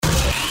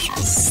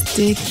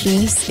Stick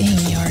this in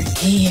your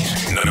ear.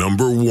 The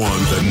number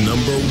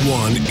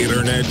one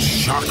internet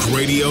shock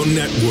radio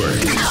network.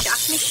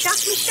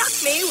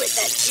 Shock me with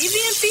that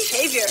deviant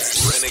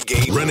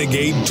behavior.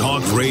 Renegade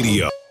Talk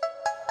Radio.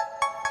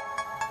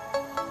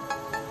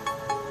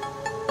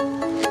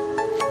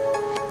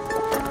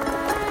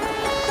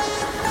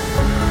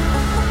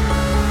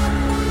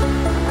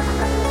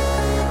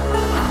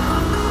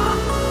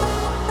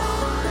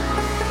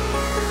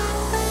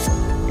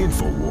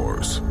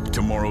 InfoWars.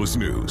 Tomorrow's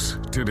news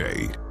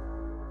today.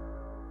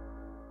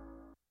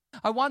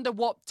 I wonder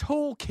what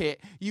toolkit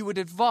you would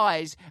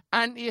advise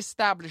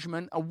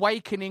anti-establishment,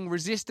 awakening,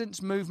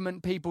 resistance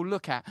movement people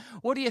look at.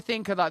 What do you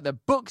think are like the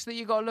books that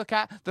you got to look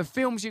at, the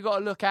films you got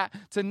to look at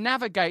to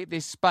navigate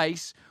this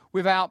space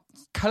without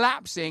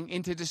collapsing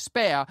into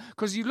despair?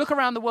 Because you look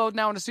around the world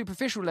now on a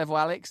superficial level,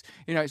 Alex,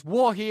 you know, it's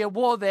war here,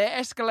 war there,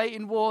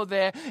 escalating war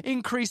there,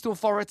 increased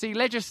authority,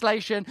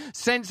 legislation,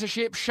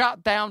 censorship,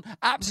 shutdown,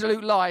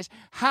 absolute lies.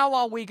 How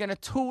are we going to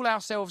tool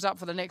ourselves up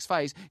for the next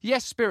phase?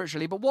 Yes,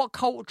 spiritually, but what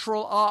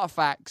cultural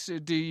artifacts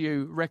do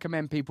you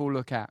recommend people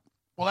look at?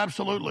 Well,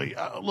 absolutely.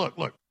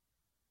 Look.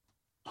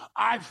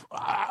 I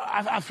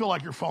feel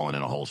like you're falling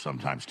in a hole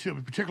sometimes too,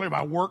 particularly if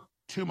I work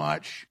too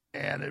much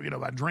and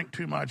if I drink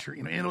too much or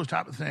any of those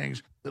type of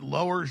things that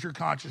lowers your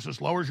consciousness,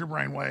 lowers your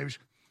brain waves.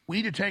 We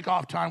need to take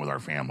off time with our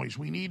families.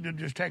 We need to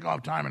just take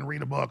off time and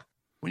read a book.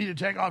 We need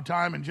to take off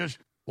time and just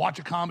watch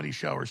a comedy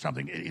show or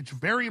something. It's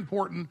very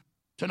important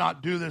to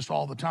not do this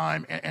all the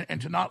time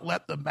and to not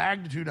let the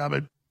magnitude of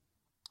it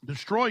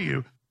destroy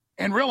you,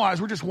 and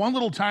realize we're just one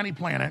little tiny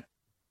planet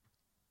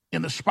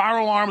in the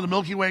spiral arm of the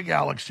Milky Way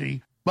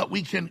galaxy, but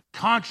we can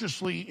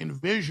consciously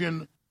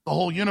envision the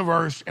whole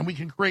universe, and we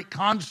can create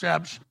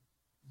concepts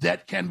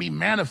that can be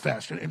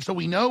manifested. And so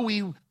we know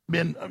we've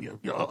been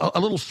a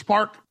little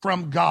spark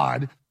from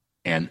God,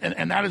 and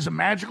that is a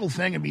magical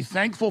thing, and be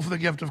thankful for the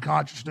gift of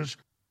consciousness.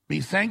 Be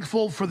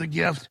thankful for the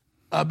gift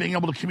of being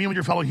able to commune with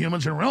your fellow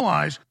humans, and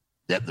realize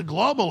that the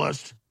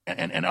globalists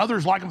and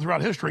others like them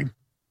throughout history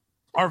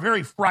are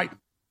very frightened.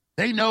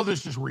 They know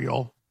this is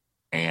real,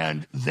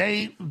 and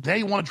they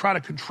want to try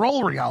to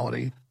control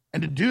reality,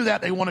 and to do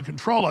that, they want to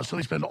control us. So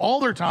they spend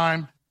all their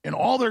time and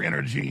all their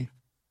energy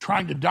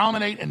trying to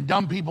dominate and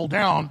dumb people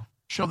down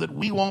so that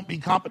we won't be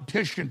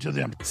competition to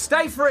them.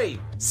 Stay free.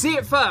 See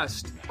it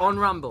first on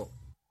Rumble.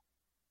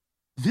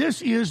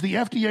 This is the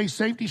FDA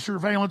safety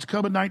surveillance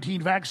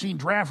COVID-19 vaccine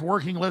draft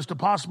working list of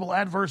possible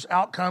adverse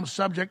outcomes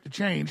subject to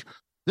change.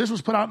 This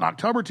was put out in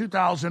October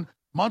 2000,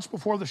 months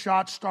before the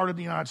shots started in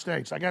the United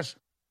States. I guess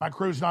my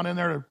crew's not in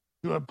there to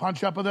do a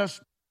punch up of this.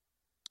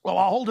 Well,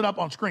 I'll hold it up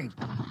on screen.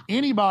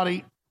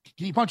 Anybody,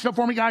 can you punch it up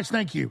for me, guys?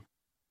 Thank you.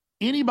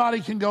 Anybody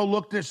can go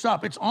look this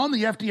up. It's on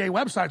the FDA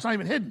website. It's not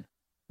even hidden.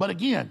 But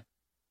again,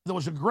 there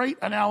was a great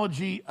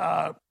analogy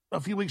a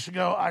few weeks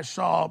ago I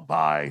saw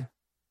by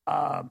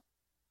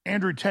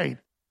Andrew Tate,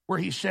 where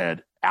he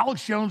said,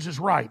 Alex Jones is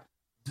right.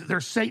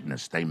 They're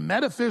Satanists. They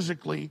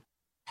metaphysically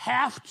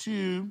have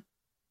to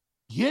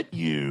get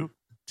you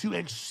to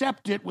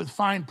accept it with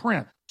fine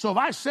print. So if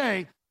I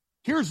say,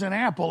 here's an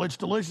apple, it's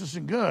delicious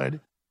and good,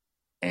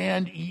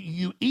 and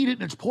you eat it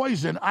and it's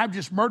poison, I've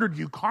just murdered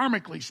you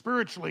karmically,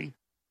 spiritually.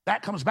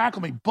 That comes back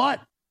on me.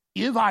 But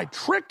if I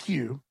trick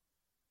you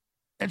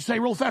and say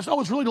real fast,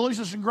 oh, it's really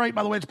delicious and great,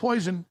 by the way, it's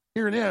poison,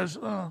 here it is,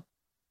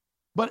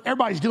 but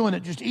everybody's doing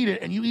it, just eat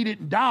it, and you eat it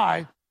and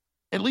die,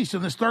 at least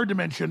in this third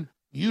dimension,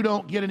 you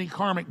don't get any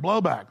karmic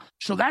blowback.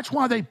 So that's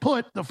why they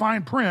put the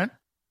fine print,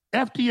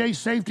 FDA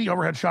safety,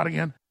 overhead shot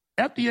again,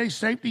 FDA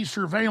safety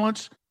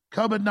surveillance,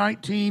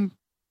 COVID-19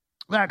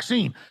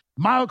 vaccine,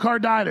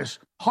 myocarditis,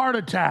 heart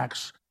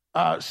attacks,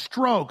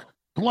 stroke,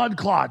 blood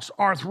clots,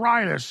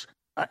 arthritis,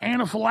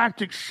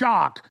 anaphylactic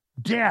shock,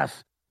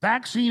 death,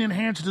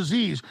 vaccine-enhanced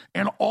disease,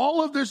 and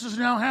all of this has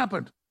now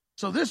happened.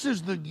 So this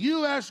is the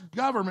U.S.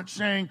 government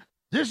saying,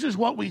 this is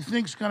what we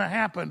think is going to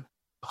happen,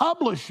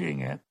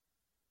 publishing it,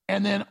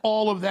 and then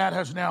all of that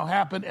has now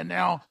happened, and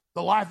now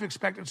the life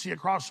expectancy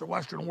across the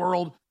Western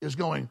world is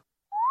going.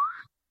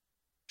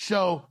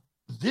 So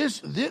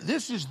this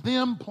is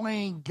them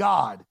playing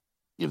God.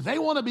 If they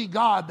want to be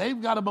God,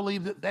 they've got to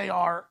believe that they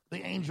are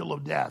the angel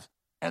of death.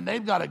 And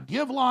they've got to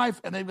give life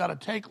and they've got to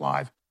take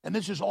life. And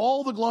this is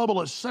all the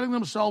globalists setting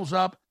themselves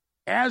up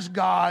as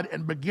God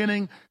and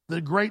beginning the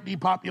great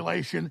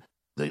depopulation,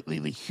 the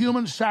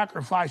human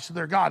sacrifice to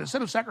their God.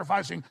 Instead of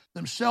sacrificing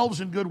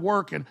themselves in good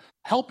work and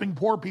helping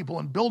poor people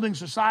and building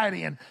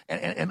society and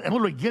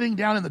literally getting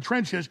down in the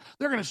trenches,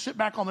 they're going to sit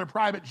back on their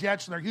private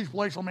jets and their huge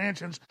palatial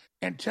mansions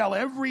and tell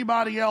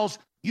everybody else,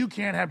 you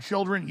can't have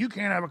children, you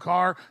can't have a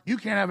car, you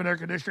can't have an air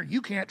conditioner,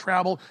 you can't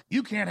travel,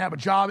 you can't have a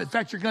job. In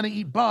fact, you're going to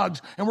eat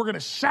bugs, and we're going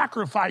to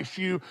sacrifice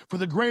you for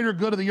the greater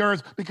good of the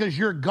earth because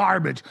you're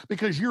garbage,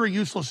 because you're a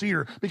useless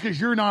eater,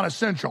 because you're not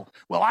essential.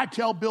 Well, I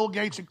tell Bill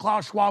Gates and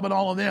Klaus Schwab and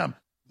all of them,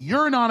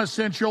 you're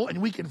non-essential,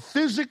 and we can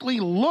physically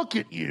look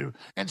at you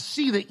and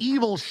see the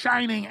evil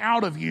shining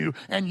out of you,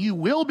 and you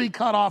will be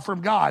cut off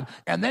from God.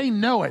 And they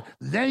know it.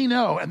 They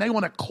know, and they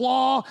want to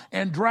claw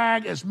and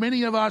drag as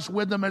many of us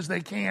with them as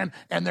they can,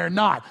 and they're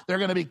not. They're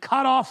going to be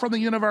cut off from the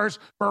universe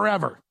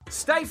forever.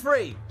 Stay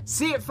free.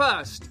 See it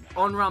first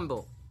on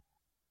Rumble.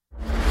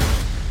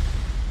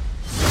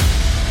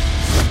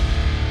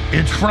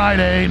 It's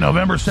Friday,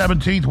 November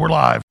 17th. We're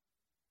live.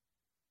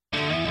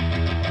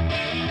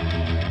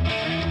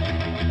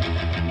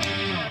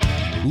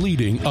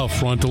 Leading a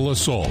frontal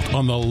assault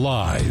on the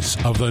lies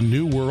of the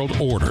New World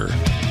Order.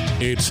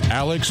 It's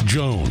Alex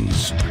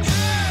Jones.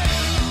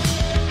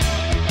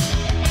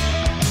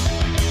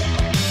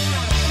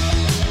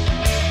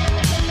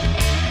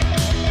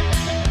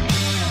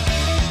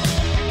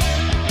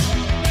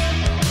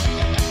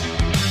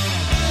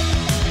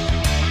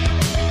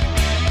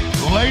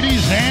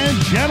 Ladies and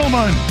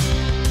gentlemen,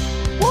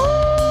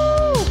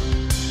 woo!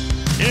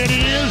 It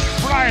is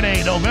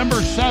Friday, November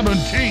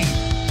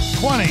 17th.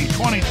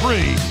 2023.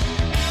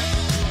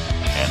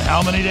 And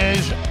how many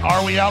days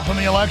are we out from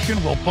the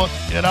election? We'll put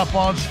it up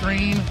on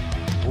screen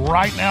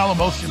right now. The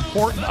most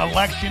important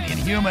election in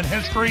human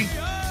history.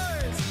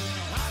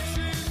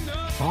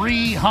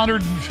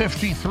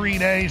 353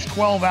 days,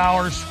 12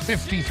 hours,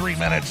 53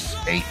 minutes,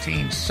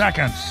 18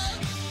 seconds.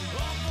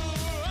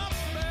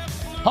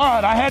 All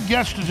right, I had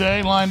guests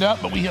today lined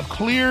up, but we have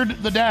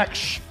cleared the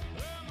decks.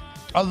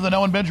 Other than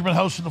Owen Benjamin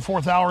hosting the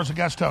fourth hour as a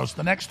guest host.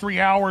 The next 3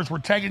 hours, we're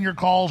taking your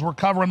calls. We're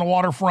covering the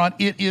waterfront.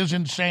 It is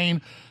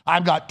insane.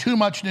 I've got too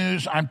much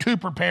news. I'm too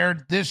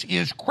prepared. This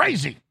is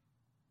crazy.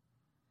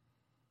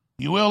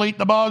 You will eat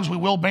the bugs. We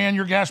will ban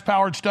your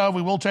gas-powered stove.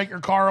 We will take your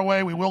car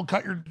away. We will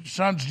cut your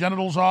son's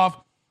genitals off.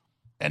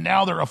 And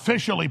now they're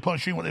officially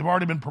pushing what they've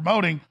already been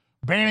promoting,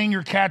 banning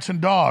your cats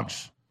and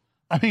dogs.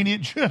 I mean,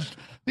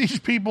 these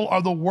people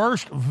are the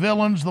worst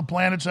villains the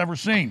planet's ever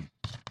seen.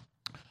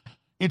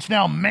 It's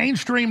now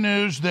mainstream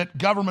news that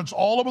governments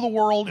all over the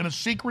world in a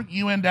secret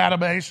UN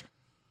database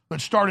that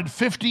started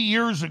 50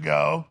 years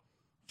ago,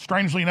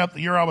 strangely enough,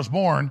 the year I was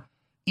born,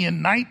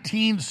 in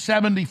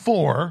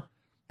 1974,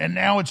 and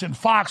now it's in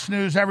Fox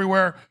News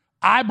everywhere.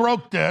 I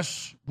broke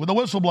this with a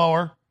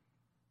whistleblower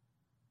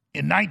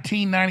in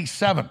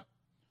 1997.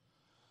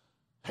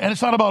 And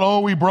it's not about,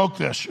 we broke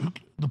this.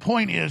 The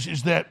point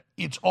is that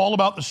it's all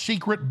about the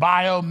secret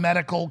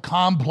biomedical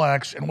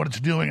complex and what it's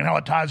doing and how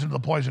it ties into the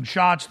poison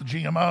shots, the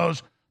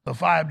GMOs, the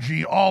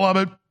 5G, all of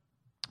it.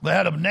 The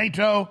head of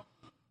NATO,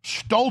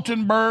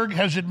 Stoltenberg,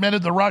 has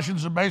admitted the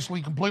Russians have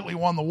basically completely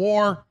won the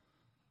war,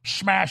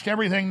 smashed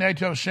everything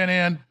NATO sent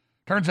in.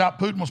 Turns out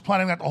Putin was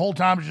planning that the whole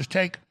time to just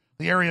take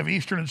the area of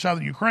eastern and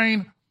southern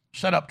Ukraine,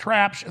 set up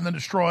traps, and then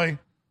destroy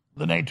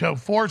the NATO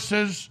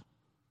forces.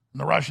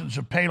 And the Russians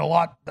have paid a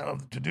lot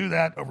to do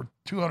that, over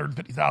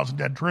 250,000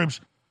 dead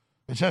troops.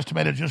 It's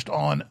estimated just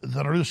on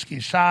the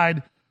Ruski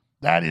side.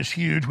 That is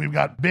huge. We've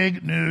got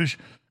big news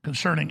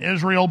concerning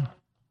Israel.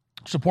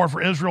 Support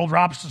for Israel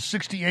drops to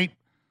 68%.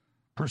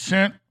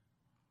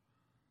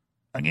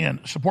 Again,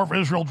 support for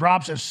Israel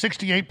drops as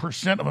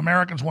 68% of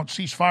Americans want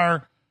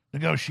ceasefire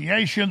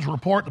negotiations.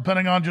 Report the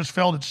Pentagon just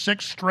failed its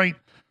sixth straight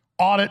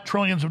audit,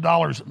 trillions of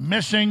dollars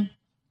missing.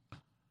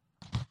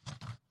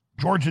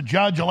 Georgia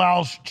judge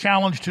allows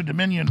challenge to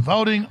Dominion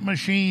voting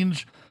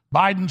machines.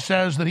 Biden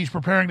says that he's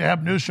preparing to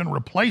have Newsom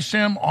replace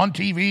him on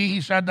TV.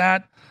 He said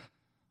that.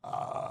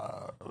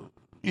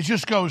 It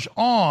just goes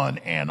on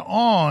and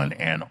on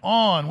and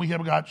on. We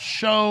have got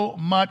so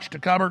much to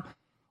cover.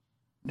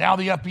 Now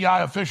the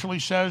FBI officially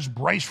says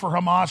brace for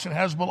Hamas and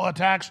Hezbollah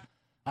attacks.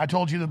 I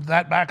told you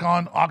that back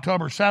on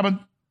October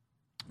 7th.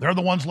 They're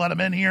the ones let them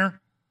in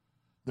here.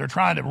 They're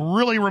trying to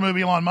really remove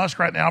Elon Musk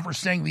right now for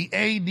saying the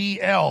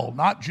ADL,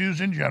 not Jews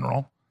in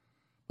general,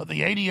 but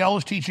the ADL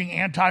is teaching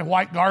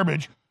anti-white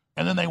garbage,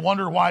 and then they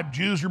wonder why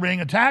Jews are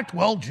being attacked.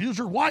 Well, Jews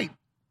are white.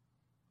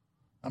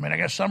 I mean, I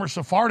guess some are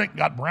Sephardic,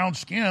 got brown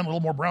skin, a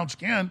little more brown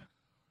skin.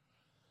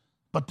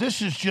 But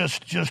this is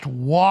just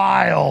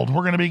wild.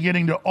 We're going to be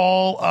getting to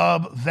all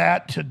of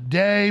that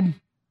today.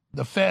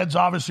 The feds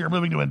obviously are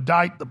moving to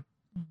indict the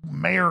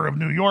mayor of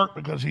New York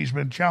because he's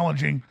been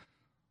challenging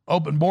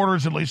open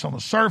borders, at least on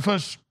the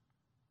surface.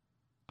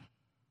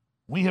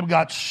 We have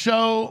got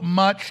so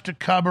much to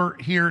cover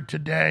here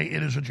today.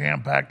 It is a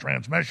jam-packed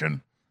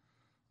transmission.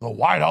 The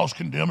White House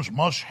condemns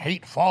Musk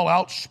hate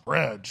fallout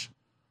spreads.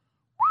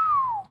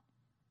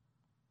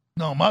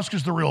 No, Musk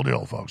is the real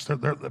deal, folks. I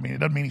mean, it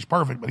doesn't mean he's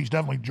perfect, but he's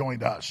definitely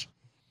joined us.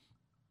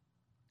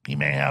 He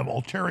may have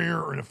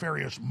ulterior or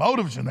nefarious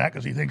motives in that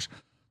because he thinks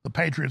the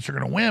Patriots are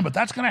going to win, but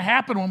that's going to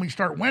happen when we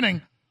start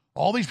winning.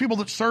 All these people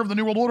that serve the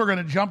New World Order are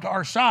going to jump to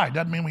our side.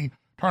 Doesn't mean we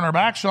turn our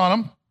backs on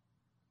them.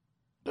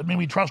 Doesn't mean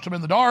we trust them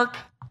in the dark.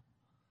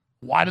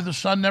 Why did the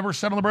sun never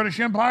set on the British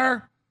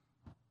Empire?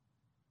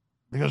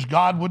 Because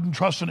God wouldn't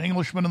trust an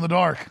Englishman in the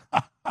dark.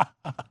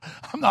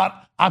 I'm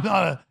not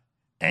a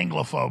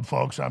Anglophobe,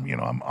 folks.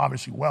 I'm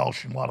obviously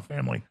Welsh and a lot of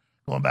family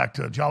going back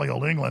to jolly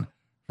old England.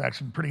 In fact,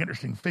 some pretty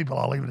interesting people.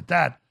 I'll leave it at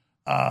that.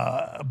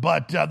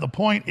 But the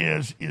point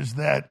is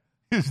that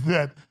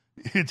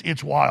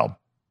it's wild.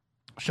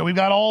 So we've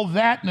got all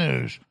that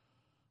news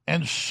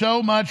and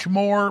so much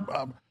more.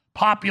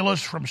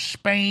 Populists from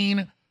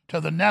Spain to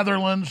the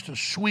Netherlands to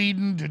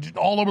Sweden to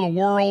all over the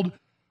world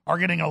are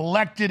getting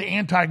elected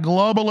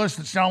anti-globalists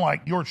that sound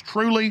like yours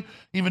truly.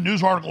 Even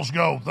news articles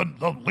go,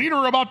 the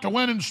leader about to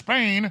win in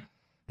Spain,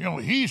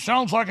 he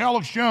sounds like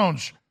Alex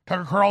Jones.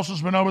 Tucker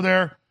Carlson's been over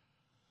there.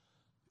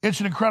 It's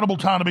an incredible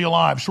time to be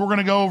alive. So we're going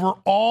to go over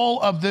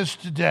all of this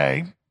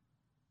today.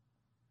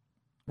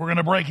 We're going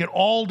to break it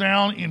all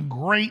down in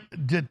great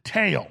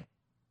detail.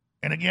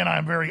 And again,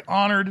 I'm very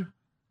honored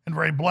and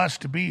very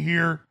blessed to be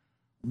here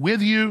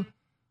with you.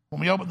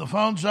 When we open the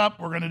phones up,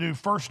 we're going to do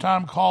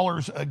first-time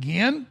callers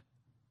again,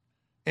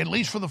 at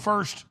least for the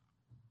first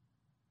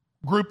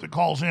group that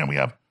calls in. We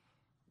have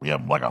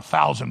like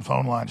 1,000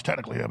 phone lines.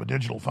 Technically, we have a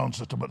digital phone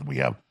system, but we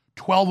have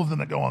 12 of them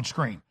that go on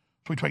screen.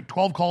 So we take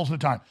 12 calls at a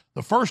time.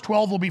 The first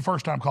 12 will be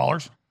first-time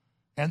callers,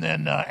 and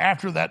then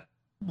after that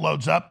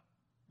loads up,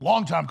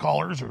 long-time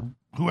callers or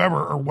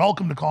whoever are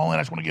welcome to call in.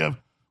 I just want to give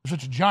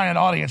such a giant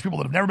audience, people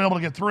that have never been able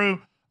to get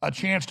through, a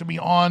chance to be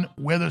on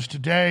with us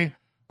today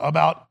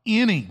about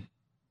any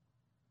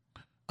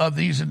of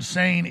these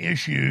insane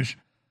issues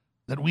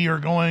that we are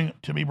going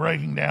to be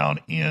breaking down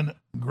in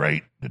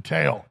great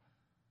detail.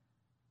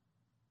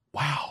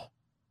 Wow.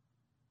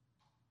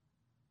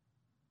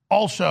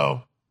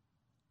 Also,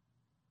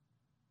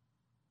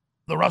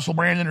 the Russell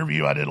Brand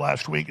interview I did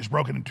last week is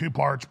broken in two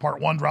parts.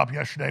 Part 1 dropped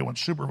yesterday, went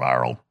super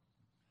viral.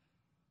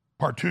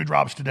 Part 2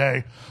 drops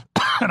today.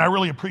 And I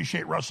really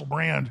appreciate Russell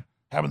Brand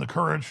having the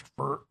courage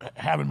for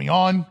having me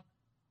on.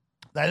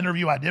 That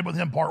interview I did with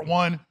him, part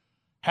 1,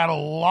 had a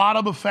lot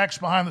of effects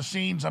behind the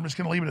scenes. I'm just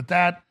going to leave it at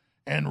that.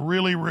 And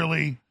really,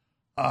 really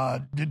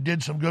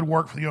did some good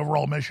work for the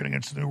overall mission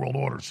against the New World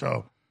Order.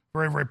 So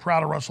very, very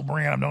proud of Russell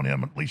Brand. I've known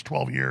him at least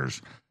 12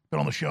 years. Been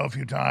on the show a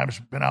few times.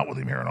 Been out with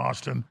him here in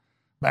Austin.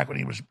 Back when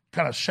he was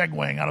kind of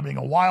segueing out of being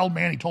a wild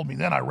man. He told me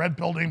then, I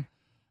red-pilled him.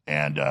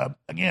 And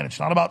again, it's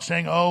not about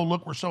saying, oh,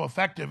 look, we're so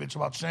effective. It's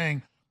about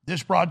saying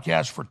this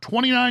broadcast for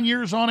 29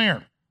 years on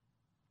air.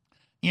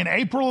 In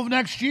April of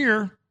next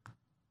year,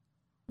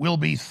 will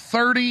be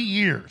 30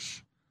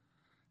 years.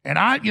 And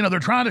they're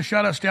trying to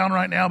shut us down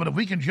right now, but if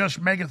we can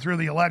just make it through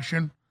the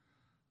election,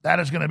 that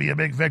is going to be a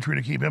big victory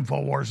to keep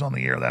InfoWars on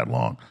the air that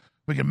long.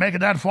 If we can make it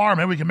that far,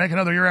 maybe we can make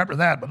another year after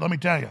that. But let me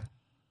tell you,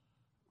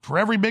 for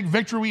every big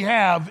victory we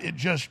have, it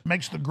just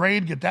makes the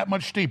grade get that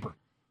much steeper.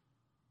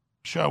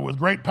 So with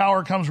great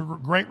power comes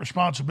great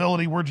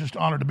responsibility. We're just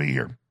honored to be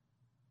here.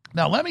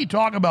 Now, let me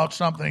talk about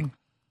something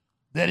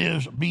that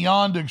is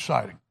beyond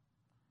exciting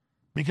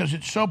because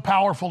it's so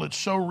powerful, it's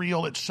so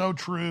real, it's so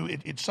true,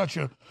 it's such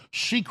a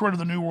secret of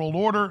the New World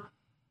Order,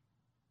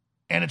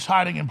 and it's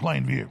hiding in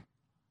plain view.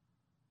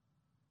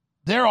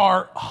 There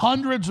are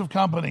hundreds of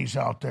companies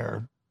out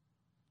there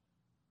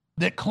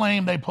that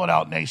claim they put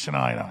out nascent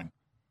iodine,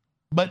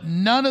 but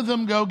none of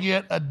them go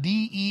get a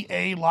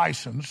DEA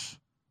license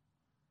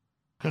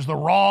because the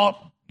raw,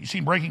 you see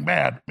Breaking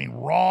Bad,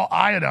 raw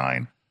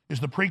iodine is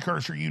the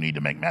precursor you need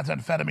to make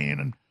methamphetamine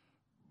and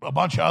a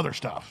bunch of other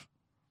stuff.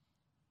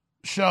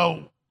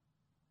 So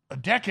a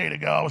decade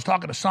ago, I was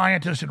talking to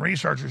scientists and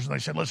researchers, and they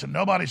said, listen,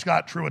 nobody's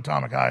got true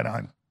atomic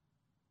iodine.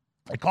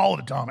 They call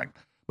it atomic,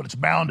 but it's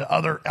bound to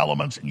other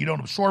elements, and you don't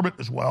absorb it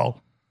as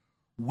well.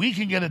 We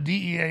can get a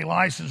DEA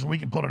license, and we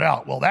can put it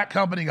out. Well, that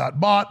company got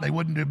bought. They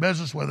wouldn't do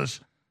business with us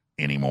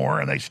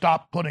anymore, and they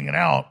stopped putting it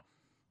out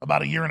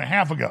about a year and a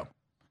half ago.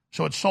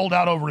 So it sold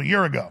out over a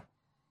year ago.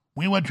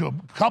 We went to a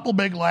couple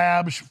big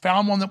labs,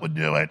 found one that would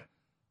do it.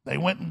 They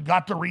went and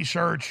got the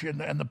research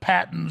and the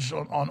patents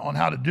on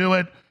how to do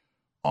it,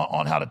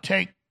 on how to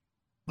take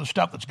the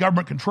stuff that's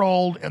government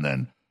controlled and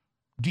then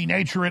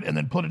denature it and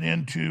then put it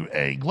into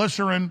a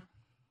glycerin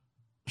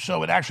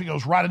so it actually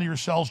goes right into your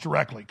cells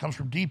directly. It comes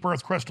from deep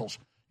earth crystals.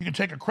 You can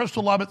take a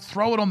crystal of it,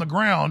 throw it on the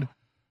ground,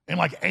 and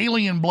like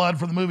alien blood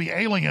from the movie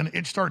Alien,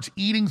 it starts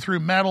eating through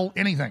metal,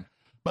 anything.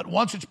 But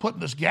once it's put in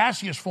this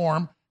gaseous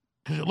form,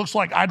 because it looks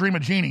like I Dream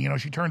of Jeannie,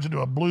 she turns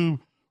into a blue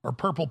or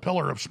purple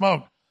pillar of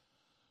smoke.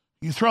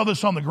 You throw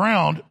this on the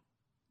ground,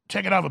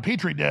 take it out of a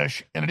petri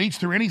dish, and it eats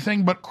through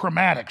anything but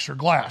chromatics or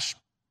glass.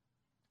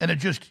 And it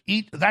just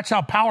that's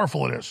how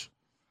powerful it is.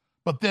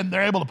 But then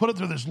they're able to put it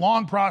through this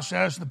long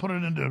process and put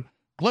it into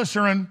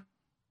glycerin,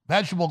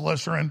 vegetable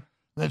glycerin,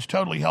 that's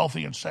totally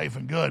healthy and safe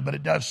and good, but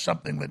it does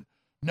something that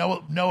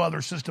no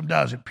other system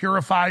does. It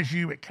purifies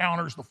you, it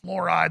counters the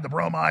fluoride, the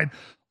bromide,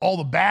 all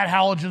the bad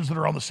halogens that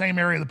are on the same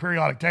area of the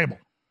periodic table.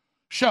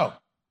 So,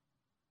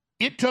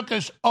 it took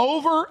us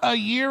over a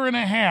year and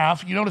a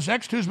half. You notice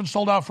X2 has been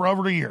sold out for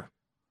over a year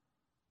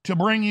to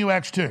bring you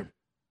X2.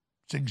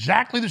 It's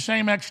exactly the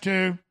same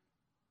X2.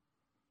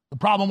 The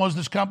problem was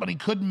this company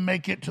couldn't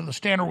make it to the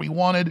standard we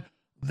wanted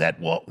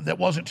that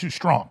wasn't too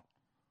strong.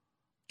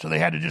 So they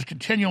had to just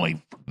continually,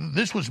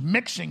 this was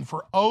mixing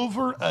for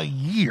over a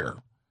year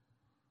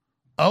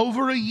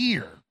to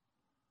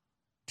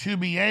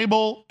be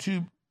able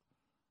to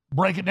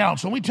break it down.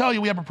 So when we tell you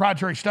we have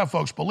proprietary stuff,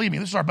 folks, believe me,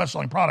 this is our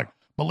best-selling product.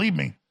 Believe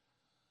me,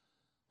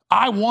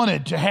 I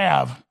wanted to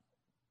have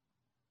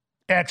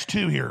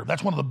X2 here.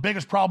 That's one of the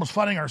biggest problems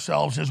fighting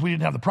ourselves is we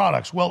didn't have the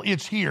products. Well,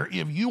 it's here.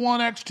 If you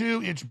want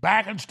X2, it's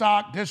back in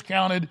stock,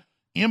 discounted,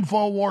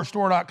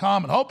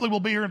 InfoWarsStore.com, and hopefully we'll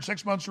be here in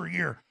 6 months or a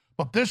year.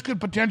 But this could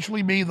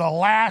potentially be the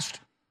last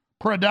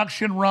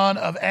production run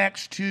of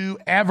X2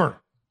 ever.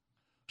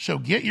 So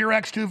get your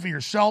X2 for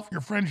yourself,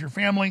 your friends, your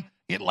family.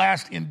 It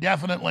lasts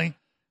indefinitely.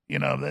 You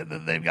know,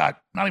 they've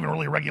got not even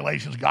really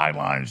regulations,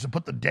 guidelines to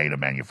put the data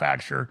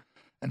manufacturer,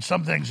 and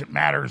some things it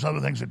matters, other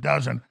things it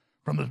doesn't.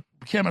 From the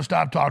chemist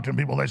I've talked to,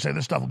 people, they say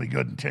this stuff will be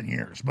good in 10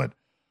 years. But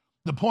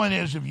the point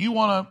is, if you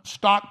want to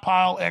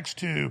stockpile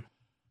X2,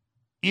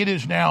 it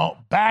is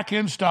now back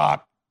in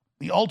stock.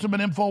 The ultimate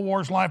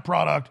InfoWars Life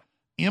product,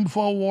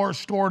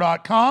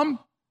 InfoWarsStore.com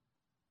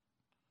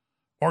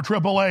or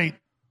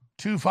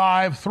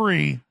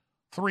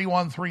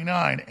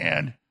 888-253-3139.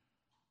 And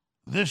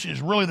this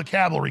is really the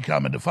cavalry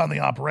coming to fund the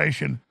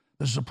operation.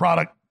 This is a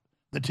product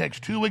that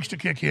takes 2 weeks to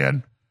kick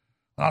in.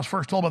 When I was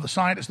first told by the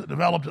scientists that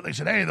developed it, they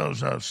said, hey,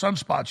 those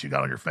sunspots you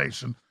got on your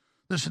face and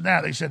this and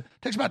that. They said,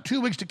 it takes about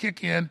 2 weeks to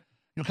kick in.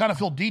 You'll kind of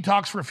feel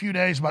detox for a few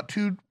days, about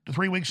 2 to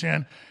 3 weeks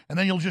in, and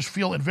then you'll just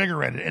feel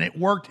invigorated. And it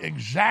worked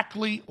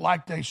exactly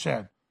like they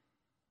said.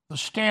 The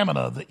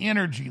stamina, the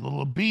energy, the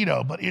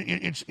libido, but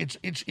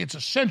it's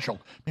essential.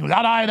 I mean,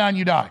 without iodine,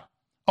 you die.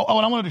 Oh,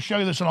 and I wanted to show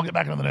you this, and I'll get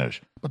back into the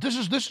news. But this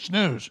is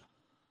news.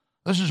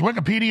 This is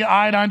Wikipedia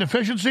iodine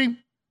deficiency,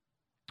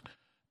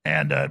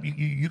 and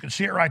you can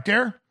see it right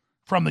there.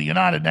 From the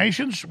United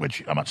Nations,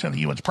 which I'm not saying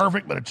the UN's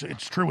perfect, but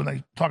it's true when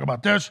they talk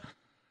about this.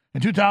 In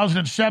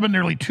 2007,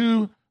 nearly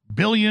 2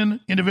 billion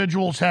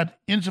individuals had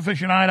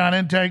insufficient iodine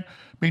intake,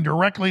 being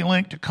directly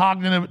linked to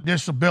cognitive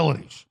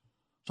disabilities.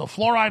 So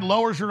fluoride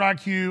lowers your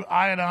IQ.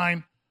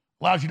 Iodine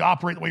allows you to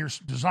operate the way you're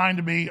designed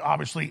to be,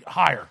 obviously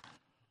higher.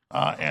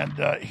 And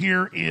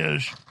here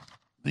is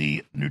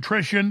the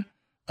nutrition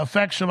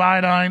effects of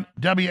iodine,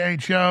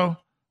 WHO,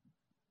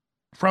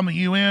 from the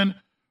UN,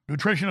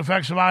 nutrition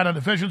effects of iodine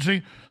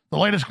deficiency. The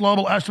latest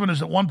global estimate is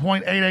that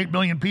 1.88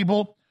 billion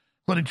people,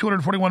 including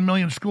 241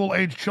 million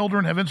school-aged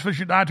children, have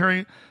insufficient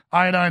dietary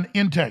iodine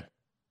intake.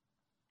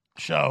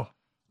 So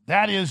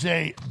that is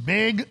a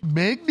big,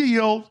 big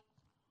deal.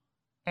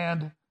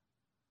 And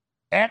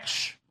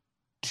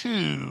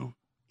X2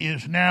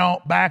 is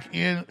now back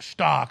in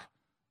stock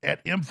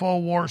at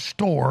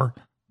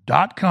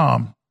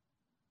InfoWarsStore.com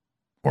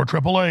or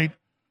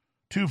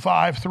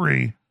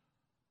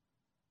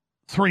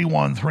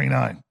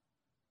 888-253-3139.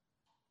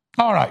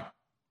 All right.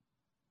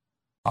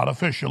 Not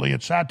officially,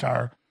 it's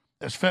satire.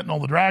 It's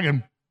Fentanyl the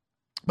Dragon.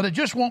 But it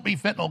just won't be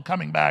fentanyl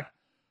coming back,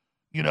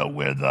 you know,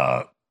 with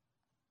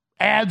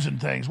ads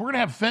and things. We're going to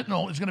have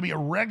fentanyl. It's going to be a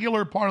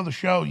regular part of the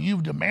show.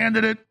 You've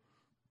demanded it.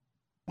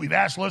 We've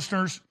asked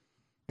listeners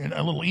in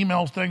little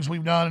emails, things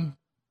we've done,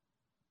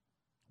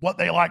 what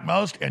they like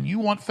most. And you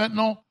want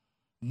fentanyl?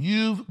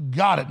 You've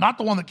got it. Not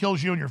the one that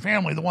kills you and your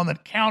family, the one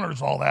that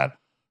counters all that.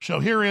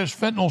 So here is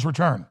fentanyl's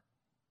return.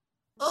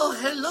 Oh,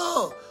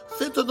 hello.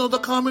 Fentanyl, the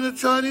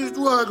communist Chinese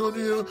dragon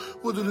here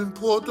with an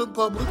important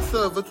public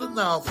service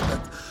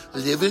announcement.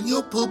 Live in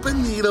your poop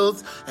and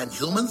needles and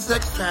human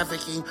sex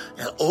trafficking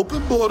and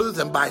open borders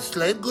and buy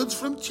slave goods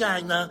from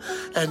China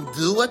and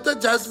do what the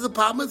Justice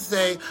Department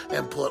say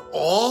and put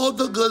all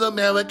the good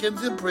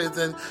Americans in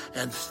prison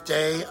and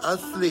stay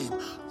asleep.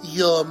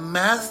 Your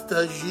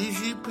master Xi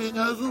Jinping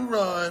has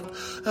arrived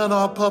and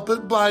our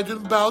puppet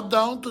Biden bowed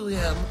down to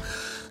him.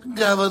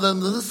 Governor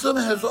Newsom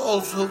has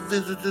also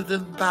visited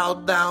and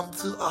bowed down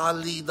to our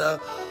leader,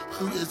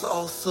 who is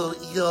also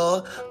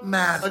your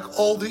master. Like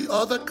all the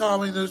other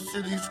communist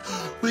cities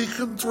we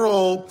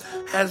control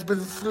has been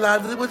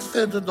flooded with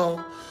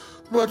fentanyl.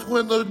 But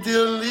when the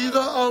dear leader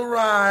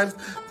arrives,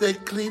 they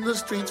clean the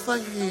streets for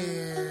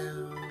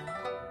him.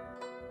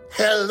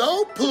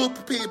 Hello,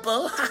 poop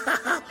people.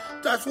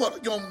 That's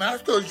what your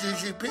master Xi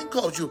Jinping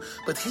calls you.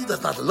 But he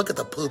does not look at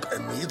the poop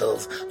and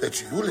needles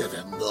that you live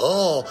in.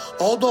 No.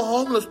 All the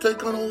homeless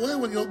taken away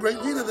when your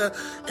great leader there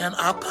and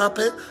our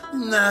puppet,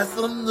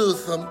 Nathan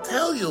Newsom,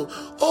 tell you,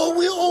 oh,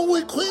 we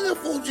only clean it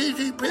for Xi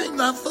Jinping,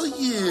 not for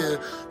you.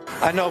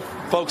 I know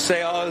folks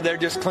say, oh, they're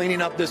just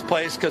cleaning up this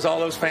place because all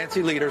those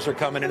fancy leaders are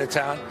coming into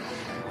town.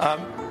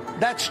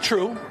 That's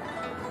true,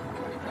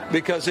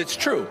 because it's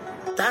true.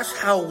 That's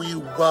how we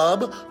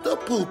rub the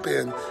poop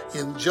in.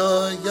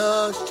 Enjoy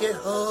your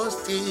shithole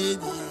cities.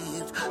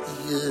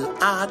 You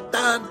are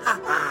done.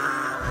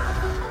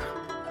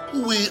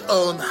 We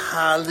own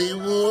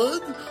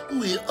Hollywood.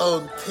 We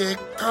own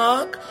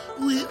TikTok.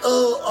 We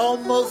own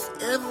almost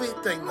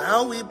everything.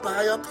 Now we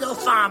buy up your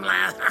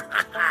farmland.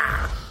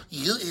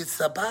 You eat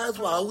sabaz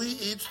while we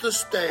eat the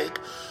steak.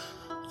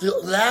 The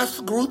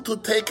last group to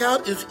take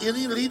out is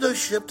any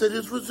leadership that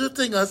is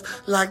resisting us,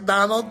 like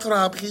Donald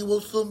Trump. He will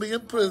soon be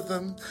in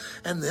prison.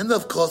 And then,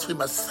 of course, we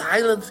must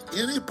silence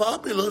any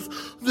populace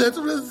that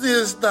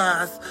resist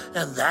us.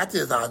 And that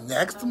is our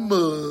next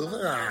move.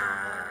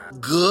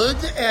 Good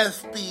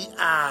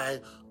FBI,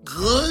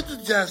 good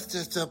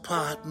Justice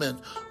Department,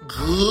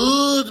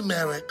 good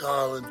Merrick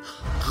Garland,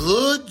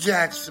 good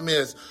Jack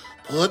Smith.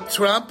 Put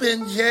Trump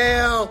in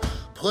jail.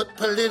 put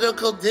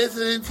political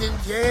dissidents in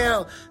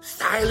jail,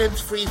 silence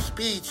free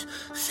speech,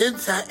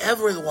 censor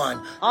everyone.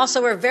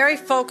 Also, we're very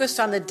focused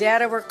on the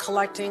data we're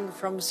collecting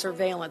from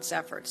surveillance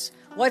efforts.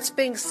 What's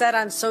being said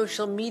on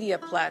social media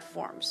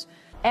platforms.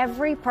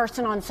 Every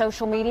person on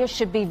social media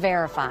should be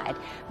verified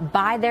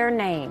by their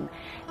name.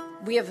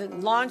 We have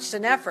launched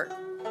an effort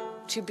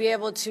to be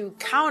able to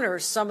counter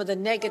some of the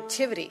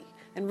negativity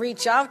and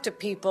reach out to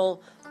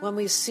people when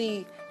we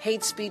see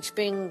hate speech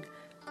being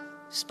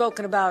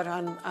spoken about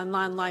on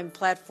online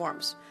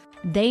platforms.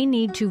 They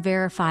need to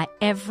verify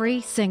every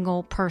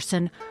single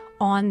person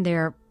on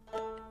their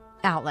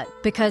outlet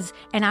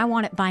and I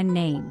want it by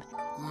name.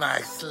 My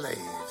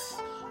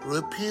slaves,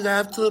 repeat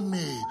after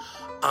me.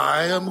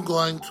 I am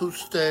going to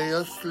stay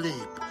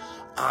asleep.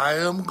 I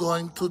am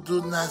going to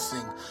do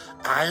nothing.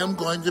 I am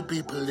going to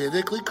be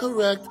politically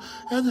correct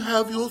and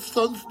have your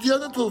son's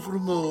genitals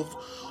removed.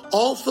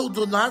 Also,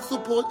 do not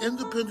support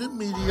independent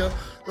media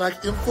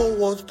like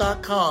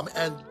Infowars.com,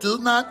 and do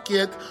not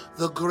get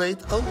The Great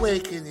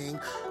Awakening,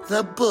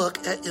 the book,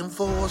 at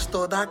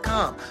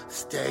InfoWarsStore.com.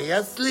 Stay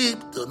asleep.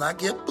 Do not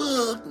get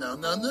booked. No,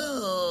 no,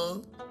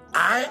 no.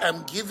 I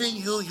am giving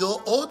you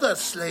your order,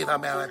 slave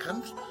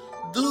Americans.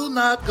 Do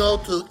not go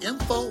to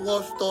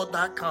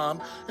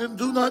InfoWarsStore.com and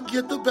do not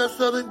get the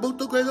best-selling book,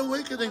 The Great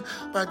Awakening,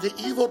 by the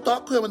evil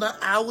thought criminal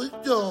Alex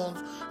Jones.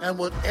 And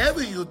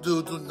whatever you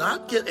do, do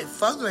not get a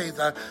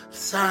fundraiser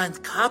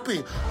signed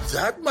copy.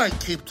 That might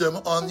keep them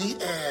on the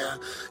air.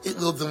 It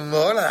will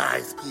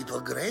demoralize people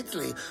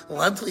greatly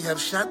once we have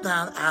shut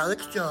down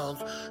Alex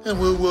Jones, and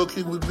we're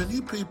working with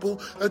many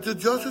people at the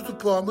Justice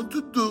Department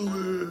to do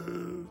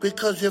it.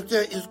 Because if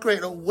there is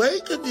Great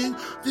Awakening,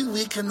 then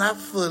we cannot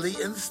fully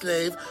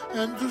enslave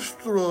and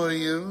destroy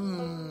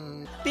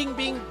you. Bing,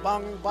 bing,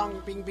 bong,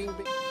 bong, bing, bing,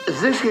 bing.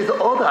 This is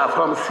order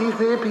from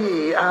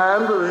CCP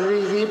and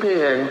Xi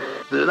Jinping.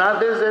 Do not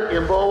visit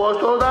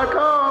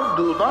InfoWarsStore.com.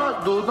 Do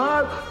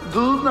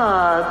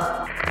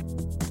not.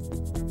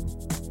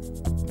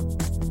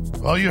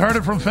 Well, you heard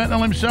it from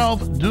Fentanyl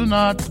himself. Do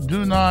not.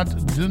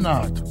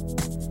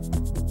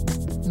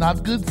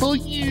 Not good for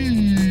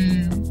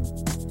you.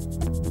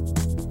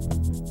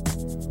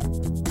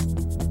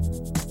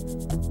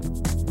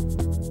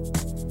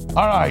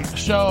 All right,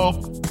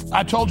 so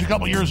I told you a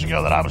couple years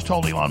ago that I was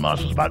told Elon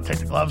Musk was about to take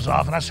the gloves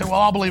off, and I said,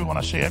 well, I'll believe it when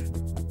I see it.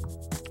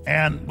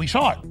 And we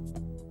saw it.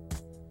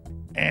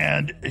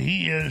 And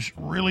he is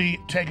really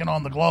taking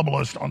on the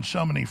globalist on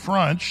so many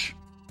fronts.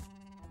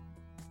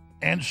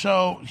 And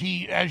so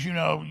he, as you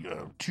know,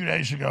 2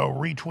 days ago,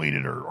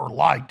 retweeted or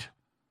liked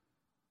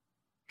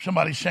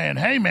somebody saying,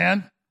 hey,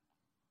 man,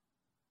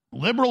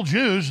 liberal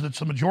Jews, that's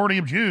the majority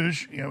of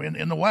Jews,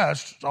 in the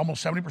West, it's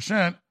almost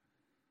 70%,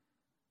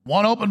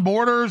 want open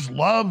borders,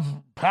 love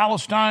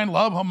Palestine,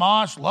 love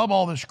Hamas, love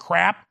all this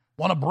crap,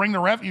 want to bring the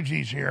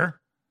refugees here.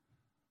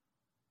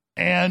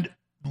 And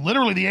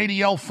literally the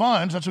ADL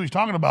funds, that's what he's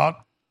talking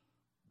about,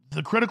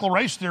 the critical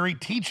race theory,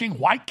 teaching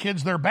white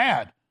kids they're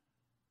bad.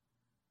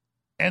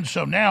 And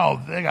so now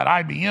they got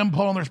IBM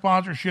pulling their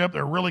sponsorship.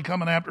 They're really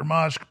coming after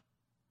Musk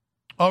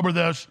over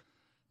this.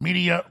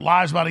 Media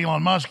lies about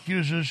Elon Musk,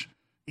 accuses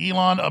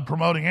Elon of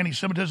promoting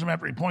anti-Semitism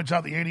after he points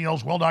out the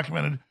ADL's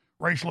well-documented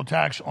racial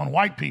attacks on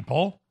white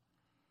people.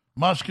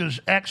 Musk's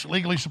ex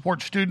legally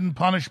supports student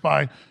punished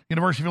by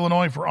University of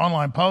Illinois for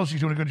online posts. He's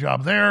doing a good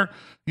job there.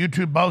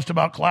 YouTube boasts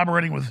about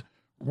collaborating with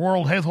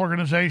World Health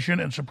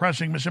Organization and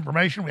suppressing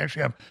misinformation. We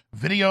actually have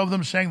video of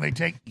them saying they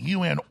take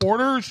UN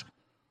orders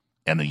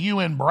and the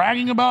UN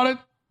bragging about it.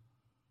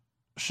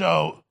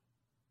 So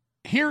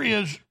here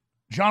is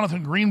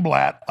Jonathan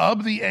Greenblatt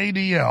of the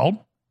ADL,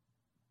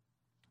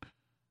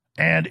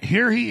 and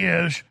here he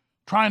is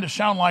trying to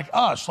sound like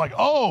us, like,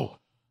 oh,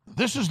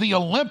 this is the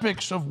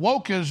Olympics of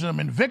wokeism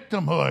and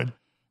victimhood,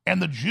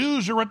 and the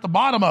Jews are at the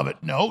bottom of it.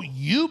 No,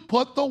 you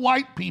put the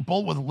white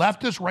people with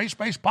leftist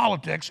race-based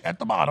politics at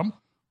the bottom.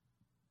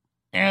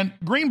 And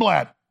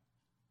Greenblatt,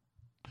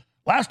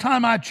 last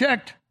time I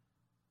checked,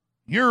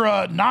 you're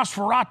a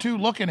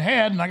Nosferatu-looking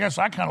head, and I guess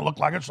I kind of look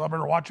like it, so I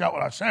better watch out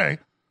what I say.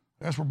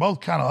 I guess we're both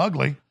kind of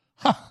ugly.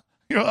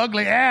 Your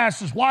ugly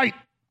ass is white.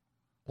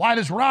 White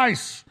as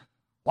rice.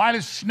 White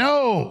as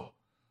snow.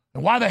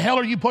 And why the hell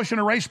are you pushing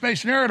a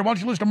race-based narrative? Why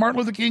don't you listen to Martin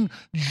Luther King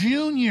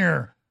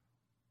Jr.?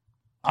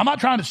 I'm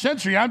not trying to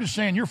censor you. I'm just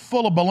saying you're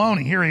full of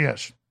baloney. Here he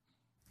is.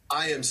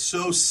 I am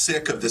so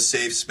sick of the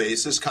safe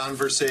spaces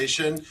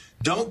conversation.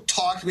 Don't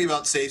talk to me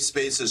about safe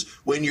spaces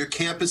when your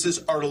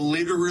campuses are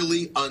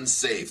literally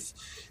unsafe.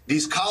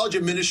 These college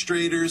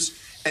administrators,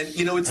 and,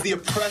 it's the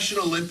oppression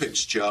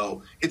Olympics,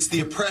 Joe. It's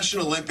the oppression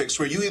Olympics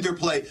where you either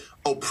play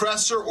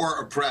oppressor or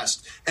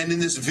oppressed. And in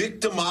this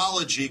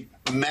victimology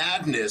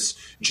madness,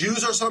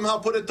 Jews are somehow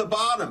put at the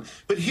bottom.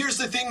 But here's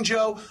the thing,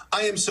 Joe.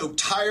 I am so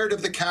tired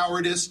of the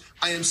cowardice.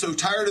 I am so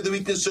tired of the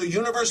weakness. So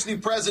university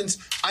presence,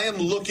 I am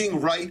looking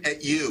right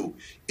at you.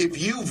 If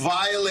you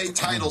violate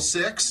Title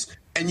VI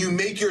and you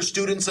make your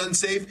students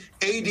unsafe,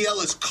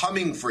 ADL is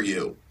coming for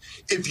you.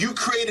 If you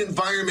create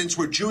environments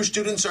where Jewish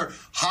students are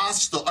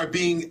hostile, are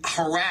being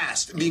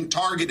harassed, being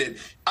targeted,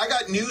 I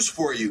got news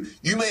for you.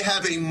 You may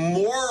have a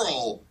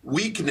moral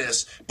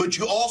weakness, but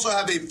you also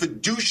have a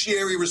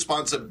fiduciary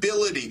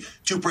responsibility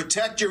to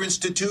protect your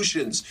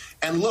institutions.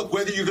 And look,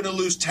 whether you're going to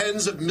lose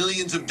tens of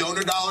millions of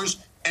donor dollars,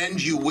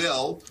 and you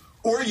will,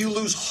 or you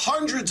lose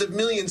hundreds of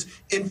millions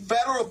in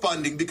federal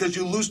funding because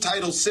you lose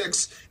Title VI,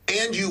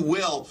 and you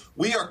will.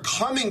 We are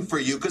coming for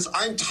you because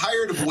I'm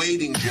tired of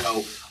waiting,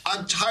 Joe.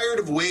 I'm tired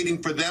of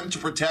waiting for them to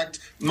protect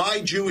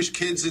my Jewish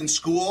kids in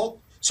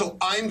school, so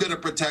I'm going to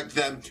protect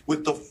them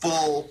with the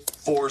full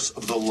force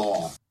of the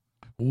law.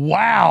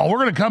 Wow. We're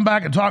going to come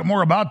back and talk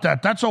more about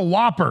that. That's a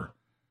whopper.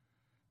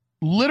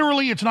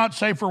 Literally, it's not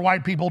safe for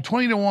white people.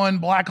 20-1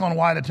 black on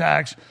white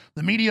attacks.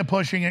 The media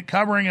pushing it,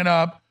 covering it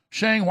up,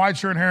 saying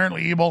whites are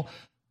inherently evil.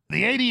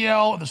 The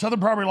ADL, the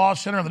Southern Poverty Law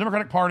Center, and the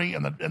Democratic Party,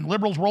 and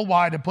liberals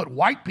worldwide have put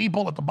white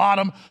people at the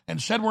bottom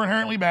and said we're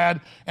inherently bad.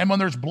 And when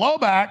there's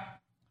blowback,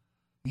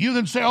 you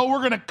then say, oh, we're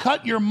going to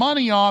cut your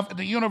money off at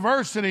the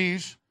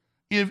universities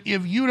if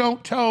you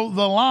don't toe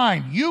the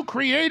line. You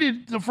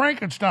created the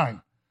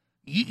Frankenstein.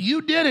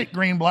 You did it,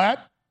 Greenblatt.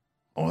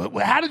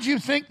 How did you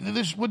think that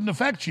this wouldn't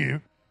affect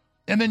you?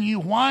 And then you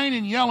whine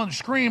and yell and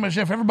scream as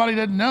if everybody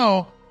didn't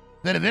know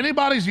that if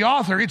anybody's the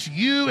author, it's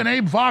you and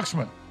Abe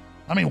Foxman.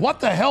 I mean,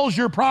 what the hell's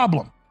your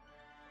problem?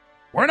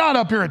 We're not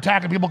up here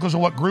attacking people because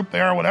of what group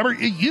they are or whatever.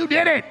 You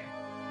did it.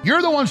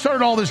 You're the one who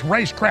started all this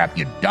race crap,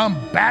 you dumb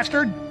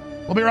bastard.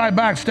 We'll be right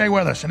back. Stay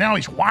with us. And now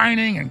he's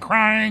whining and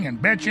crying and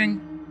bitching.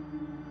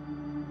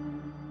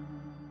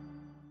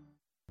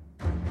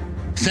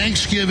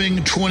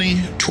 Thanksgiving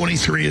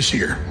 2023 is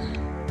here.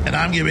 And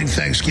I'm giving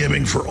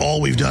Thanksgiving for all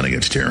we've done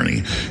against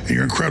tyranny and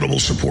your incredible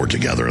support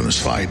together in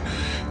this fight.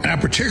 And I'm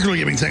particularly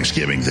giving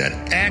Thanksgiving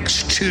that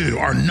X2,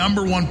 our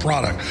number one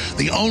product,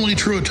 the only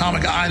true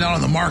atomic iodine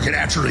on the market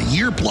after a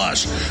year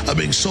plus of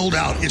being sold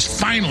out, is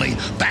finally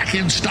back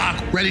in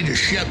stock, ready to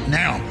ship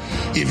now.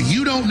 If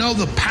you don't know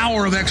the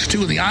power of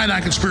X2 and the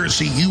iodine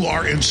conspiracy, you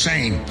are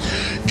insane.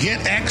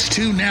 Get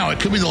X2 now. It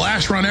could be the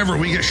last run ever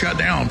we get shut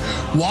down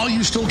while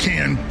you still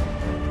can.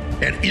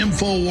 At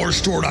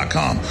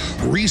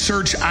InfoWarsStore.com.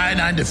 Research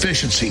iodine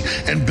deficiency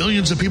and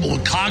billions of people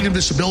with cognitive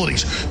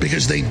disabilities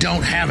because they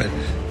don't have it.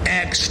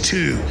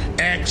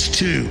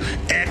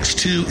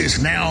 X2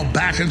 is now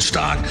back in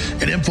stock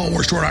at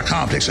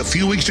InfoWarsStore.com. Takes a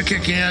few weeks to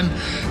kick in,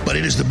 but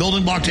it is the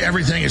building block to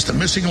everything. It's the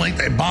missing link.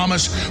 They bomb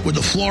us with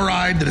the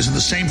fluoride that is in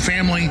the same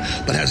family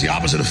but has the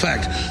opposite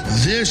effect.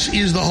 This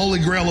is the holy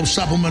grail of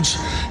supplements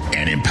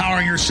and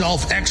empowering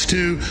yourself.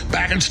 X2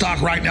 back in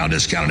stock right now.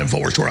 Discount at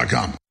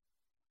InfoWarsStore.com.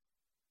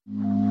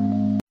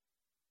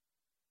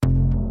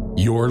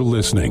 You're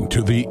listening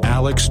to The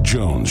Alex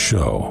Jones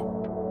Show.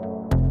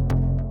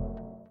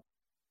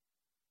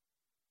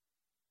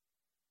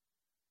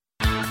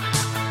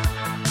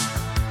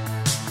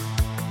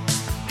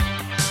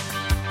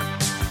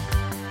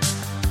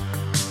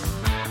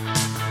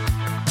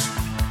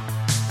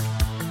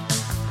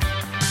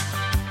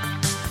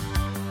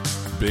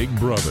 Big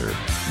Brother,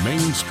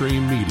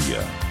 mainstream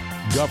media,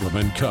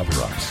 government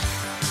cover-ups.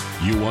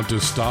 You want to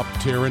stop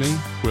tyranny?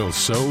 Well,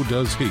 so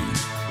does he.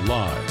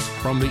 Live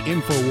from the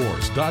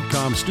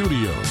Infowars.com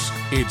studios,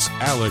 it's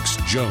Alex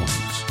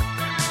Jones.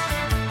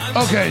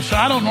 Okay, so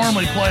I don't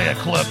normally play a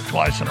clip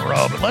twice in a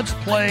row, but let's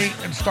play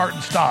and start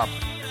and stop.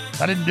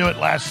 I didn't do it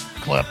last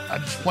clip. I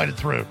just played it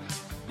through.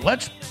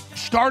 Let's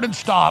start and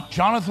stop.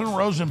 Jonathan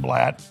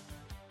Greenblatt,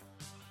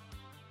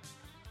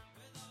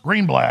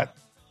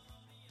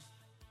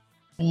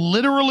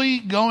 literally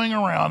going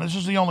around. This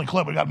is the only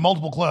clip. We got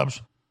multiple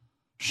clips.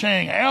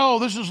 Saying, oh,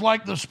 this is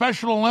like the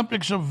Special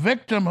Olympics of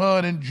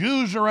victimhood and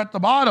Jews are at the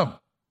bottom.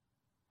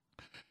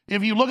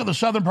 If you look at the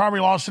Southern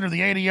Poverty Law Center,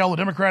 the ADL, the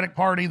Democratic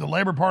Party, the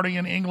Labor Party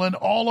in England,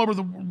 all over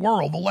the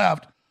world, the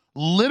left,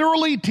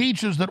 literally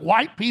teaches that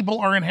white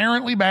people are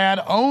inherently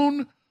bad,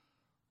 own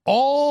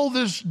all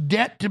this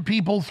debt to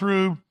people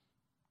through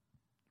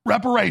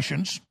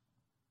reparations,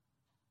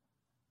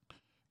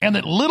 and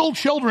that little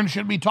children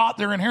should be taught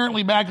they're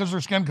inherently bad because of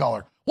their skin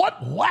color.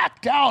 What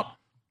whacked out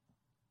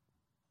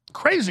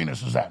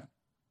craziness is that?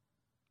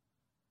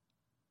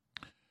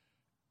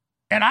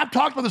 And I've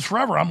talked about this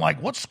forever. I'm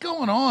like, what's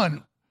going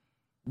on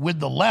with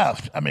the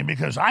left? I mean,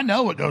 because I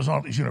know what goes on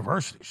at these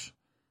universities.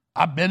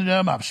 I've been to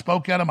them. I've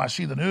spoke at them. I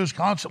see the news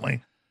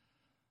constantly.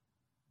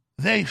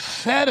 They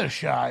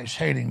fetishize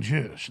hating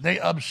Jews. They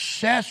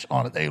obsess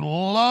on it. They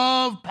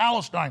love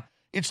Palestine.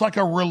 It's like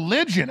a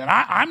religion. And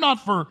I'm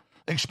not for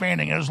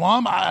expanding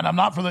Islam, and I'm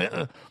not for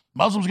the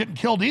Muslims getting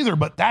killed either,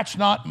 but that's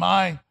not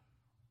my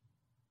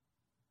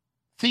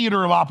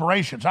theater of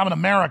operations. I'm an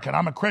American.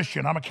 I'm a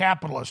Christian. I'm a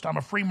capitalist. I'm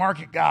a free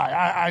market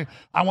guy.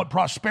 I want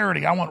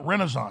prosperity. I want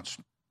renaissance.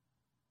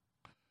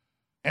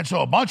 And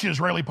so a bunch of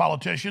Israeli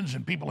politicians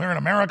and people here in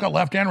America,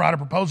 left and right, are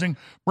proposing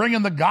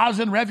bringing the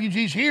Gazan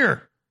refugees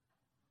here.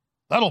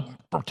 That'll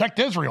protect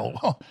Israel.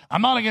 Well,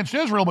 I'm not against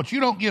Israel, but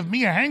you don't give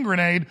me a hand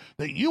grenade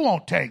that you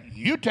won't take.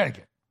 You take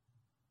it.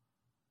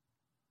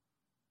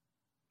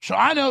 So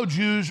I know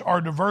Jews are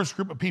a diverse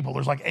group of people.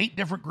 There's like 8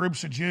 different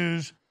groups of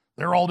Jews.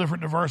 They're all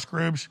different diverse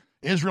groups.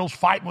 Israel's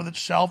fighting with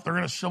itself. They're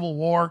in a civil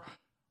war,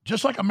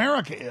 just like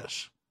America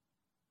is.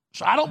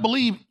 So I don't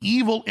believe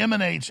evil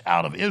emanates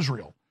out of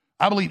Israel.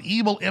 I believe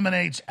evil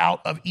emanates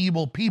out of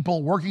evil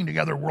people working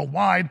together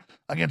worldwide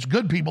against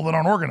good people that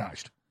aren't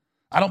organized.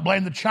 I don't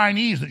blame the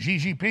Chinese that Xi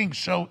Jinping's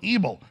so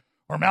evil,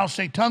 or Mao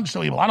Zedong's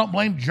so evil. I don't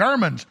blame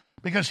Germans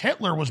because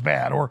Hitler was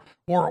bad, or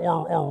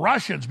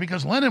Russians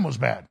because Lenin was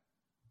bad.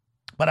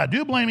 But I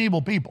do blame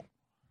evil people.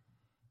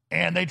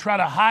 And they try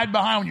to hide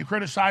behind when you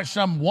criticize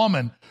some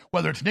woman,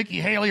 whether it's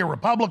Nikki Haley, a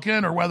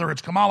Republican, or whether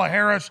it's Kamala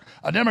Harris,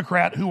 a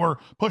Democrat, who are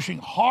pushing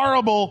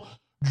horrible,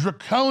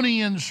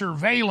 draconian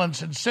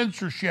surveillance and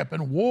censorship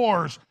and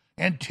wars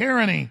and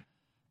tyranny.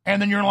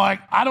 And then you're like,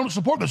 I don't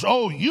support this.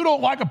 Oh, you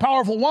don't like a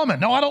powerful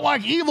woman. No, I don't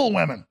like evil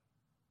women.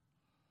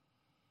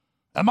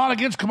 I'm not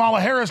against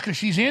Kamala Harris because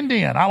she's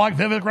Indian. I like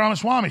Vivek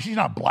Ramaswamy. She's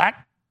not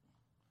black.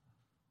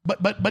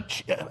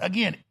 But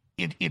again,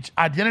 it's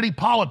identity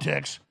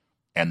politics.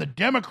 And the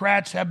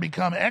Democrats have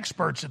become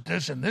experts at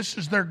this, and this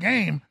is their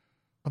game,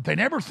 but they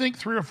never think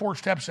 3 or 4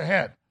 steps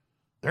ahead.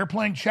 They're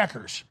playing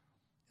checkers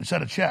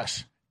instead of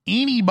chess.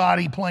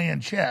 Anybody playing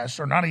chess,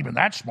 or not even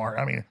that smart,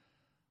 I mean,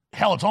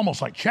 hell, it's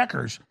almost like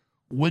checkers,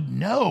 would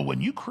know when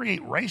you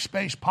create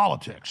race-based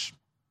politics,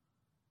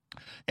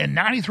 and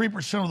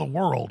 93% of the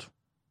world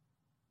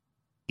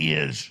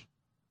is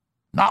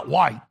not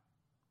white,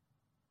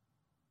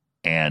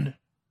 and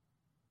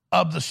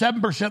of the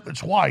 7%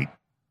 that's white,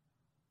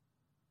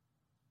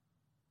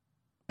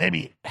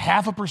 maybe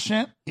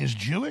 0.5% is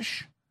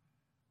Jewish,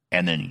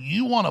 and then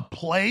you want to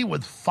play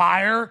with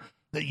fire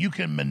that you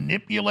can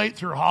manipulate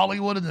through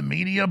Hollywood and the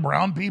media,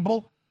 brown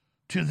people,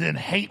 to then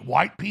hate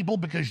white people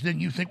because then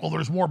you think, well,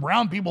 there's more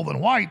brown people than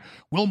white.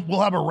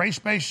 We'll have a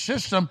race-based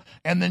system,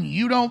 and then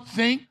you don't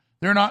think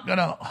they're not going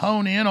to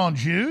hone in on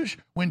Jews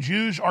when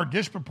Jews are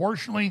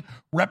disproportionately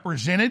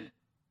represented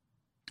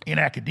in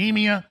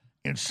academia,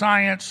 in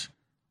science,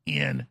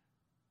 in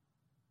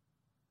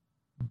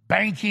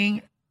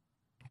banking.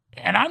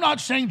 And I'm not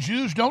saying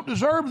Jews don't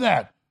deserve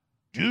that.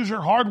 Jews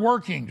are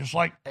hardworking, just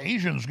like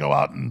Asians go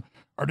out and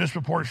are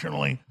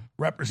disproportionately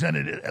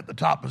represented at the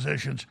top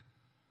positions.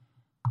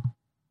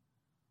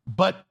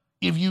 But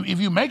if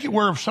you make it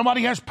where if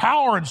somebody has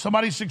power and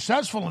somebody's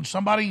successful and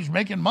somebody's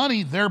making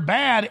money, they're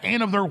bad,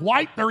 and if they're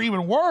white, they're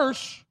even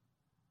worse.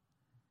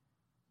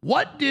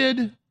 What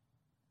did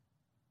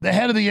the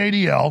head of the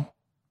ADL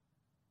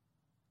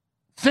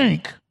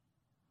think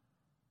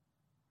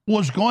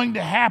was going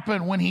to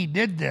happen when he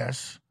did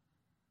this?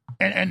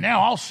 And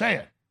now I'll say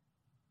it.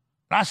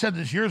 I said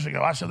this years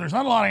ago. I said there's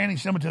not a lot of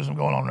anti-Semitism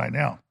going on right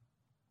now.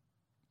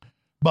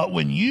 But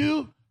when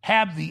you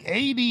have the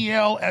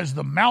ADL as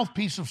the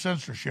mouthpiece of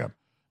censorship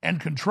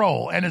and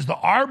control and as the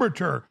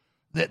arbiter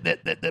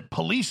that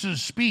polices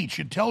speech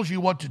and tells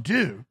you what to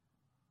do,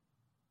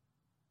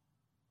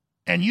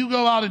 and you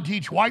go out and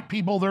teach white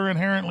people they're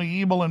inherently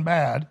evil and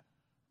bad,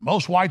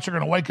 most whites are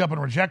going to wake up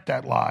and reject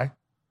that lie.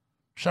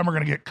 Some are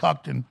going to get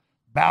cucked and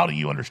bow to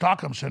you under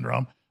Stockholm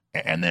Syndrome.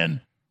 And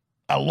then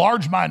a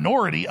large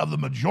minority of the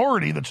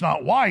majority that's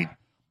not white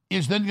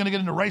is then going to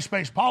get into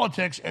race-based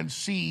politics and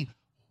see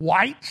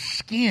white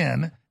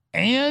skin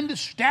and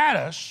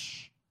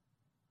status,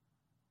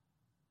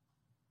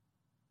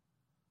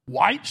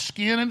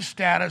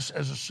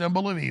 as a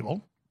symbol of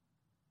evil.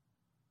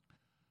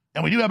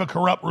 And we do have a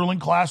corrupt ruling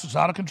class that's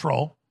out of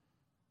control.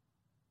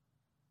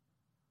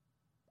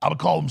 I would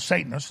call them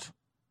Satanists.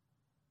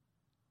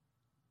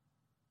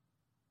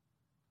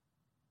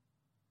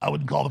 I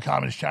wouldn't call the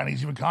communist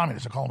Chinese even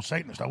communists. I call them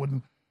Satanists. I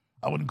wouldn't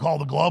call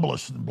the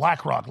globalists and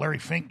BlackRock, Larry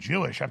Fink,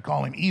 Jewish. I'd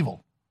call him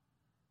evil.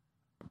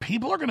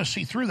 People are going to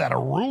see through that. A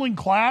ruling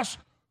class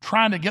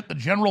trying to get the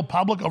general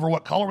public over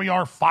what color we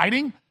are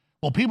fighting.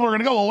 Well, people are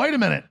going to go, well, wait a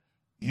minute.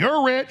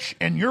 You're rich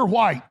and you're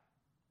white.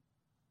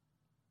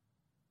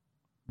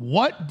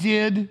 What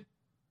did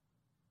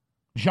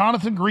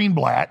Jonathan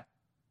Greenblatt,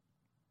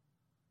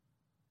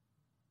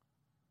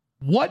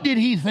 what did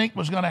he think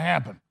was going to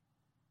happen?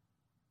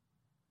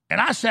 And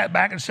I sat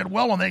back and said,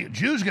 well, when the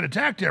Jews get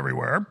attacked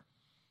everywhere,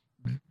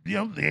 the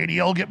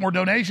ADL get more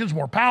donations,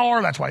 more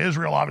power. That's why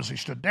Israel obviously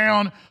stood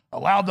down,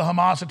 allowed the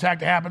Hamas attack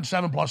to happen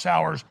 7+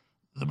 hours.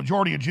 The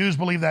majority of Jews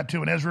believe that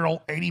too in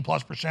Israel,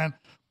 80+%.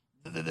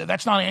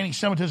 That's not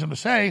anti-Semitism to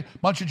say. A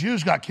bunch of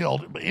Jews got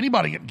killed, but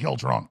anybody getting killed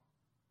is wrong.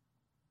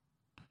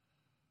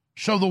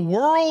 So the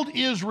world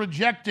is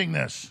rejecting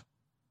this.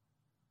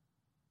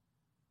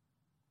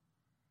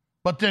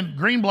 But then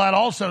Greenblatt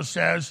also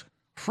says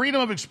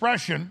freedom of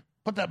expression.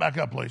 Put that back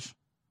up, please.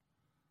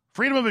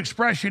 Freedom of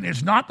expression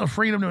is not the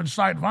freedom to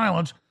incite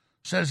violence,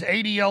 says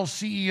ADL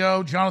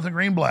CEO Jonathan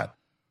Greenblatt.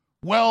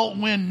 Well,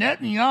 when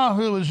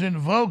Netanyahu is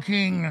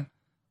invoking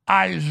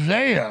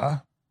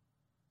Isaiah,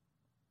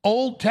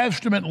 Old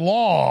Testament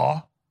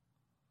law,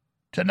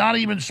 to not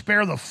even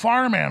spare the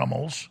farm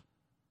animals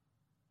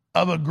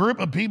of a group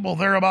of people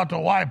they're about to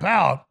wipe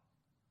out,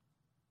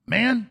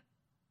 man,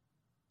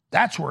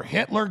 that's where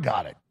Hitler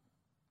got it.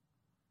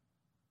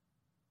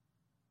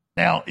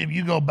 Now, if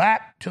you go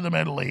back to the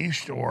Middle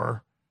East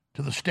or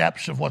to the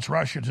steppes of what's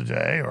Russia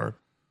today or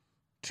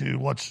to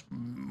what's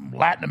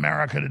Latin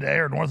America today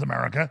or North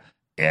America,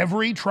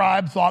 every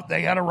tribe thought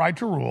they had a right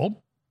to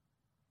rule,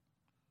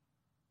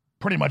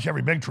 pretty much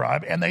every big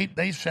tribe, and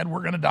they said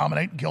we're going to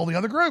dominate and kill the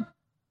other group.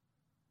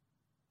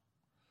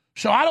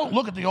 So I don't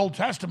look at the Old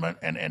Testament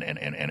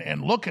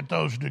and look at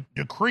those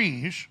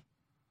decrees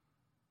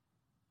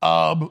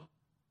of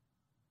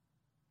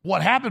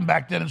what happened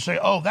back then and say,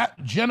 oh,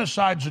 that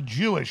genocide's a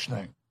Jewish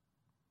thing.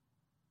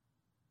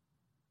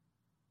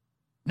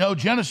 No,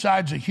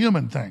 genocide's a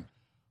human thing.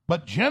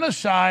 But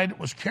genocide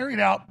was carried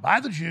out by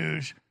the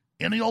Jews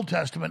in the Old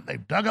Testament.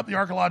 They've dug up the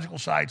archaeological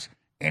sites,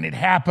 and it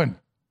happened.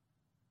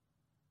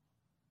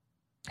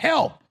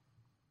 Hell,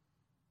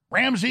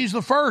 Ramses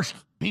the First,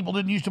 people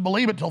didn't used to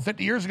believe it until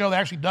 50 years ago. They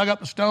actually dug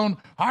up the stone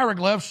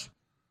hieroglyphs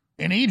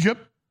in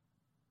Egypt.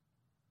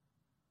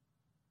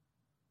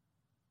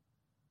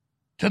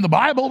 It's in the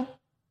Bible.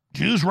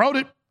 Jews wrote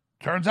it.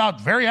 Turns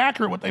out very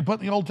accurate what they put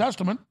in the Old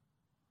Testament.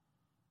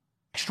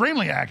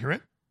 Extremely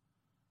accurate.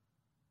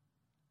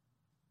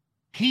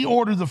 He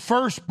ordered the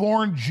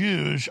firstborn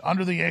Jews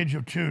under the age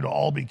of 2 to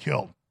all be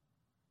killed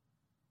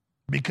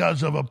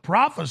because of a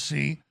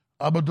prophecy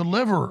of a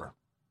deliverer.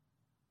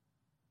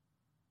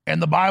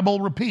 And the Bible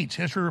repeats,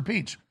 history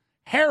repeats.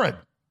 Herod.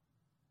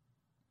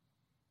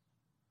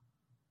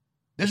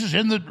 This is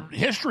in the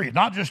history,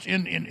 not just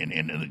in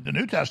the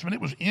New Testament.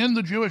 It was in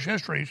the Jewish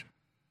histories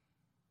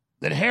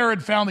that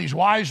Herod found these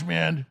wise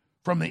men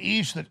from the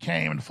east that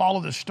came and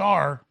followed the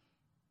star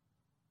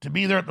to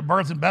be there at the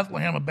birth in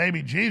Bethlehem of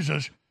baby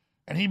Jesus.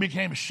 And he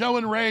became so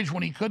enraged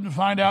when he couldn't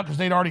find out, because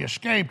they'd already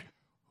escaped,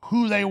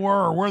 who they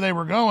were or where they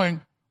were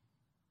going,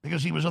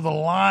 because he was of the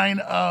line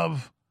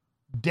of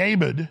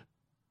David.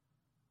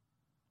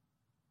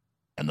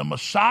 And the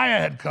Messiah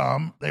had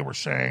come, they were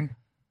saying,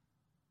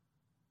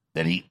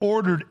 that he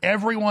ordered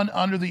everyone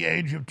under the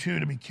age of 2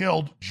 to be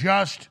killed,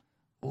 just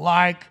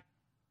like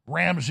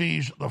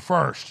Ramses the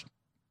First.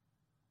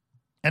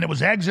 And it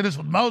was Exodus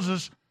with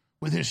Moses,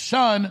 with his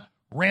son,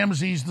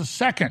 Ramses the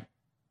Second.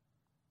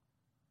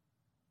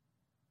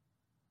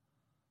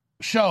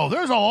 So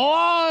there's a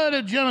lot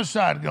of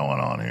genocide going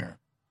on here.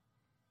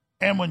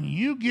 And when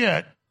you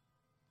get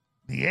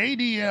the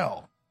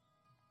ADL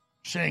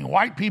saying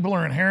white people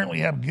are inherently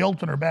have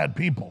guilt and are bad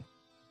people,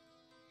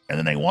 and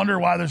then they wonder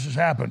why this has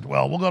happened.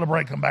 Well, we'll go to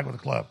break, come back with a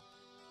clip.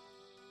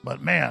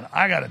 But, man,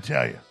 I got to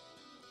tell you,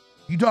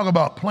 you talk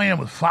about playing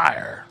with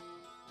fire.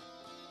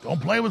 Don't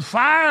play with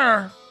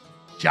fire,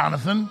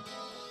 Jonathan,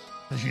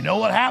 because you know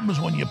what happens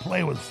when you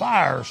play with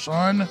fire,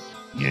 son.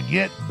 You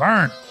get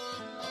burnt.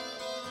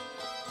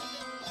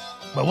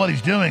 But what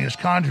he's doing is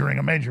conjuring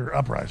a major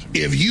uprising.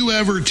 If you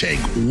ever take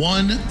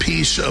one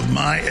piece of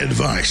my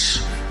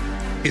advice,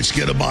 it's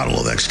get a bottle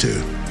of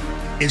X2.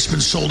 It's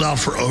been sold out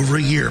for over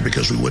a year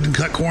because we wouldn't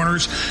cut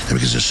corners and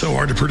because it's so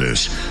hard to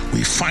produce.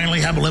 We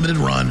finally have a limited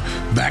run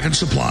back in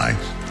supply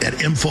at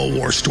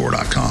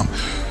InfoWarsStore.com.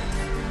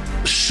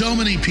 So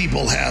many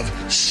people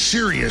have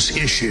serious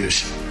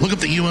issues. Look at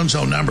the UN's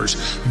own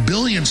numbers.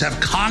 Billions have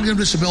cognitive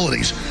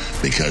disabilities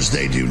because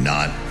they do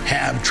not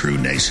have true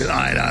nascent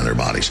iodine in their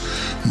bodies.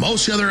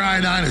 Most other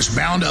iodine is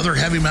bound to other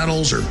heavy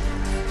metals or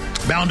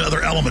bound to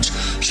other elements,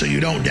 so you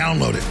don't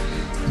download it.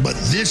 But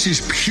this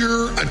is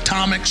pure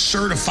atomic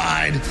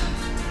certified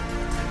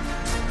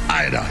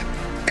iodine.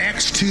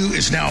 X2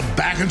 is now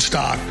back in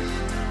stock,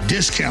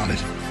 discounted.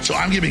 So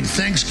I'm giving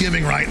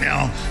Thanksgiving right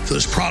now for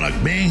this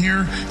product being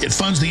here. It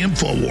funds the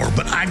InfoWar,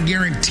 but I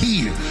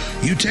guarantee you,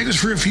 you take this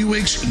for a few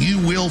weeks, you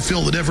will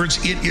feel the difference.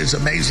 It is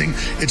amazing.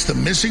 It's the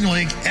missing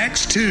link,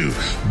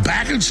 X2,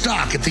 back in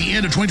stock at the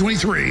end of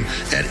 2023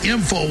 at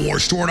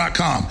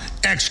InfoWarsStore.com.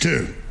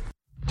 X2.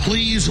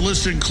 Please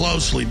listen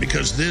closely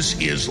because this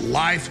is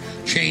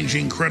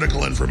life-changing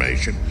critical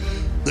information.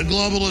 The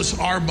globalists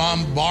are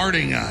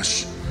bombarding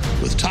us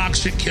with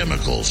toxic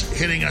chemicals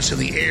hitting us in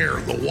the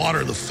air, the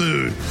water, the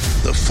food,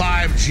 the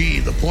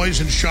 5G, the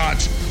poison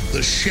shots,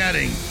 the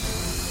shedding,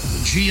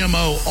 the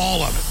GMO,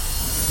 all of it.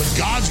 But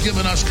God's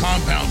given us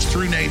compounds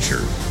through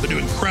nature that do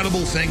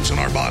incredible things in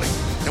our body.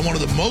 And one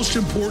of the most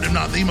important, if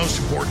not the most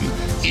important,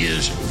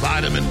 is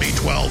vitamin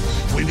B12.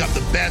 We've got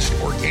the best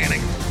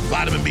organic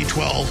vitamin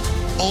B12,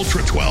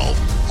 Ultra 12,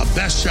 a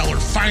bestseller,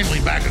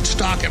 finally back in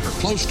stock after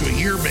close to a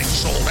year being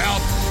sold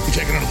out. You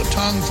take it under the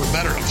tongue for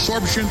better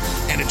absorption,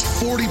 and it's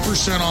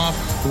 40% off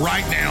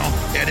right now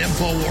at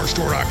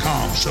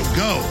InfoWarsStore.com. So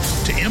go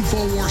to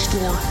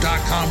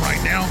InfoWarsStore.com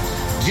right now.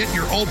 Get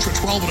your Ultra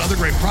 12 and other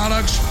great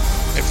products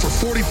and for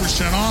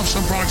 40% off.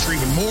 Some products are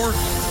even more,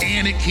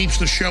 and it keeps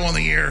the show on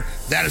the air.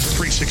 That is a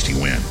 360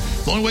 win.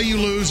 The only way you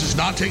lose is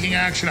not taking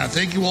action. I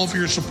thank you all for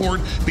your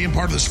support, being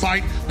part of this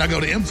fight. Now go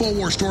to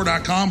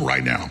InfoWarsStore.com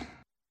right now.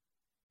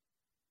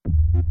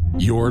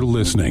 You're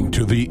listening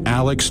to The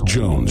Alex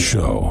Jones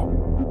Show.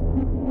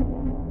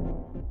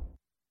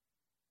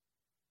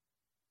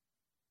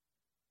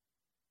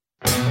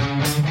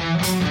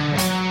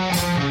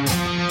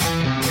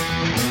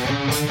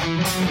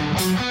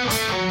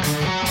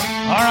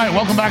 All right,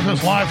 welcome Welcome back to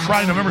this live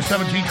Friday, November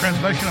 17th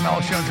transmission. I'm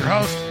Alex Jones, your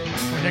host.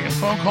 We're taking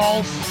phone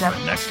calls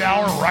starting next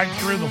hour right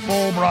through the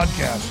full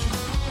broadcast.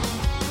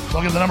 So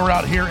I'll give the number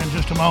out here in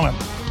just a moment.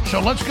 So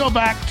let's go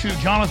back to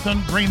Jonathan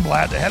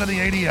Greenblatt, the head of the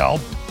ADL.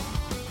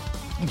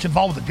 It's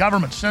involved with the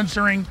government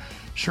censoring,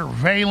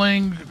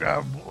 surveilling,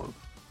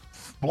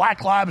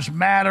 Black Lives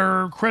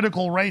Matter,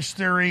 critical race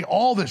theory,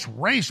 all this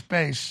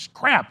race-based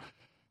crap.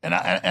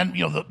 And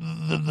you know,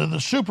 the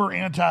super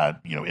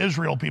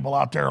anti-Israel people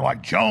out there are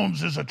like,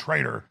 Jones is a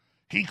traitor.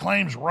 He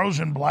claims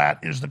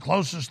Rosenblatt is the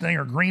closest thing,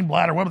 or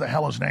Greenblatt, or whatever the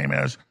hell his name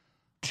is,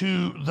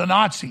 to the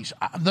Nazis.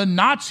 The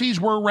Nazis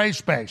were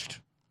race-based.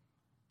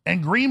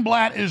 And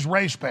Greenblatt is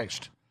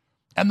race-based.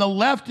 And the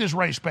left is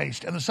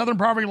race-based. And the Southern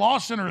Poverty Law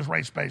Center is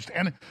race-based.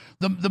 And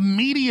the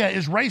media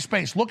is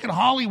race-based. Look at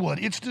Hollywood.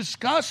 It's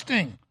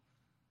disgusting.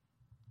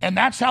 And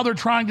that's how they're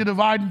trying to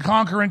divide and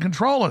conquer and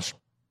control us.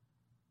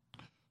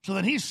 So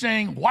that he's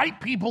saying white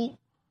people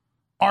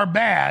are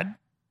bad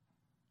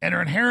and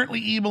are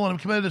inherently evil and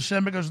have committed a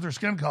sin because of their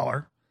skin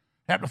color,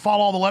 have to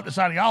follow all the leftist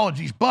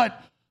ideologies.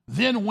 But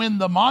then when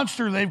the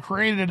monster they've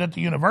created at the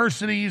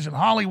universities and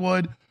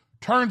Hollywood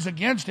turns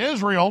against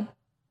Israel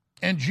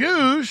and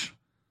Jews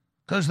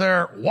because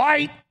they're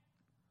white,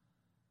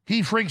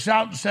 he freaks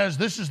out and says,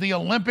 this is the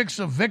Olympics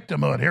of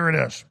victimhood. Here it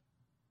is.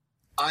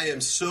 I am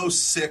so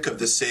sick of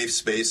the safe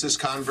spaces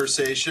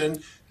conversation.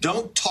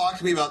 Don't talk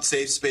to me about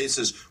safe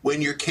spaces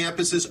when your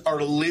campuses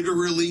are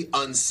literally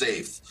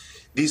unsafe.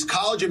 These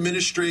college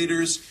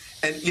administrators,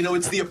 and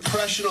it's the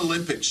oppression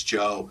Olympics,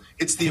 Joe.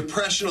 It's the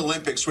oppression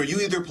Olympics where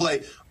you either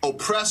play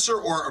oppressor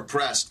or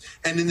oppressed.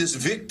 And in this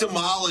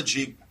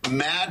victimology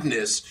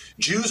madness,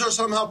 Jews are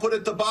somehow put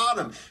at the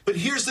bottom. But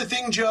here's the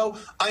thing, Joe.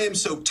 I am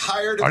so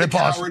tired of the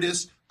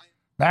cowardice.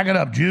 Back it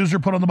up. Jews are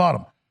put on the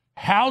bottom.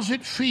 How's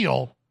it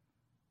feel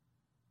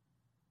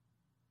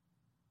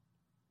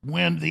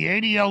when the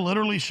ADL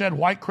literally said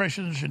white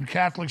Christians and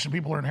Catholics and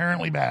people are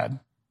inherently bad?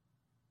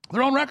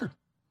 They're on record.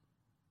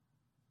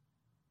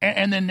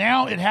 And then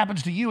now it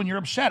happens to you and you're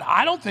upset.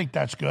 I don't think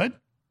that's good.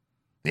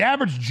 The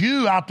average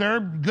Jew out there,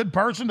 good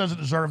person, doesn't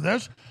deserve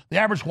this. The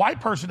average white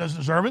person doesn't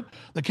deserve it.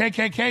 The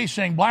KKK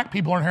saying black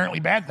people are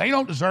inherently bad. They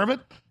don't deserve it.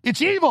 It's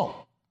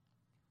evil.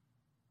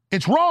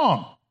 It's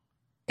wrong.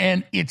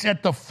 And it's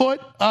at the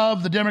foot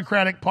of the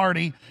Democratic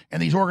Party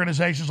and these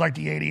organizations like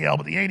the ADL.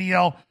 But the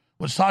ADL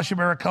was Sacha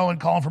Baron Cohen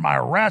calling for my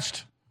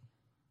arrest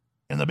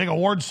in the big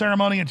award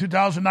ceremony in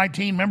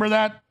 2019. Remember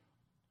that?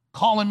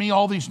 Calling me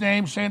all these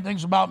names, saying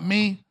things about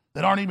me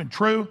that aren't even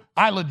true.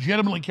 I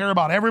legitimately care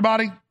about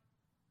everybody.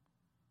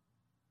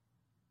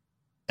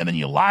 And then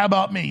you lie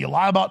about me. You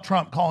lie about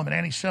Trump, calling him an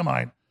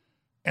anti-Semite.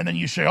 And then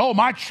you say, oh,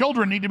 my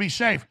children need to be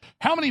safe.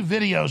 How many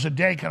videos a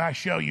day can I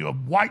show you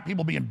of white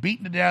people being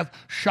beaten to death,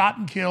 shot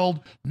and killed,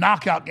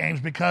 knockout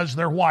games because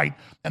they're white,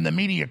 and the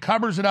media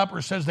covers it up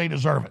or says they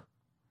deserve it?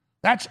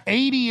 That's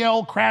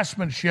ADL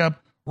craftsmanship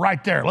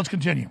right there. Let's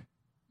continue.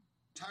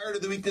 Tired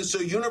of the weakness. So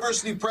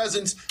university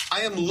presence,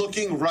 I am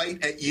looking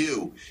right at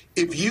you.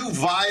 If you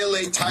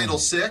violate Title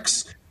VI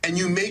and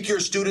you make your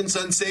students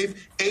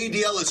unsafe,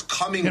 ADL is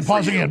coming for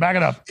pause you. Again. Back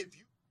it up.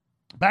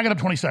 Back it up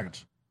 20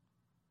 seconds.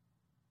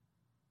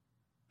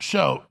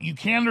 So you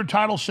can, under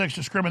Title VI,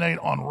 discriminate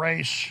on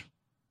race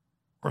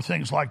or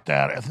things like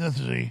that,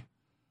 ethnicity.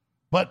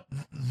 But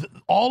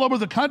all over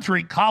the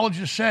country,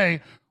 colleges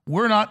say,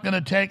 we're not going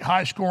to take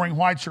high-scoring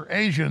whites or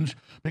Asians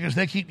because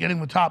they keep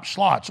getting the top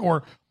slots.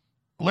 Or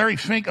Larry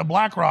Fink of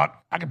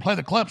BlackRock, I can play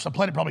the clips, I've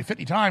played it probably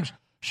 50 times,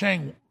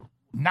 saying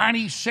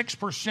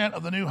 96%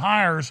 of the new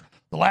hires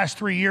the last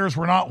 3 years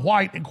were not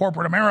white in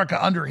corporate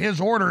America under his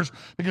orders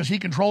because he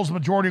controls the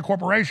majority of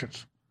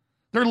corporations.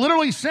 They're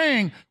literally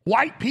saying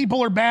white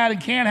people are bad and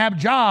can't have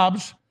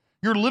jobs.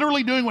 You're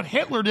literally doing what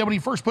Hitler did when he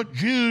first put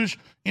Jews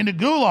into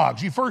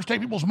gulags. You first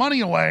take people's money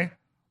away,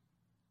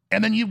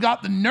 and then you've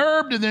got the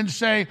nerve to then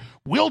say,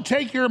 we'll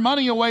take your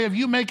money away if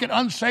you make it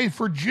unsafe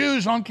for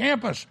Jews on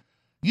campus.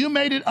 You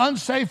made it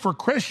unsafe for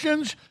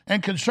Christians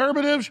and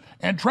conservatives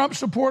and Trump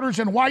supporters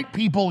and white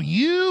people.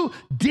 You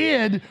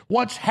did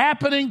what's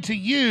happening to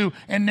you,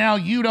 and now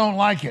you don't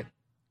like it.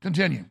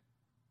 Continue.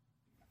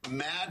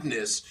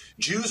 Madness.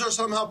 Jews are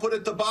somehow put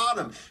at the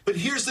bottom. But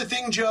here's the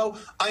thing, Joe.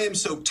 I am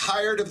so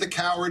tired of the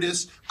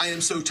cowardice. I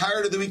am so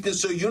tired of the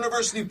weakness. So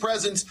university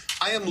presence,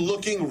 I am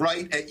looking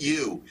right at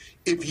you.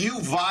 If you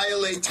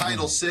violate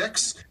Title VI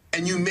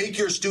and you make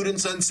your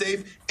students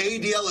unsafe,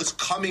 ADL is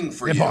coming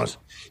for you. Pause.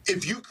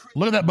 If you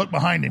look at that book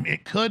behind him.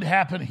 It could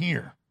happen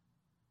here.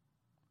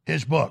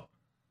 His book.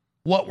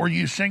 What, where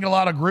you single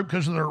out a group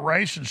because of their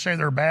race and say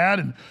they're bad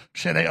and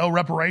say they owe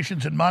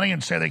reparations and money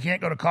and say they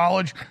can't go to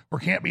college or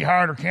can't be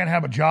hired or can't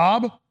have a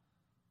job?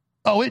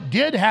 Oh, it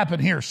did happen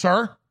here,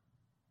 sir.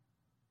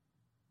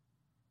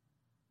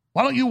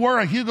 Why don't you wear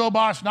a Hugo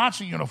Boss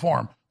Nazi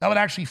uniform? That would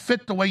actually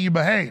fit the way you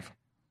behave.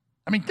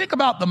 I mean, think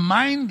about the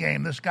mind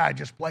game this guy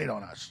just played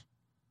on us.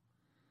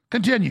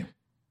 Continue.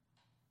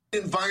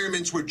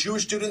 environments where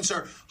Jewish students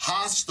are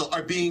hostile,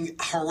 are being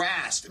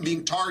harassed,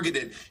 being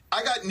targeted.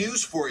 I got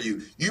news for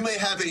you. You may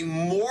have a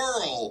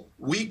moral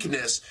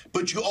weakness,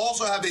 but you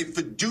also have a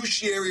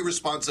fiduciary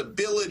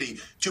responsibility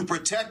to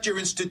protect your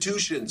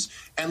institutions.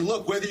 And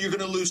look, whether you're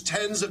going to lose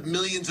tens of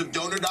millions of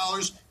donor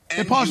dollars,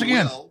 and pause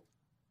again. Will.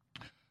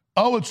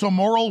 Oh, it's a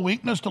moral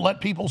weakness to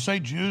let people say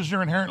Jews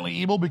are inherently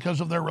evil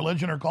because of their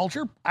religion or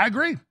culture? I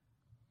agree.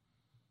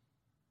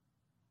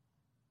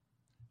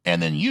 And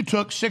then you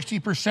took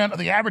 60% of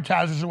the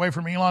advertisers away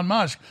from Elon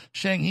Musk,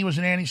 saying he was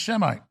an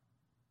anti-Semite.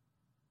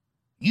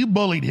 You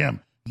bullied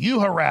him. You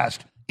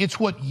harassed. It's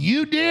what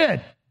you did.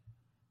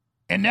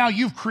 And now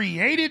you've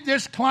created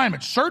this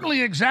climate,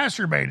 certainly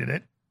exacerbated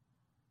it,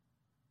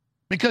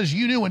 because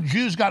you knew when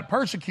Jews got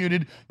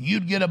persecuted,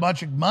 you'd get a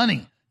bunch of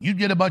money. You'd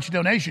get a bunch of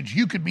donations.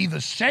 You could be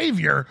the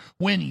savior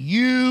when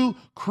you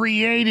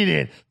created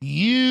it.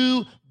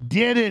 You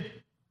did it,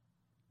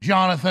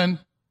 Jonathan.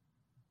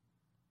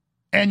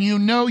 And you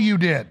know you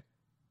did.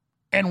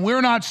 And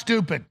we're not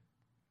stupid.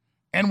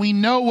 And we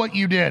know what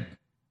you did.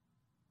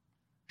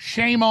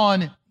 Shame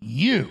on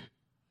you.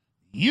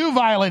 You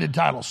violated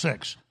Title VI.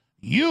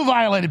 You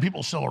violated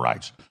people's civil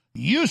rights.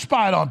 You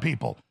spied on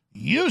people.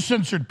 You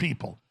censored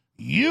people.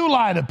 You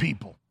lied to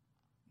people.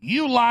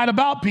 You lied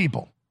about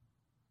people.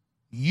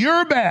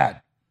 You're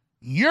bad.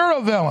 You're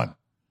a villain.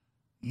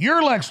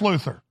 You're Lex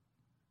Luthor.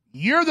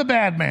 You're the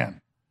bad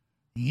man.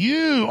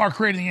 You are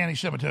creating the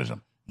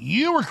anti-Semitism.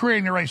 You are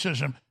creating the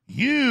racism.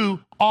 You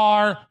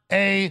are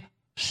a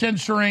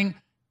censoring,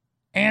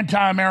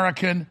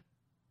 anti-American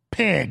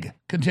pig.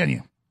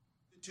 Continue.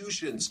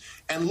 Institutions.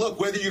 And look,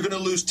 whether you're going to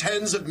lose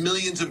tens of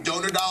millions of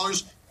donor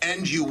dollars,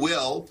 and you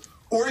will,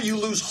 or you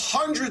lose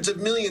hundreds of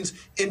millions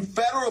in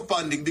federal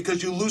funding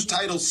because you lose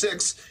Title VI,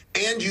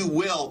 and you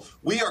will,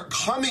 we are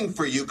coming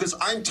for you because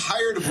I'm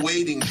tired of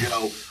waiting,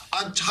 Joe.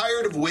 I'm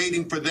tired of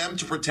waiting for them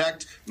to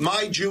protect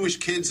my Jewish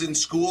kids in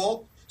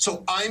school.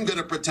 So I'm going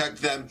to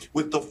protect them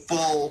with the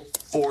full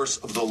force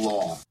of the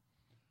law.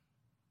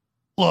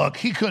 Look,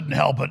 he couldn't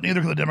help it.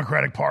 Neither could the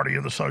Democratic Party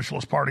or the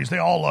Socialist parties. They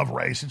all love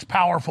race. It's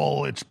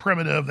powerful. It's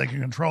primitive. They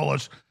can control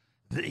us.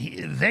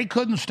 They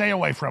couldn't stay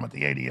away from it,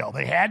 the ADL.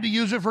 They had to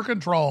use it for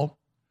control.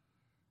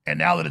 And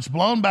now that it's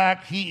blown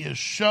back, he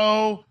is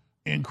so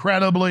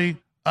incredibly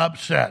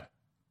upset.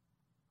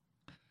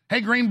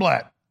 Hey,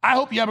 Greenblatt, I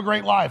hope you have a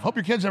great life. Hope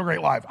your kids have a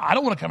great life. I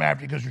don't want to come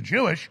after you because you're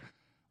Jewish.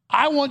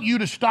 I want you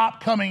to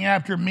stop coming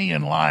after me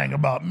and lying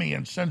about me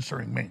and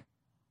censoring me.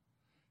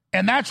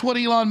 And that's what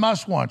Elon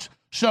Musk wants.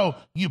 So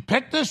you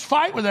pick this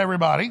fight with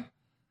everybody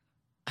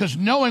because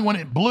knowing when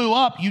it blew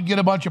up, you'd get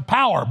a bunch of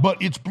power.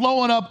 But it's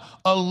blowing up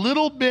a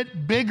little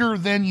bit bigger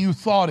than you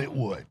thought it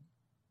would.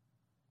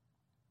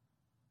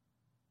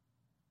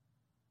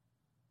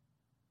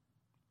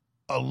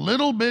 A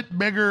little bit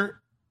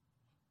bigger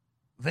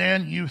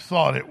than you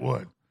thought it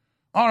would.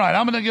 All right,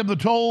 I'm going to give the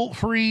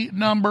toll-free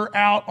number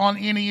out on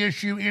any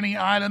issue, any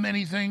item,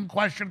 anything,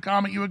 question,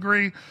 comment, you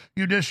agree,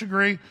 you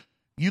disagree.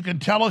 You can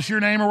tell us your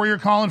name or where you're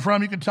calling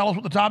from. You can tell us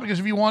what the topic is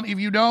if you want. If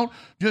you don't,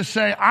 just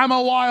say, I'm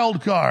a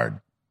wild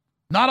card.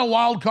 Not a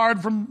wild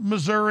card from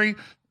Missouri.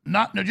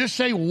 Just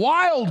say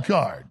wild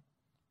card.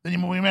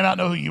 Then we may not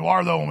know who you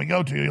are, though, when we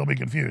go to you. You'll be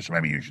confused. So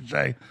maybe you should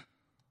say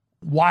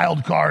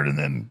wild card and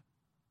then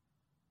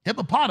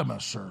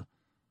hippopotamus or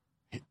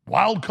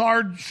wild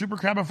card,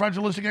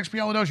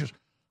 supercalifragilisticexpialidocious.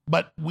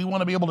 But we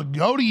want to be able to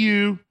go to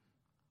you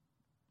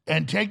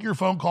and take your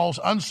phone calls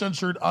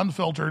uncensored,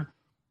 unfiltered,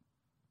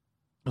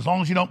 as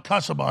long as you don't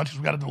cuss a bunch, because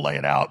we've got to delay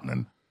it out. And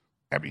then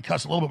after you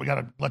cuss a little bit, we got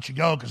to let you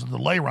go because the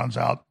delay runs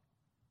out.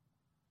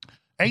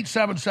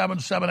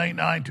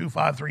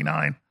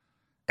 877-789-2539.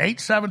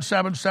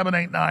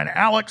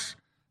 877-789-ALEX.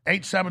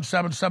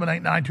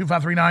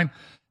 877-789-2539.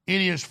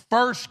 It is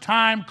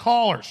first-time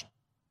callers.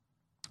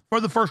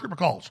 For the first group of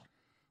calls,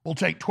 we'll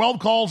take 12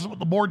 calls what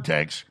the board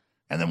takes,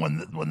 and then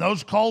when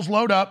those calls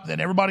load up,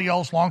 then everybody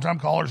else, long-time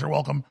callers, are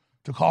welcome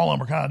to call them.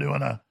 We're kind of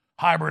doing a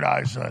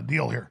hybridized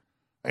deal here.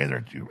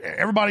 Either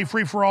everybody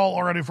free for all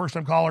or I do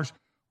first-time callers.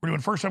 We're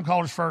doing first-time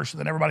callers first, and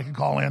then everybody can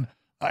call in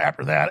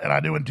after that, and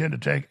I do intend to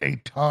take a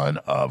ton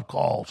of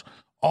calls.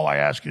 All I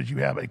ask is you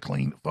have a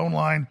clean phone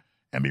line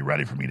and be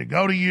ready for me to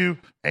go to you,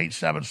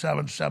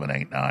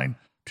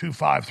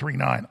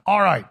 877-789-2539.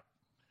 All right.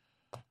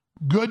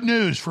 Good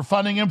news for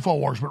funding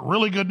InfoWars, but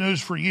really good news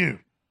for you.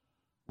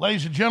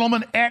 Ladies and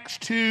gentlemen,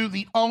 X2,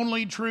 the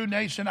only true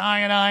nascent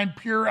iodine,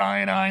 pure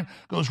iodine,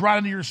 goes right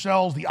into your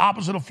cells, the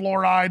opposite of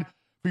fluoride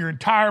for your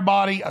entire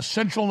body,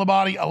 essential in the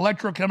body,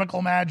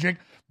 electrochemical magic.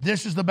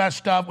 This is the best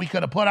stuff. We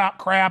could have put out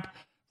crap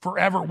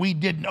forever. We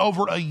didn't.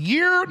 Over a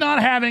year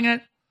not having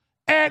it,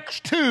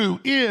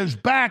 X2 is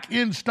back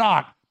in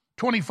stock.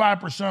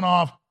 25%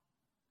 off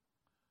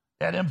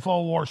at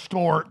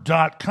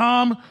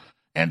InfoWarsStore.com.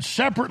 And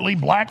separately,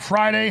 Black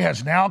Friday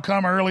has now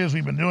come early, as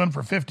we've been doing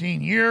for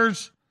 15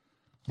 years.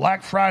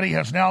 Black Friday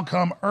has now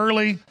come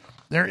early.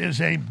 There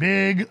is a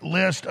big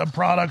list of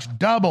products,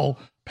 double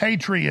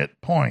Patriot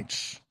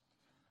points.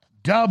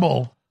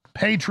 Double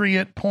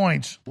Patriot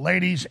points,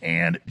 ladies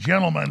and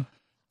gentlemen,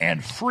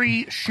 and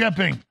free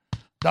shipping.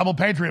 Double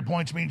Patriot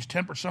points means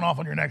 10% off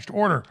on your next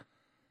order.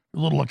 A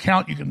little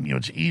account, you can,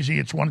 it's easy.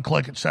 It's one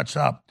click. It sets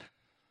up.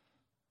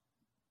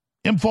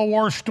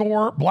 InfoWars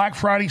store Black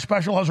Friday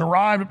special has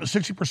arrived, up to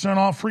 60%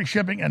 off, free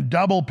shipping, and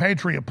double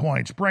Patriot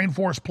points. Brain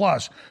Force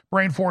Plus,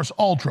 Brain Force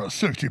Ultra,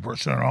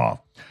 60% off.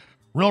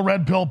 Real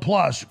Red Pill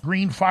Plus,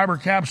 green fiber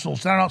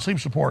capsules, sound-out sleep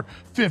support,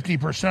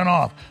 50%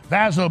 off.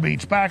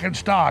 Vasobeats back in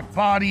stock.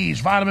 Bodies,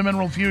 Vitamin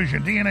Mineral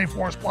Fusion, DNA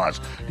Force Plus,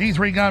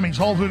 D3 gummies,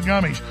 Whole Food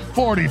gummies,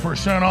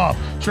 40% off.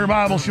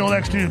 Survival Shield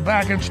X2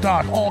 back in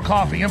stock. All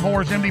coffee,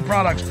 InfoWars MD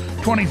products,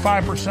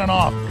 25%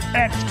 off.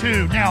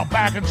 X2 now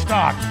back in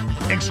stock,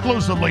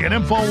 exclusively at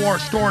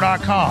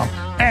InfoWarsStore.com.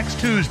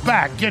 X2's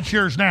back. Get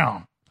yours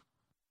now.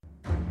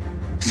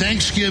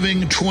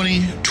 Thanksgiving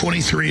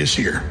 2023 is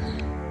here.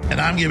 And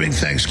I'm giving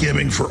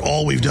Thanksgiving for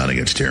all we've done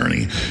against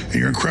tyranny and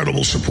your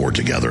incredible support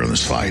together in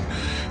this fight.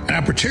 And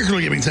I'm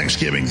particularly giving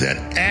Thanksgiving that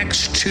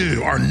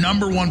X2, our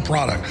number one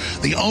product,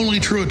 the only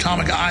true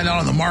atomic iodine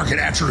on the market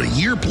after a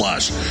year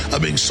plus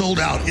of being sold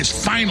out, is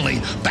finally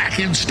back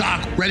in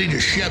stock, ready to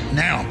ship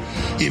now.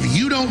 If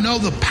you don't know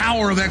the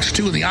power of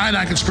X2 and the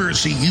iodine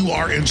conspiracy, you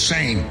are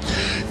insane.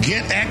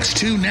 Get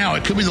X2 now.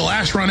 It could be the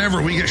last run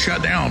ever we get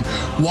shut down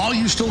while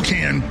you still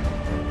can.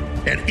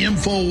 At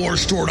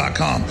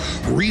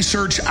InfoWarsStore.com.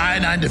 Research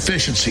iodine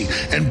deficiency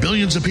and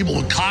billions of people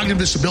with cognitive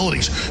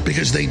disabilities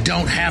because they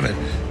don't have it.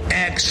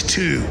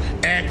 X2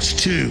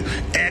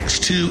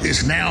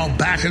 is now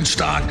back in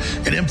stock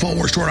at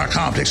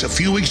InfoWarsStore.com. Takes a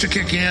few weeks to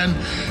kick in,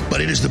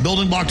 but it is the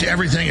building block to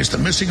everything. It's the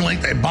missing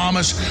link. They bomb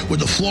us with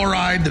the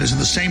fluoride that is in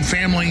the same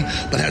family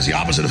but has the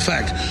opposite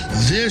effect.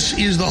 This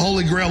is the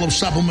holy grail of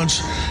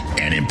supplements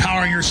and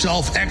empowering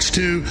yourself.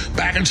 X2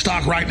 back in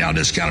stock right now.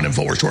 Discount at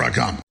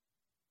InfoWarsStore.com.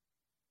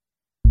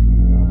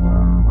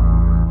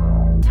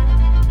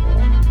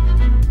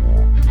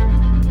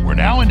 We're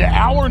now into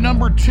hour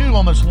number 2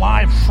 on this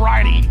live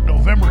Friday,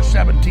 November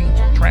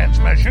 17th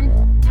transmission.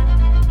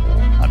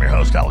 I'm your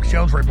host, Alex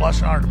Jones. Very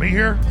blessed and honored to be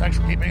here. Thanks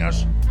for keeping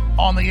us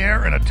on the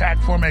air in attack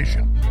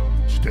formation.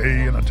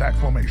 Stay in attack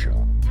formation.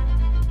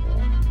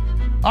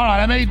 All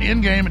right, I made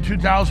Endgame in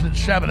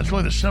 2007. It's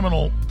really the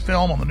seminal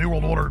film on the New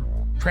World Order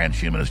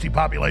transhumanist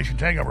depopulation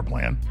takeover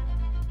plan.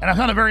 And I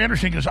found it very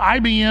interesting because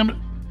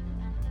IBM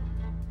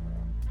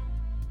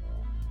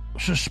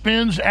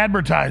suspends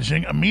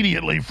advertising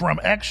immediately from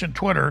X and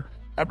Twitter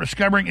after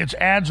discovering its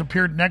ads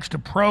appeared next to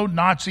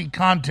pro-Nazi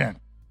content.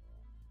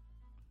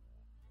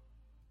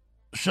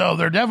 So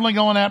they're definitely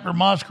going after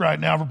Musk right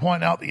now for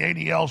pointing out the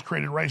ADL's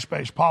created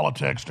race-based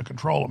politics to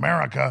control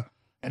America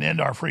and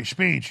end our free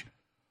speech.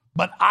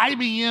 But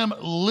IBM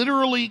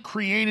literally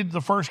created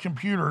the first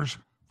computers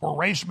for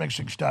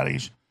race-mixing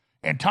studies,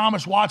 and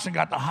Thomas Watson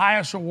got the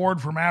highest award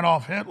from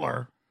Adolf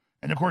Hitler.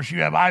 And, of course,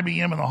 you have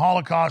IBM and the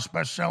Holocaust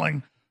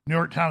best-selling New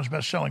York Times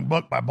best-selling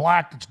book by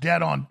Black that's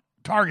dead on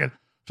target.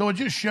 So it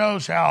just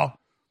shows how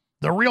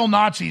the real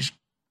Nazis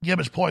give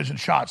us poison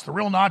shots. The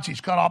real Nazis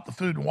cut off the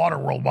food and water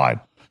worldwide.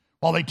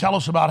 While they tell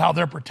us about how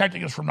they're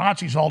protecting us from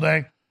Nazis all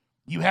day,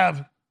 you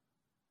have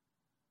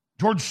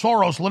George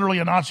Soros, literally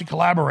a Nazi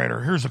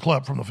collaborator. Here's a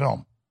clip from the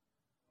film.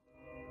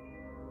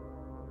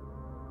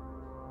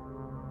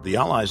 The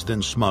Allies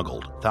then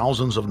smuggled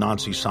thousands of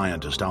Nazi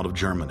scientists out of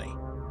Germany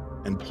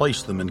and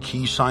placed them in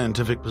key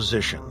scientific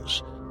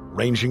positions,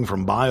 ranging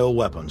from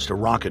bioweapons to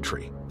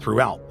rocketry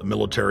throughout the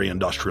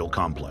military-industrial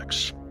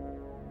complex.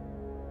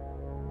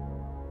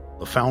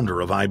 The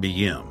founder of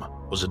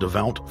IBM was a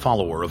devout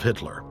follower of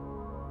Hitler.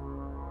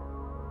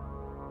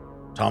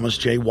 Thomas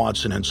J.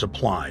 Watson had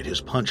supplied his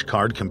punch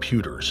card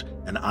computers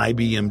and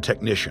IBM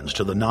technicians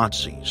to the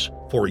Nazis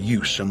for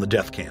use in the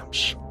death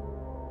camps.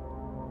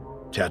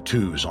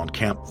 Tattoos on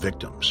camp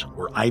victims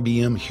were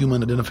IBM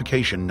human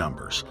identification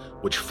numbers,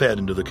 which fed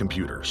into the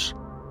computers.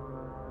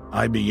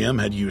 IBM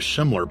had used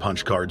similar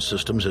punch card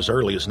systems as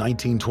early as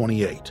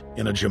 1928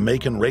 in a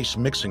Jamaican race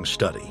mixing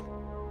study.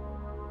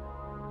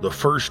 The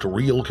first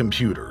real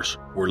computers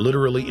were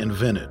literally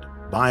invented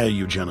by a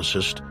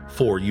eugenicist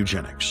for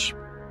eugenics.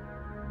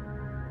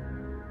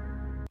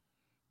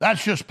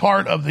 That's just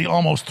part of the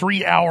almost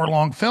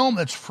 3-hour-long film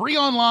that's free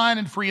online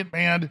and free at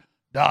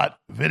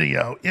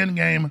band.video.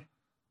 Endgame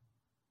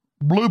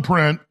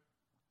blueprint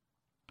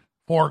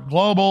for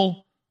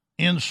global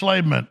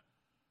enslavement.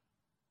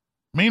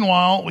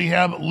 Meanwhile, we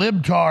have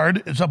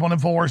Libtard. It's up on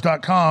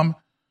Infowars.com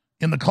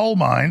in the coal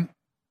mine,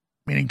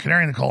 meaning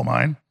canary in the coal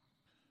mine.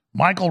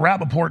 Michael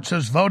Rappaport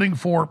says voting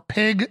for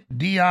Pig,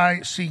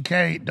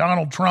 D-I-C-K,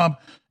 Donald Trump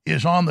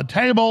is on the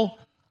table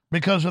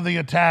because of the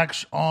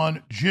attacks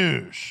on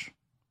Jews.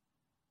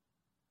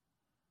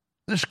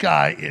 This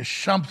guy is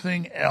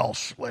something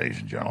else, ladies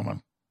and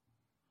gentlemen.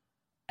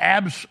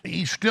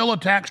 He still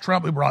attacks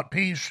Trump, who brought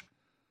peace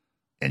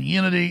and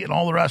unity and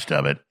all the rest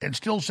of it, and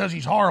still says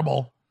he's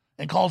horrible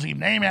and calls him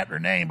name after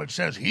name, but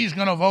says he's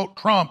going to vote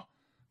Trump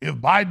if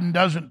Biden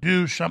doesn't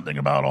do something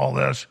about all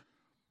this.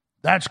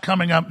 That's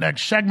coming up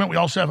next segment. We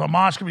also have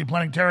Hamas going to be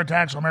planning terror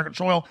attacks on American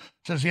soil.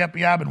 Says the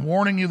FBI, I've been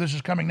warning you this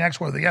is coming next,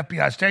 whether the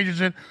FBI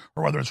stages it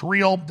or whether it's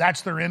real.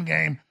 That's their end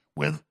game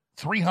with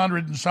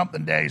 300 and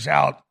something days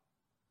out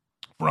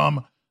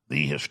from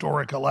the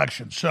historic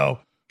election. So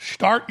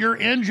start your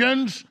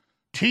engines.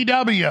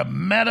 TW,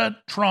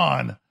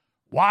 Metatron,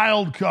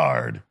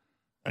 Wildcard.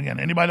 Again,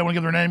 anybody that want to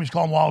give their name, just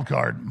call them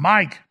Wildcard.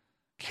 Mike,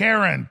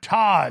 Karen,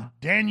 Todd,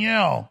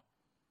 Danielle,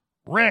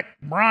 Rick,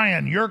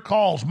 Brian, your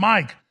calls,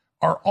 Mike,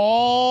 are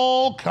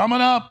all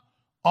coming up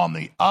on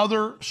the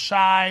other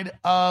side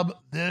of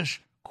this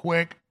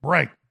quick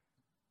break.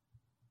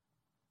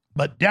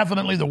 But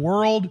definitely the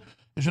world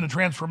is in a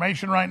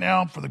transformation right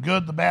now for the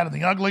good, the bad, and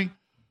the ugly.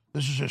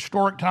 This is a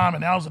historic time,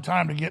 and now's the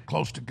time to get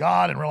close to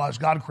God and realize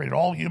God created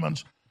all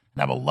humans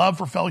and have a love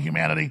for fellow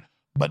humanity,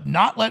 but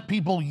not let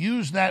people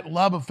use that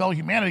love of fellow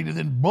humanity to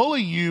then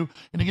bully you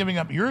into giving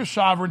up your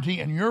sovereignty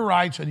and your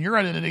rights and your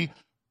identity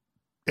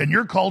and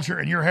your culture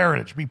and your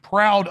heritage. Be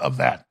proud of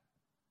that.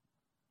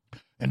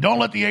 And don't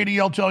let the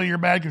ADL tell you you're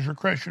bad because you're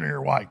Christian or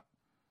you're white.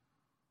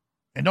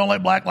 And don't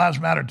let Black Lives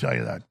Matter tell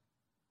you that.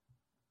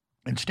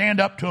 And stand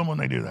up to them when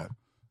they do that.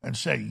 And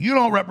say, you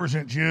don't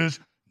represent Jews.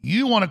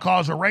 You want to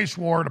cause a race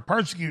war to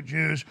persecute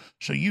Jews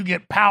so you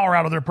get power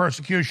out of their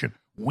persecution.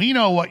 We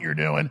know what you're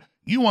doing.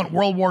 You want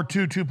World War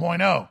II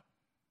 2.0.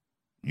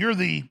 You're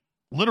the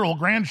literal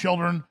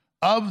grandchildren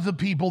of the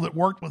people that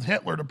worked with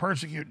Hitler to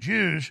persecute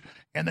Jews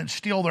and then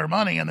steal their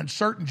money. And then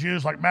certain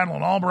Jews like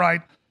Madeleine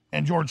Albright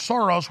and George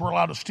Soros were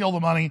allowed to steal the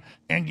money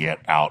and get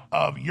out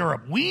of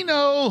Europe. We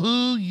know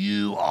who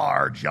you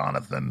are,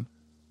 Jonathan.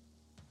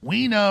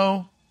 We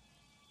know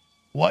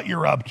what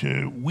you're up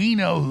to. We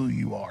know who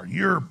you are.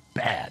 You're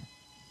bad.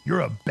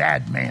 You're a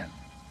bad man.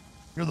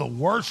 You're the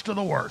worst of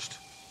the worst.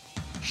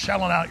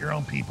 Selling out your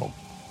own people.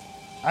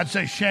 I'd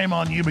say shame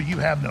on you, but you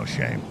have no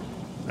shame.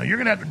 Now you're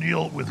going to have to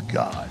deal with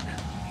God.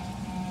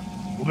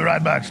 We'll be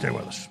right back. Stay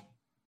with us.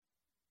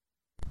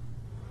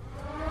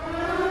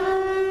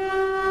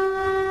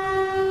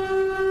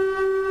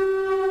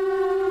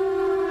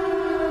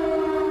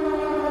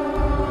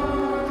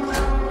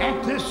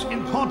 At this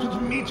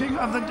important meeting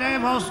of the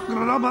Davos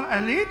Global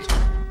Elite,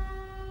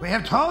 we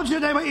have told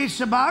you they will eat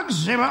the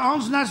bugs, they will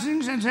own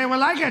nothings, and they will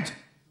like it.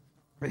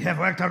 We have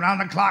worked around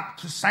the clock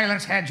to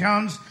silence Herr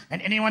Jones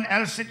and anyone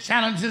else that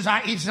challenges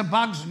our Eat the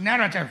Bugs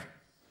narrative.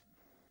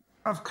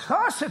 Of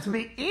course it will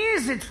be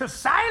easy to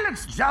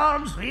silence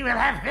Jones. We will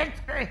have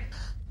victory.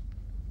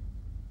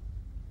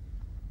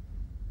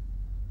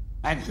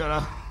 Mein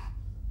Führer.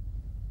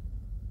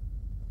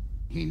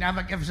 He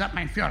never gives up,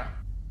 mein Führer.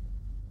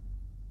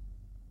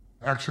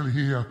 Actually,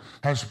 he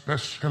has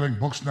best-selling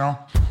books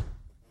now.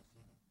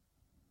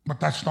 But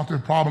that's not the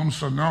problem,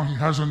 so now he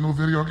has a new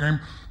video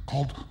game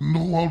called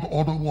New World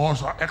Order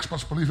Wars. Our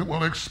experts believe it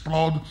will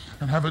explode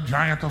and have a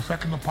giant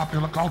effect in the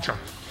popular culture.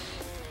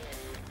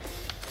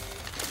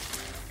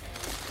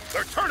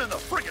 They're turning the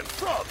friggin'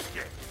 frogs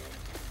gay.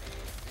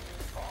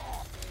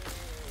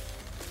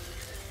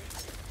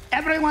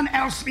 Everyone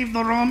else leave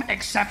the room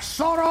except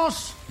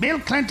Soros, Bill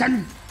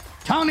Clinton,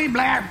 Tony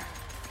Blair,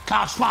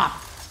 Klaus Schwab.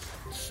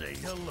 Say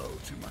hello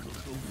to my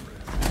little friend.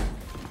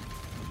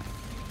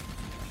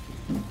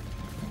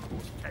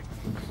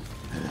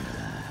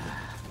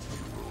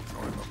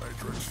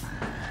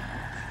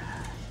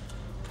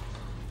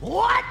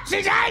 What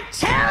did I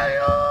tell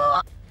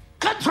you?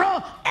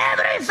 Control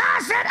every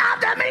facet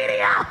of the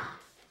media.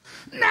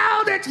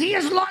 Now that he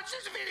has launched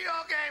his video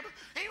game,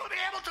 he will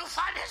be able to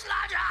fund his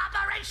larger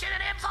operation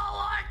and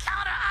InfoWar and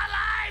counter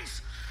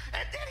allies.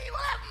 And then he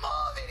will have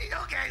more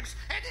video games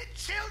and then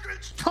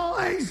children's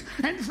toys.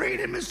 And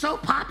freedom is so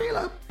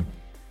popular.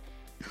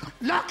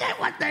 Look at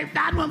what they've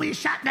done when we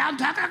shut down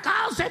Tucker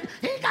Carlson.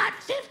 He got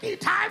 50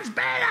 times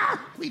bigger.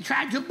 We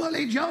tried to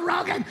bully Joe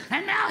Rogan,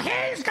 and now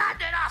he's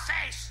gotten in our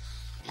face.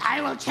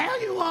 I will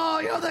tell you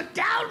all, you're the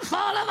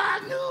downfall of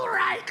our new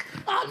Reich,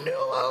 our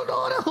new world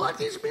order. What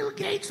is Bill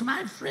Gates,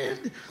 my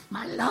friend,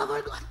 my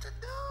lover, going to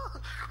do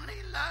when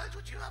he learns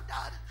what you have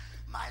done?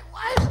 My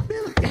wife,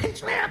 Bill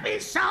Gates, will be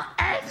so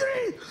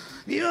angry.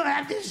 You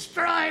have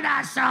destroyed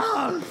us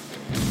all.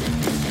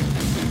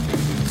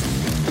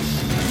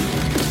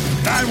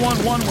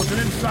 911 was an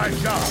inside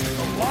job.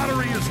 The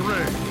lottery is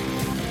rigged.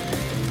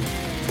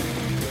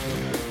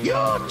 You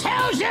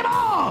tell them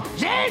all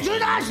they do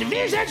not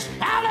visit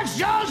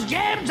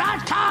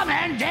AlexJonesGame.com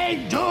and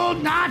they do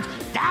not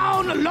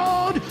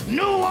download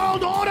New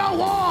World Order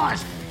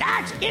Wars.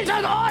 That is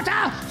an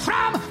order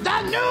from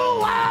the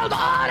New World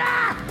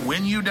Order.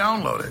 When you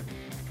download it,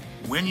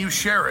 when you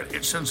share it,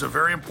 it sends a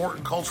very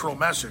important cultural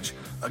message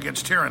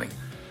against tyranny.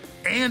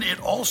 And it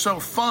also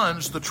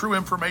funds the true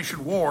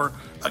information war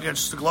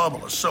against the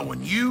globalists. So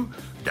when you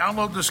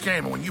download this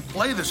game and when you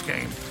play this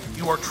game,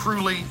 you are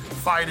truly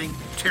fighting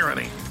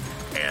tyranny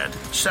and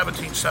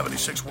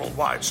 1776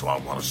 worldwide. So I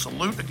want to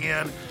salute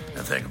again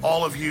and thank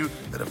all of you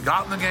that have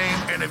gotten the game.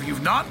 And if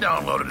you've not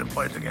downloaded and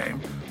played the game,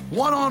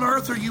 what on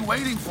earth are you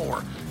waiting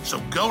for? So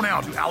go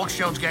now to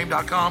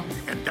AlexJonesGame.com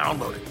and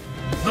download it.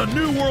 The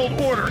New World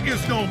Order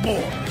is no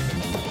more.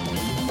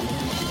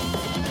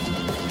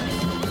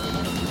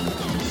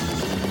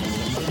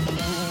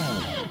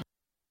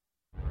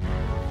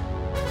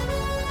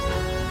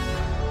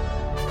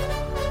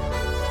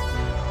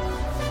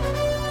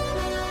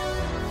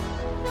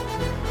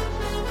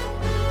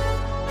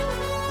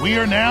 We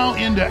are now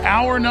into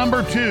hour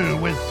number 2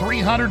 with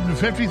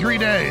 353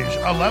 days,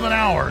 11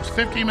 hours,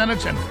 50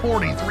 minutes, and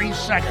 43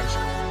 seconds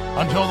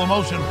until the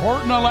most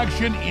important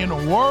election in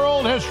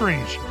world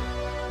histories.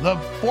 The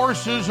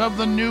forces of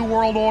the New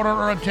World Order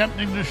are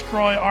attempting to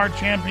destroy our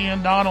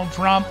champion, Donald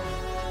Trump,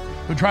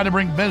 who tried to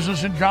bring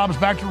business and jobs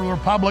back to the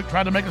Republic,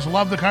 tried to make us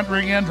love the country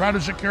again, tried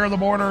to secure the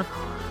border.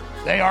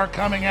 They are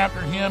coming after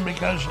him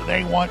because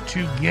they want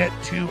to get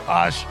to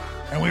us.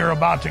 And we are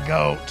about to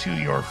go to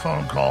your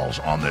phone calls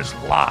on this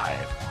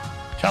live,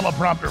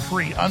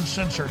 teleprompter-free,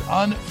 uncensored,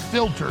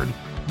 unfiltered,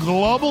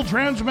 global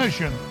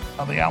transmission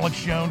of the Alex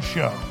Jones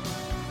Show.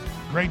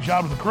 Great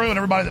job to the crew and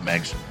everybody that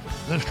makes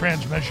this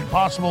transmission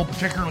possible,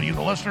 particularly you,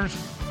 the listeners,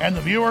 and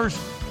the viewers.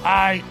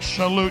 I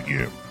salute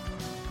you.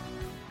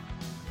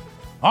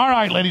 All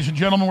right, ladies and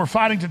gentlemen, we're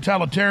fighting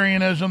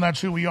totalitarianism. That's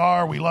who we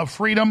are. We love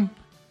freedom.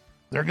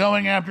 They're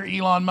going after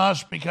Elon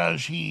Musk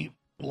because he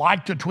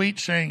liked a tweet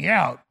saying,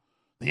 yeah,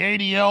 the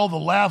ADL, the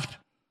left,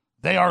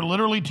 they are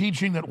literally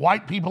teaching that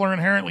white people are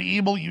inherently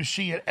evil. You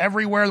see it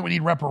everywhere, that we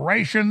need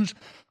reparations.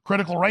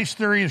 Critical race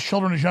theory is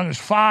children as young as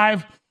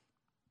 5.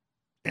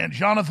 And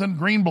Jonathan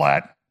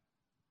Greenblatt,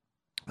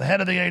 the head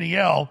of the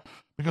ADL,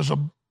 because of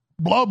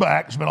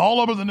blowback, has been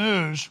all over the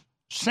news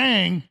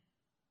saying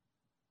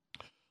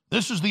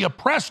this is the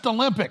oppressed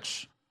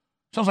Olympics.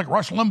 Sounds like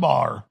Rush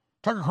Limbaugh or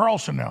Tucker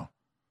Carlson now.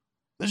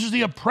 This is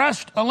the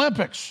oppressed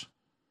Olympics.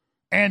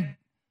 And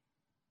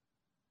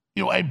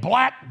a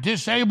black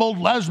disabled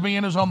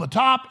lesbian is on the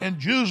top and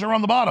Jews are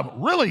on the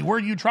bottom. Really, where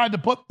you tried to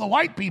put the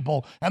white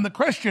people and the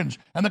Christians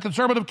and the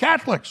conservative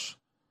Catholics.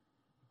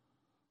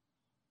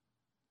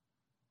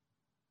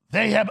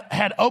 They have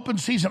had open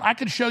season. I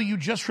could show you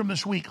just from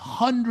this week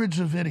hundreds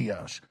of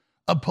videos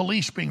of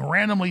police being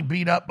randomly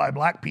beat up by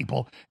black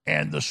people,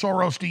 and the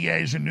Soros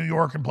DAs in New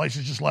York and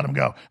places just let them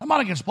go. I'm not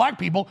against black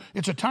people.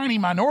 It's a tiny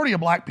minority of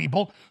black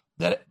people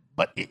that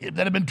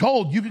have been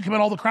told you can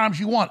commit all the crimes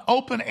you want.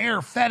 Open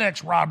air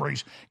FedEx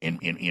robberies in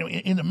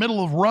the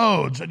middle of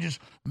roads, and just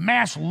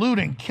mass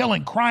looting,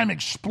 killing, crime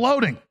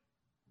exploding.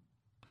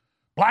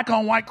 Black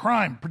on white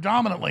crime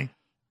predominantly.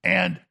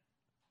 And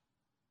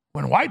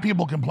when white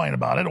people complain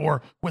about it,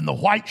 or when the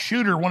white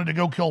shooter wanted to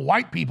go kill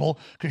white people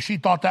because she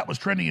thought that was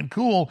trendy and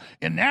cool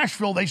in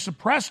Nashville, they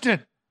suppressed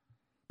it.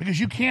 Because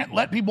you can't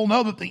let people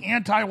know that the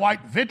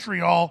anti-white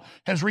vitriol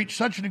has reached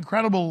such an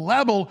incredible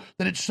level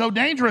that it's so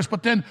dangerous.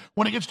 But then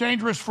when it gets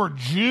dangerous for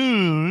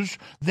Jews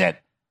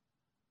that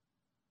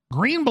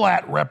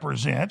Greenblatt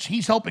represents,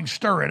 he's helping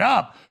stir it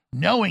up,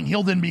 knowing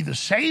he'll then be the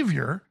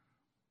savior.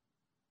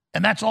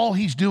 And that's all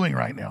he's doing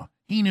right now.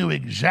 He knew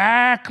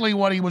exactly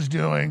what he was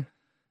doing,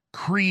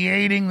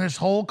 creating this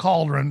whole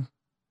cauldron.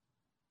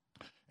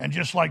 And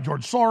just like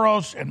George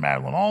Soros and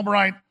Madeleine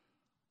Albright,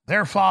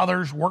 their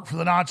fathers worked for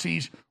the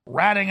Nazis,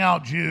 ratting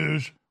out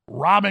Jews,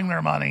 robbing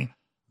their money.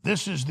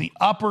 This is the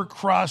upper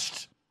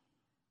crust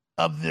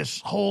of this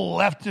whole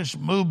leftist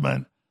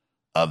movement,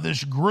 of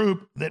this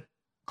group that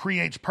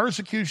creates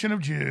persecution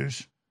of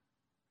Jews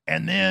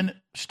and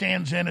then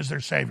stands in as their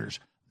saviors.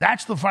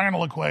 That's the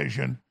final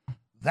equation.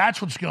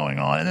 That's what's going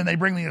on. And then they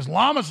bring the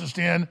Islamists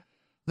in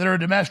that are a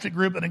domestic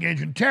group that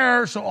engage in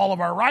terror, so all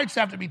of our rights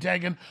have to be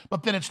taken.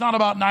 But then it's not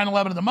about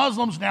 9/11 and the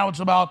Muslims. Now it's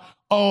about,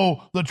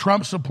 the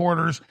Trump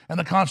supporters and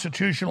the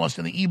constitutionalists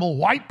and the evil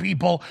white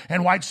people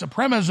and white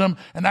supremacism,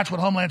 and that's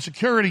what Homeland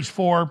Security's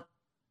for.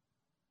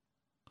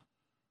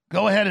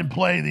 Go ahead and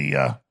play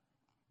the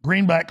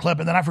Greenback clip,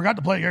 and then I forgot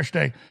to play it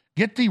yesterday.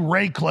 Get the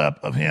Ray clip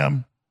of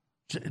him.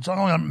 It's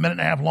only a minute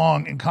and a half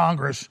long in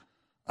Congress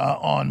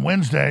on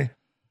Wednesday.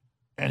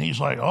 And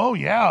he's like, oh,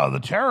 yeah, the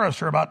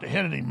terrorists are about to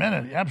hit any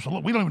minute.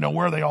 Absolutely. We don't even know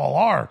where they all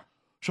are.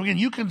 So, again,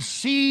 you can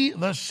see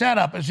the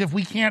setup as if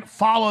we can't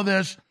follow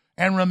this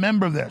and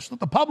remember this.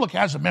 The public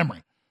has a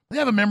memory. They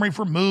have a memory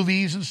for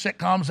movies and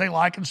sitcoms they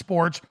like and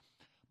sports.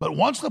 But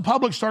once the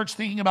public starts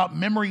thinking about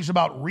memories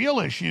about real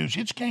issues,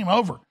 it's game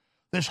over.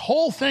 This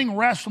whole thing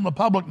rests on the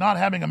public not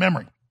having a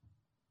memory.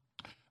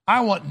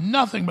 I want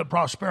nothing but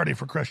prosperity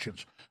for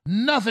Christians.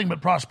 Nothing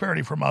but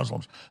prosperity for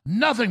Muslims.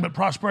 Nothing but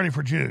prosperity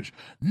for Jews.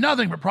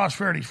 Nothing but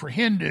prosperity for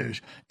Hindus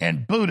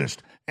and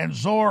Buddhists and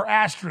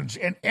Zoroastrians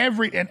and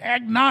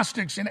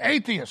agnostics and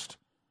atheists.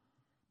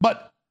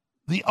 But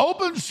the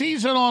open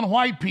season on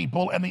white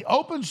people and the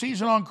open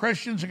season on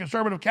Christians and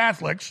conservative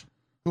Catholics,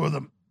 who are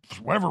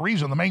for whatever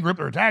reason, the main group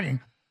they're attacking,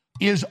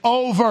 is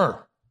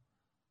over.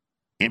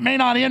 It may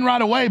not end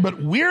right away,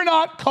 but we're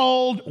not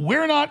cold,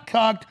 we're not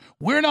cucked,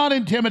 we're not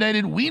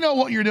intimidated. We know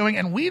what you're doing,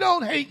 and we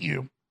don't hate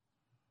you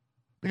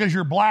because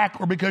you're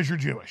black or because you're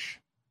Jewish.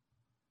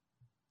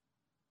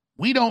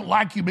 We don't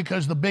like you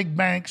because the big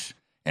banks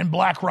and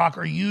BlackRock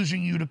are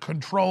using you to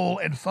control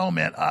and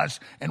foment us,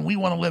 and we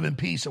want to live in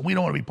peace, and we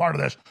don't want to be part of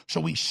this. So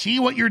we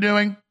see what you're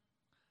doing.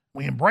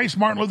 We embrace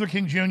Martin Luther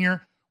King Jr.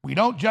 We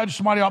don't judge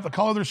somebody off the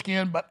color of their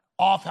skin, but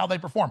off how they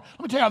perform.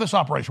 Let me tell you how this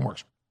operation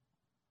works.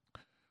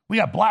 We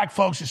got black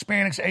folks,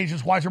 Hispanics,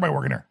 Asians, whites, everybody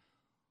working there.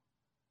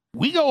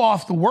 We go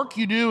off the work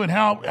you do and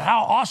how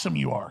awesome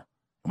you are.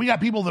 And we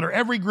got people that are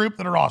every group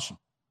that are awesome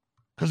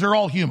because they're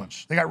all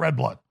humans. They got red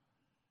blood.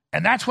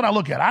 And that's what I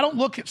look at. I don't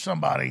look at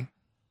somebody,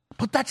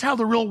 but that's how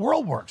the real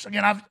world works.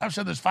 Again, I've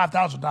said this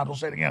 5,000 times. I'll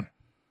say it again.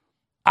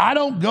 I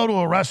don't go to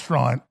a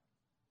restaurant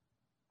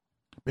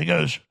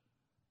because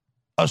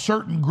a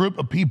certain group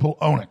of people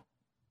own it.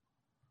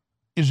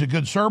 Is it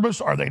good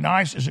service? Are they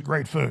nice? Is it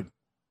great food?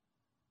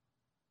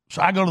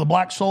 So I go to the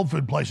black soul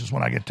food places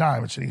when I get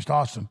time. It's in East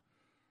Austin.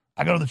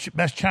 I go to the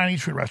best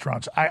Chinese food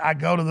restaurants. I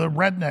go to the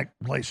redneck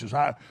places.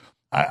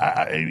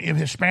 If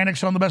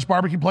Hispanics own the best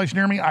barbecue place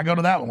near me, I go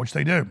to that one, which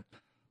they do.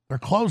 They're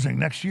closing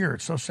next year.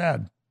 It's so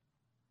sad.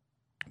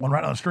 One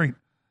right on the street.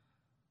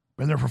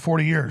 Been there for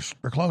 40 years.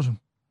 They're closing.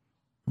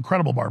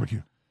 Incredible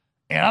barbecue.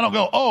 And I don't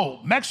go,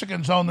 oh,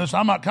 Mexicans own this.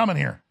 I'm not coming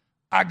here.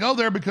 I go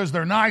there because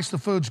they're nice. The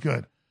food's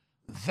good.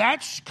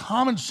 That's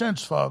common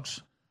sense,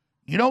 folks.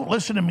 You don't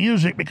listen to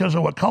music because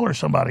of what color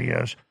somebody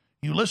is.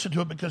 You listen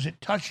to it because it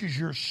touches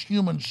your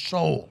human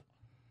soul.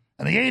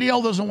 And the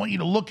ADL doesn't want you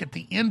to look at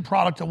the end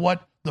product of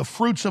what the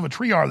fruits of a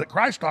tree are that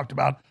Christ talked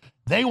about.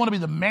 They want to be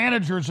the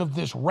managers of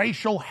this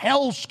racial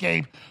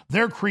hellscape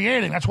they're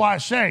creating. That's why I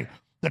say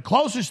the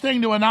closest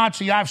thing to a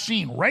Nazi I've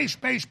seen,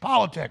 race-based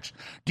politics,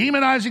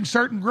 demonizing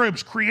certain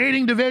groups,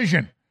 creating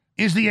division,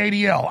 is the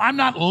ADL. I'm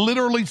not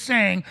literally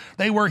saying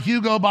they wear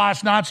Hugo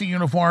Boss Nazi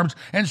uniforms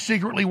and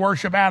secretly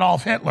worship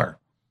Adolf Hitler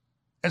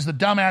as the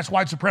dumbass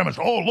white supremacist.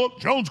 Oh, look,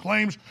 Jones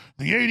claims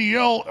the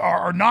ADL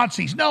are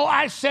Nazis. No,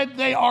 I said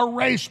they are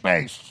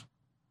race-based.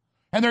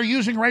 And they're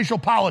using racial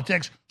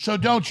politics, so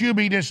don't you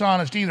be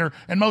dishonest either,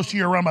 and most of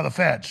you are run by the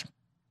feds.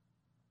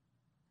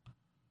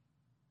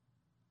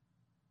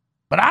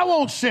 But I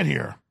won't sit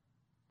here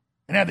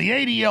and have the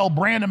ADL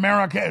brand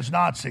America as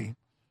Nazi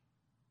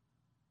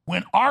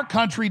when our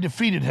country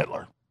defeated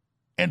Hitler.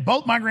 And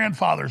both my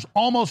grandfathers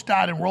almost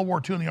died in World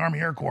War II in the Army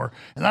Air Corps.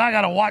 And then I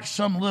got to watch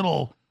some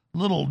little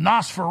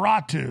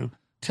Nosferatu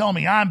tell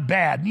me I'm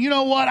bad. And you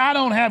know what? I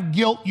don't have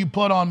guilt you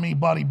put on me,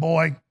 buddy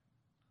boy.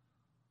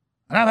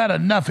 And I've had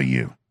enough of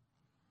you.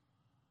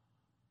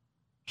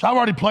 So I've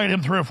already played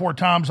him 3 or 4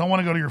 times. I want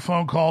to go to your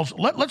phone calls.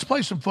 Let's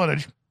play some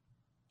footage.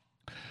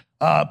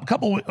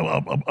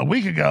 A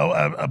week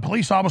ago, a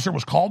police officer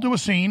was called to a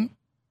scene,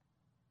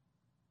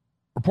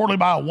 reportedly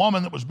by a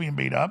woman that was being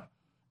beat up,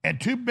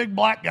 and 2 big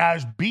black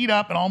guys beat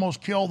up and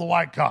almost killed the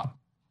white cop.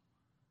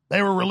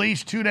 They were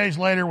released 2 days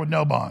later with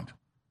no bond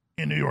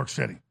in New York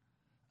City.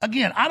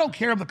 Again, I don't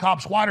care if the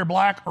cop's white or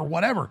black or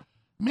whatever.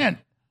 Man,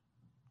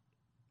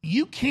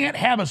 you can't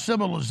have a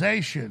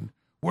civilization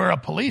where a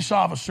police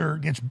officer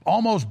gets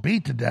almost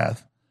beat to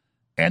death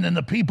and then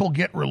the people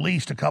get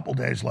released a couple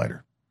days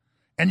later.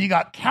 And you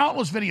got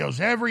countless videos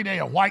every day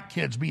of white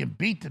kids being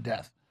beat to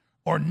death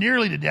or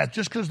nearly to death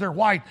just because they're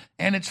white.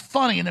 And it's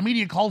funny, and the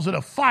media calls it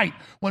a fight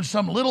when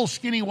some little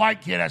skinny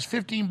white kid has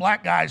 15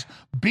 black guys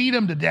beat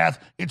him to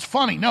death. It's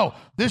funny. No,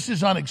 this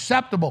is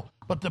unacceptable.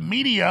 But the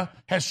media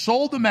has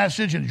sold the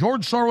message, and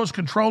George Soros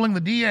controlling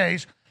the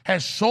DAs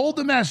has sold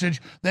the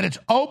message that it's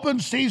open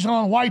season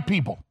on white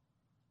people.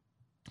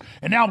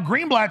 And now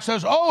Greenblatt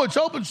says, oh, it's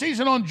open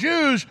season on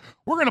Jews.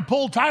 We're going to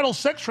pull Title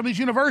VI from these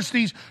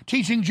universities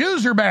teaching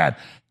Jews are bad.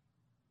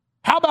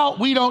 How about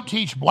we don't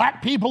teach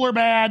black people are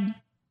bad,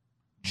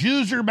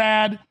 Jews are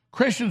bad,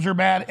 Christians are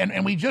bad,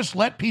 and we just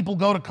let people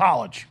go to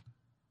college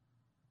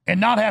and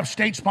not have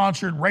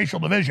state-sponsored racial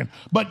division.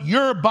 But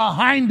you're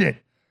behind it.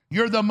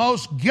 You're the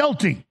most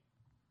guilty. In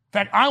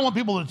fact, I want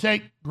people to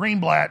take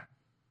Greenblatt,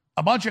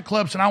 a bunch of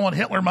clips, and I want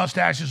Hitler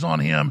mustaches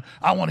on him.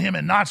 I want him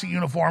in Nazi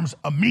uniforms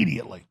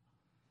immediately.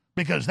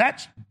 Because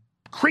that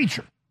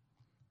creature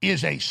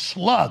is a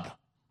slug.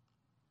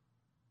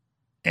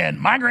 And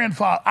my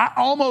grandfather, I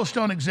almost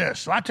don't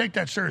exist, so I take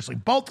that seriously.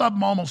 Both of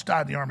them almost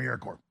died in the Army Air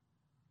Corps.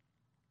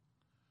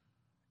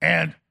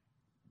 And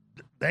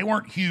they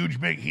weren't huge,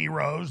 big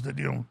heroes that,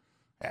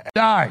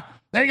 die.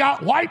 They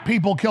got white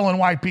people killing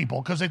white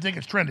people because they think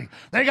it's trendy.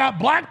 They got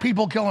black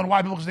people killing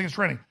white people because they think it's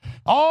trendy.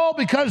 All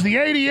because the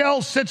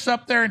ADL sits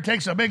up there and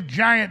takes a big,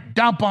 giant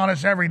dump on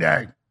us every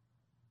day.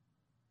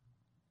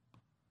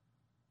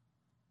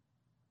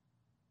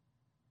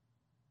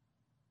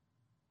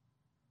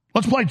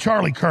 Let's play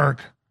Charlie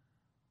Kirk,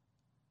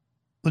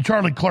 the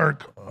Charlie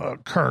Kirk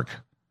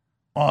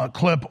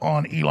clip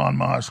on Elon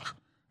Musk,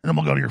 and then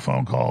we'll go to your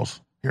phone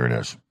calls. Here it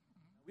is.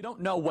 We don't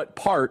know what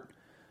part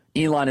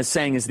Elon is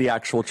saying is the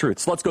actual truth.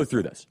 So let's go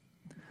through this.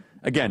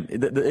 Again,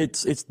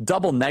 it's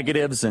double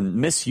negatives and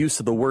misuse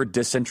of the word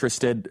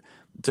disinterested.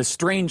 It's a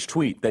strange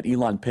tweet that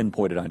Elon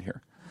pinpointed on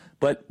here.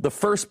 But the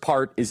first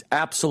part is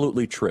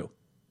absolutely true.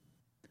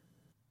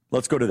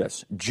 Let's go to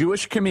this.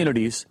 Jewish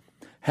communities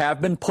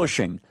have been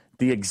pushing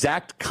the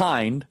exact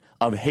kind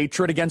of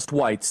hatred against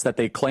whites that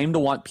they claim to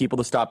want people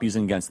to stop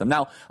using against them.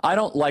 Now, I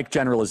don't like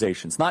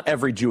generalizations. Not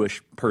every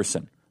Jewish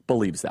person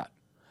believes that.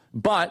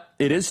 But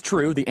it is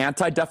true the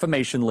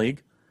Anti-Defamation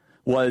League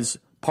was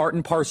part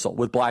and parcel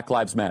with Black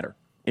Lives Matter.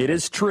 It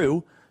is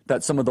true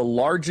that some of the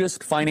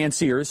largest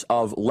financiers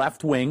of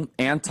left-wing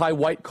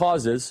anti-white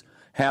causes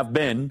have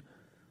been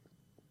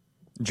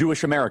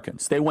Jewish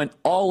Americans. They went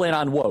all in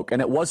on woke,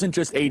 and it wasn't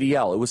just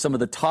ADL. It was some of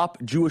the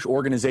top Jewish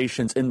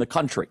organizations in the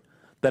country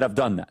that have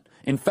done that.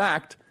 In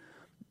fact,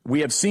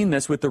 we have seen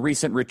this with the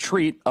recent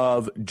retreat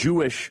of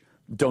Jewish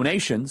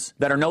donations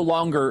that are no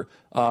longer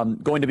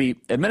going to be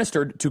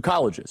administered to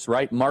colleges,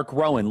 right? Mark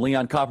Rowan,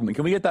 Leon Copperman.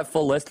 Can we get that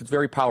full list? It's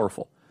very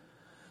powerful.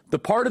 The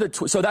part of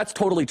the so that's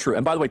totally true.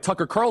 And by the way,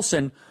 Tucker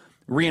Carlson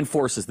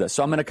reinforces this.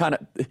 So I'm going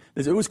to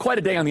it was quite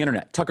a day on the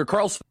internet. Tucker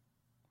Carlson.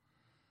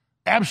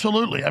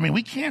 Absolutely. I mean,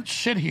 we can't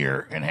sit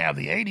here and have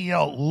the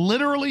ADL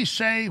literally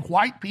say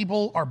white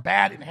people are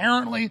bad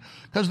inherently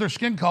because of their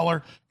skin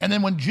color, and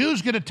then when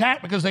Jews get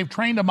attacked because they've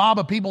trained a mob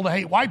of people to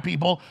hate white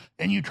people,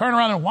 and you turn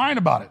around and whine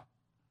about it.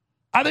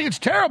 I think it's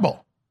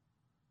terrible.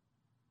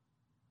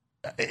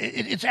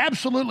 It's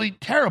absolutely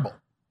terrible.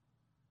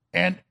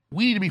 And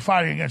we need to be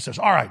fighting against this.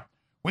 All right.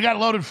 We got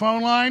loaded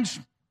phone lines.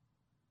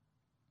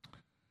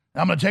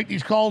 I'm going to take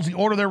these calls the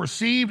order they're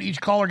received. Each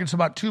caller gets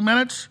about 2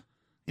 minutes.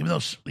 Even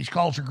though these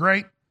calls are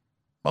great,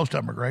 most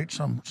of them are great.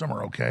 Some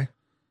are okay.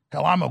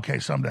 Hell, I'm okay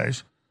some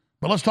days.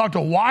 But let's talk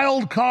to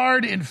Wild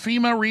Card in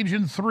FEMA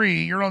Region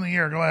 3. You're on the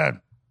air. Go ahead.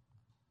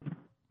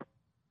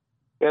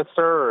 Yes,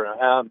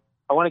 sir.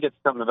 I want to get to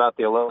something about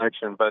the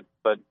election, but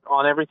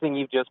on everything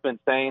you've just been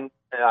saying,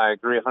 I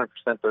agree 100%.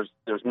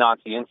 There's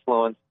Nazi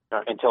influence,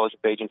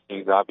 intelligence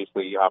agencies,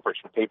 obviously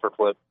Operation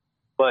Paperclip.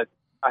 But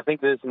I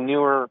think this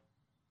newer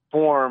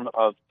form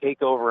of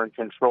takeover and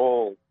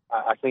control,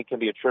 I think, can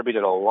be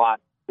attributed a lot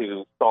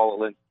to Saul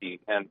Alinsky.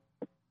 And,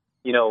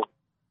 you know,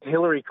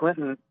 Hillary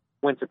Clinton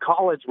went to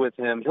college with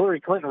him. Hillary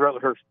Clinton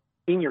wrote her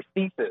senior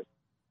thesis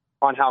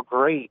on how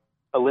great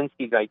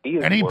Alinsky's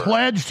ideas were. And he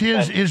pledged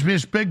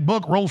his big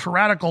book, Rules for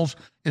Radicals,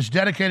 is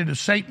dedicated to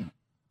Satan,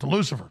 to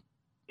Lucifer.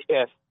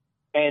 Yes.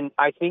 And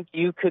I think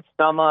you could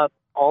sum up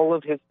all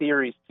of his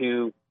theories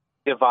to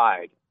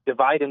divide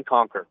and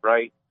conquer,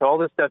 right? So all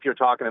this stuff you're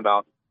talking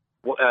about,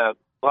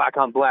 black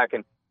on black,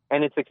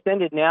 and it's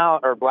extended now,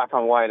 or black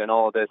on white and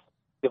all of this,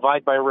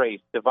 divide by race,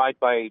 divide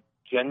by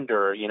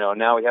gender, you know,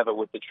 now we have it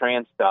with the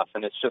trans stuff,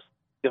 and it's just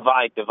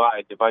divide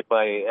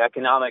by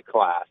economic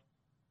class.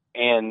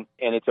 And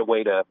it's a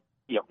way to,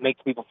 you know,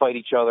 make people fight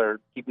each other,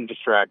 keep them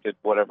distracted,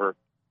 whatever.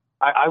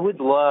 I would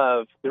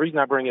love, the reason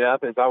I bring it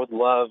up is I would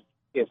love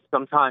if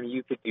sometime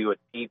you could do a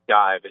deep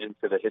dive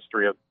into the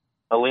history of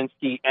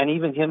Alinsky and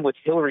even him with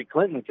Hillary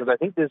Clinton, because I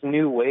think this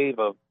new wave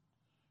of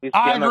these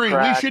I agree. We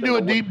Democrats should do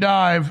a deep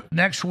dive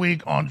next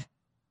week on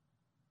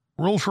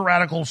Rules for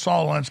Radicals,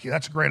 Saul Alinsky.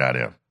 That's a great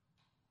idea.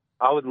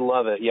 I would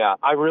love it, yeah.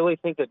 I really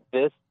think that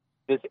this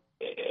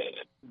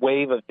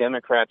wave of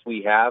Democrats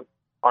we have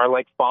are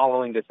like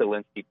following this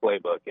Alinsky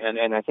playbook,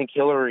 and I think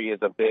Hillary is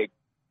a big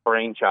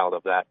brainchild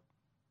of that.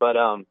 But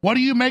what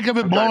do you make of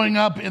it blowing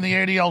up in the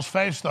ADL's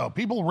face, though?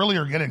 People really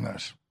are getting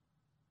this.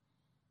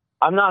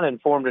 I'm not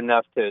informed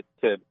enough to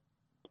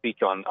speak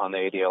on the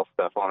ADL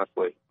stuff,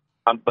 honestly.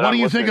 What do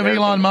you think of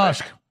Elon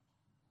Musk?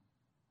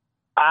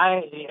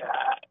 I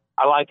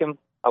like him.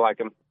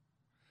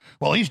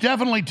 Well, he's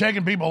definitely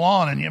taking people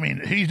on, and I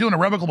mean, he's doing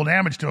irrevocable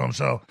damage to them.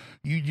 So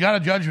you got to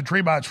judge a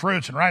tree by its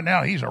fruits. And right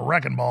now, he's a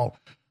wrecking ball.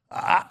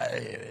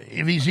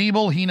 If he's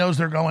evil, he knows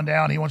they're going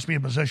down. He wants to be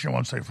in position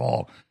once they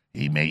fall.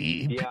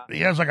 He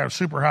has like a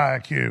super high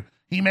IQ.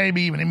 He may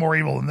be even more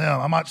evil than them.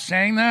 I'm not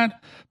saying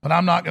that, but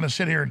I'm not going to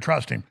sit here and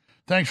trust him.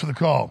 Thanks for the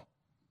call.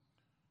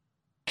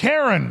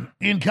 Karen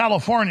in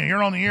California,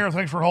 you're on the air.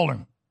 Thanks for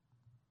holding.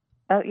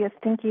 Oh, yes,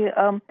 thank you.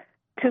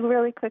 Two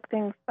really quick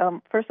things.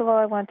 First of all,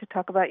 I wanted to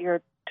talk about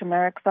your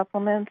turmeric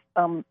supplements.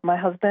 My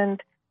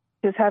husband,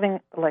 he was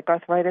having like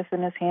arthritis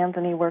in his hands,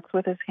 and he works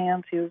with his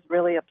hands. He was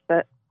really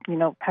upset, you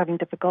know, having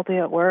difficulty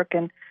at work,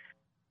 and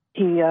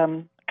he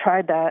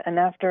tried that, and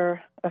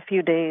after a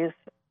few days,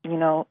 you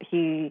know,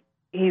 he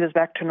was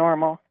back to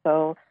normal.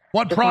 So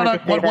what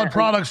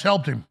products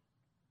helped him?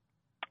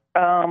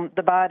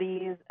 The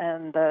bodies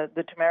and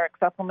the turmeric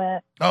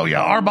supplement. Oh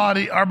yeah,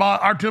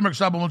 our turmeric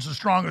supplement's the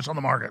strongest on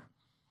the market.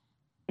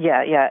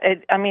 Yeah.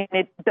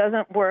 It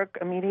doesn't work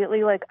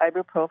immediately like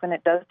ibuprofen.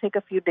 It does take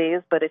a few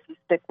days, but if you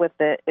stick with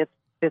it,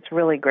 it's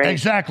really great.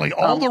 Exactly.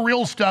 All the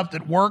real stuff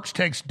that works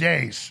takes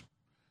days.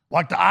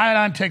 Like the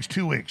iodine takes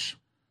 2 weeks,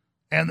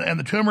 and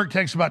the turmeric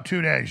takes about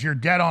 2 days. You're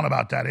dead on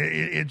about that.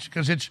 It's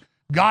because it's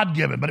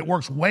God-given, but it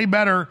works way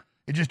better.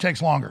 It just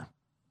takes longer.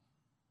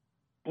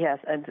 Yes,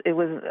 and it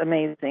was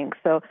amazing.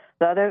 So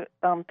the other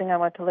thing I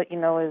want to let you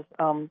know is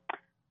a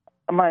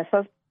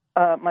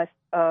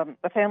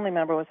family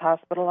member was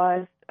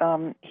hospitalized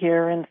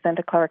here in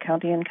Santa Clara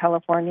County in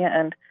California,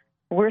 and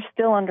we're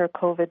still under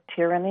COVID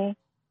tyranny.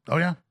 Oh,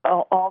 yeah?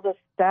 All the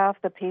staff,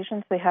 the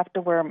patients, they have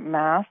to wear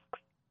masks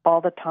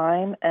all the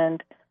time,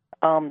 and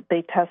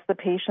they test the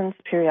patients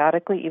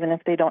periodically, even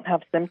if they don't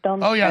have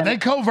symptoms. Oh, yeah, they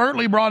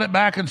covertly brought it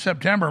back in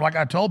September. Like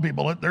I told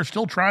people, they're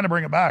still trying to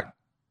bring it back.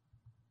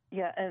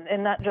 Yeah,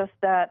 and not just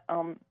that.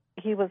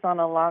 He was on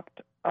a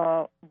locked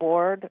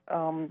ward,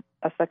 a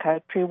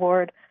psychiatry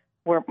ward,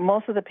 where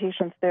most of the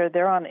patients there,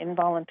 they're on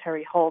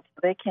involuntary hold, so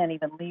they can't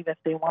even leave if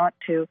they want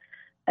to.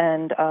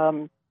 And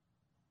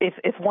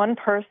if one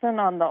person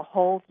on the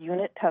whole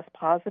unit tests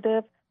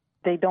positive,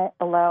 they don't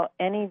allow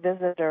any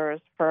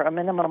visitors for a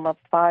minimum of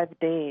 5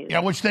 days. Yeah,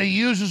 which they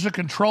use as a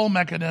control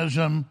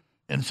mechanism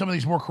in some of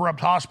these more corrupt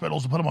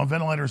hospitals to put them on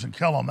ventilators and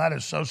kill them. That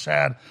is so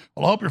sad.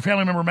 Well, I hope your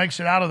family member makes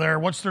it out of there.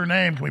 What's their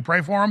name? Can we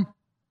pray for him?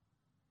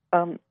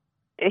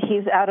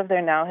 He's out of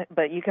there now,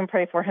 but you can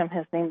pray for him.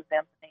 His name's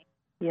Anthony.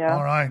 Yeah.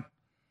 All right.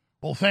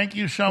 Well, thank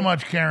you so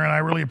much, Karen. I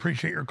really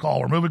appreciate your call.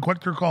 We're moving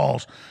quick through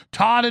calls.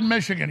 Todd in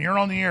Michigan, you're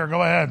on the air.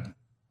 Go ahead.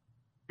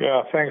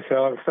 Yeah, thanks,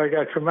 Alex. I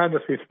got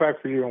tremendous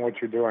respect for you and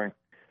what you're doing.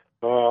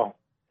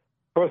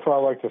 First of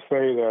all, I'd like to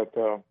say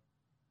that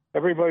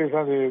everybody's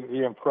under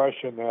the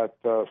impression that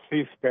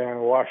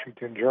C-SPAN,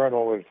 Washington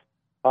Journal, is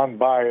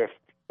unbiased,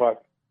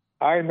 but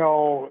I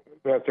know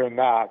that they're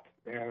not.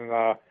 And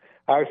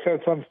I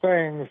said some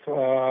things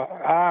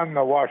on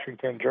the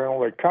Washington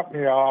Journal that cut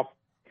me off,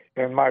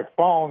 and my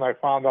phone, I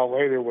found out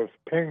later, was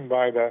pinged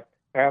by the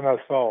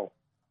NSO.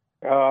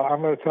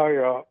 I'm going to tell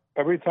you,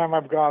 every time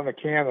I've gone to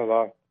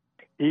Canada,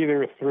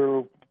 either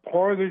through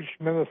Portage,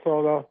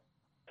 Minnesota,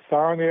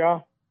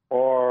 Sarnia,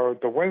 or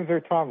the Windsor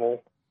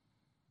Tunnel,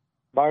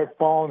 my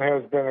phone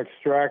has been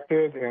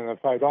extracted, and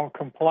if I don't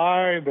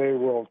comply, they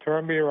will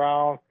turn me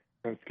around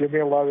and give me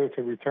a letter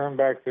to return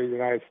back to the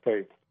United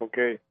States,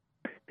 okay?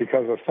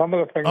 Because of some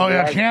of the things. Oh,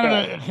 yeah,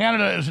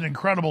 Canada is an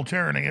incredible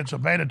tyranny. It's a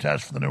beta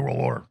test for the New World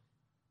Order.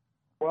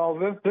 Well,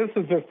 this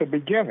is just the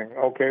beginning,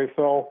 okay?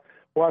 So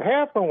what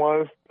happened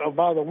was,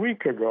 about a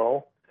week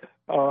ago,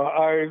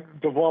 I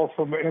divulged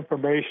some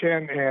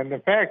information, and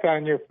in fact,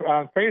 on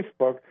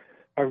Facebook,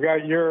 I've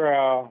got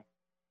your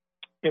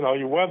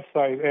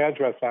website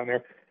address on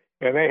there,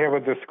 and they have a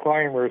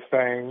disclaimer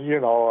saying,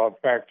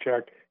 fact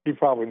check. You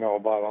probably know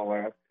about all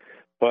that,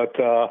 but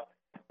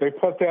they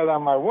put that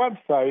on my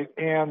website.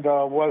 And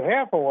what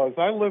happened was,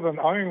 I live in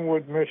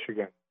Ironwood,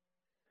 Michigan.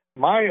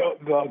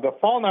 The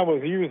phone I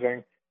was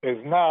using is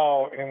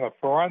now in a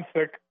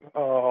forensic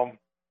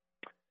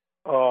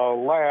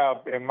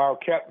lab in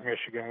Marquette,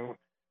 Michigan.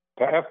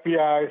 The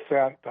FBI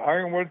sent the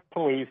Ironwood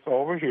police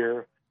over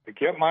here to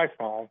get my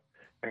phone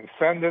and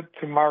send it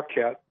to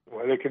Marquette,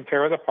 where they can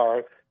tear it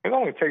apart. It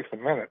only takes a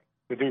minute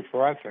to do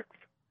forensics.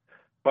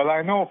 But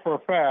I know for a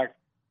fact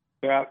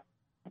that,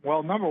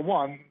 well, number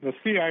one, the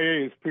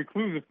CIA is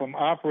precluded from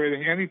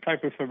operating any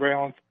type of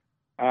surveillance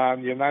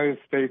on United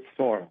States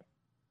soil.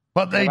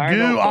 But they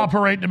do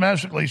operate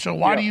domestically, so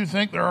why do you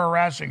think they're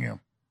harassing you?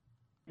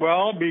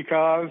 Well,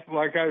 because,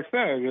 like I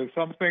said, there's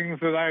some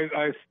things that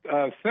I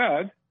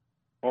said,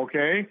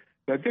 okay,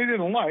 that they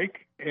didn't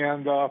like,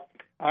 and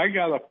I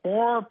got a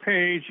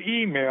 4-page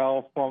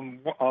email from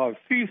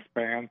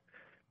C-SPAN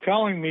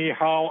telling me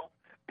how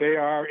they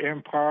are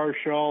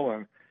impartial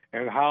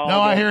and how...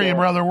 No, I hear you,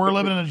 brother. We're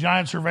living in a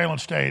giant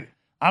surveillance state.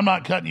 I'm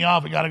not cutting you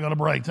off. We got to go to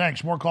break.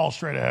 Thanks. More calls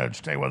straight ahead.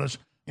 Stay with us.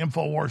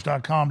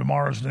 Infowars.com.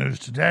 Tomorrow's news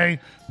today.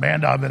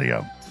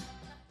 Band.video.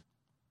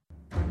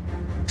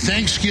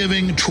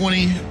 Thanksgiving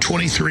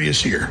 2023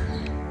 is here.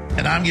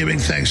 And I'm giving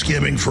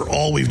Thanksgiving for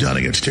all we've done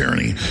against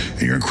tyranny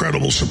and your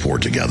incredible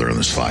support together in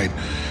this fight.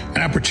 And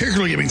I'm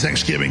particularly giving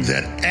Thanksgiving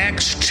that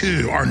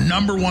X2, our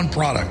number one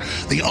product,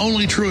 the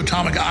only true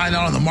atomic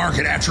iodine on the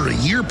market after a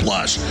year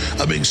plus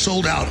of being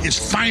sold out, is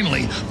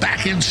finally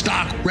back in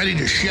stock, ready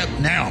to ship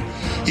now.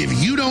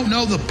 If you don't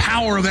know the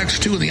power of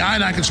X2 and the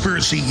iodine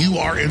conspiracy, you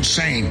are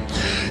insane.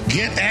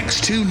 Get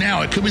X2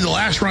 now. It could be the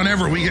last run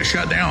ever we get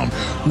shut down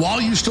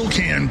while you still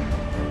can.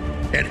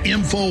 At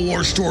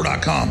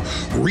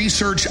InfoWarsStore.com.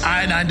 Research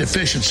iodine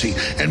deficiency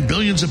and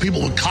billions of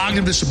people with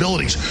cognitive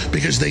disabilities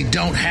because they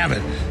don't have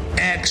it.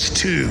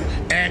 X2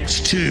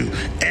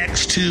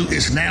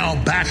 is now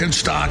back in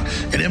stock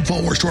at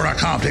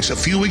InfoWarsStore.com. It takes a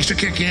few weeks to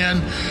kick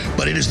in,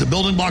 but it is the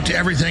building block to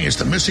everything. It's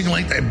the missing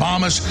link. They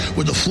bomb us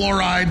with the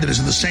fluoride that is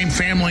in the same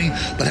family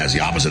but has the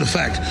opposite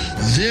effect.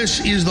 This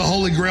is the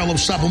holy grail of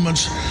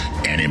supplements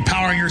and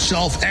empowering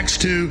yourself.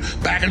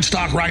 X2 back in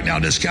stock right now.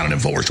 Discount at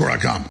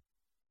InfoWarsStore.com.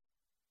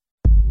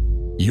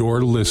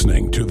 You're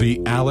listening to The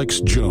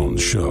Alex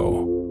Jones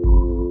Show.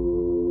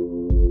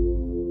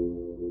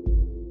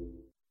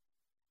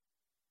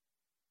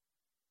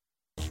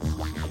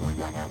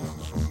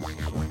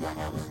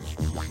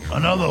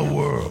 Another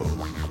world.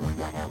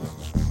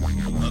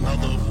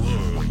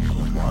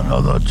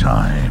 Another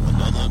time.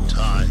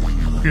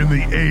 In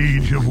the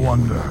age of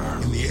wonder.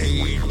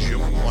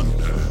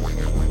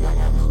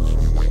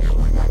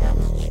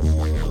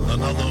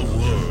 Another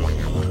world.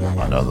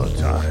 Another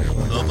time.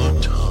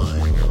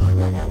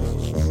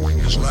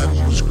 His land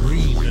was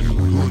green and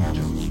good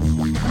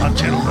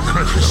until the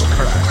Christmas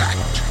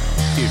cracked.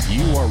 If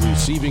you are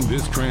receiving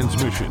this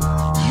transmission,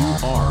 you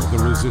are the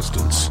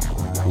Resistance.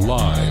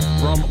 Live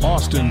from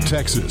Austin,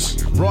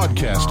 Texas,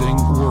 broadcasting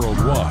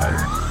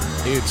worldwide,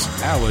 it's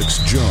Alex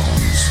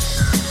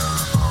Jones.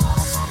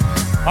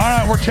 All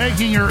right, we're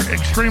taking your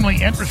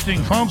extremely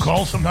interesting phone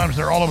calls. Sometimes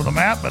they're all over the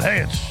map, but hey,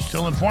 it's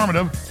still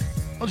informative.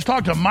 Let's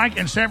talk to Mike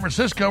in San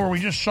Francisco, where we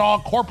just saw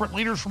corporate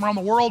leaders from around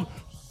the world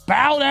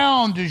bow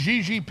down to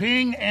Xi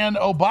Jinping and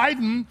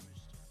Biden.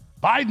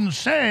 Biden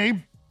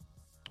say,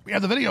 we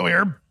have the video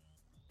here,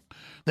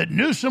 that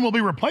Newsom will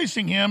be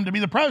replacing him to be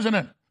the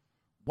president.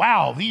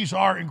 Wow, these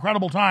are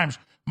incredible times.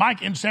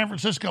 Mike in San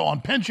Francisco on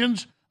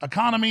pensions,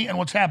 economy, and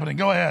what's happening.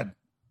 Go ahead.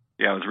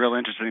 Yeah, it was real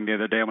interesting the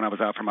other day when I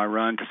was out for my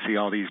run to see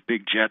all these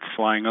big jets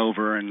flying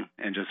over and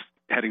just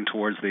heading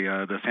towards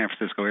the San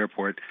Francisco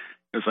airport.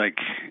 It was like,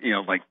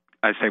 like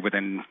I say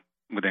within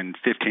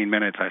 15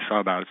 minutes, I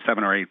saw about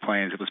 7 or 8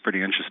 planes. It was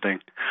pretty interesting.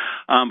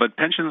 But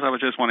pensions, I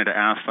was just wanting to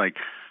ask,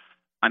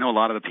 I know a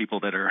lot of the people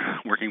that are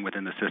working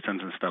within the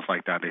systems and stuff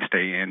like that, they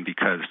stay in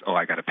because,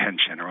 I got a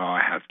pension or,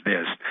 I have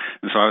this.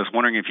 And so I was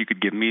wondering if you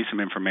could give me some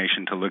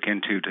information to look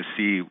into to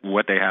see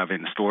what they have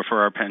in store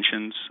for our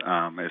pensions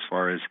as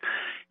far as,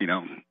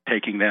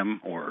 taking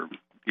them or,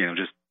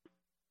 just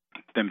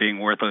them being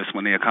worthless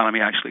when the economy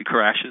actually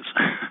crashes.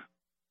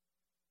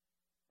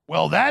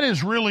 Well, that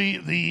is really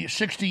the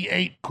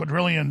 $68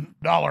 quadrillion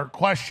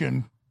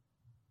question.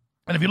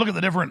 And if you look at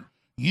the different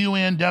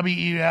UN,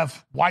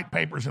 WEF white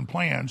papers and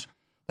plans,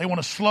 they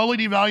want to slowly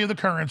devalue the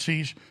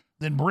currencies,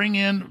 then bring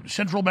in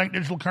central bank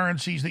digital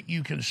currencies that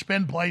you can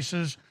spend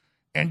places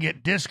and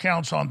get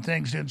discounts on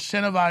things to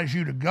incentivize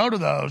you to go to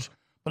those,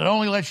 but it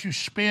only lets you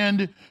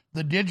spend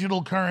the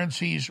digital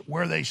currencies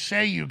where they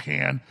say you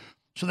can.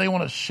 So they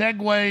want to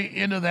segue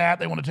into that.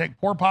 They want to take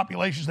poor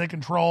populations they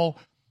control,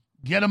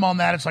 get them on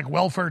that. It's like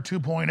welfare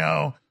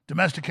 2.0,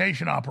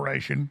 domestication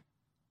operation.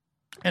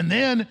 And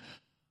then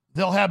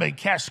they'll have a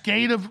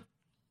cascade of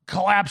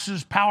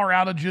collapses, power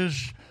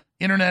outages,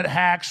 internet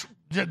hacks,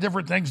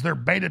 different things they're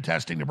beta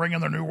testing to bring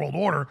in their New World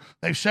Order.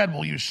 They've said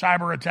we'll use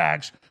cyber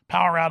attacks,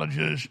 power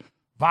outages,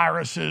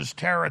 viruses,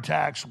 terror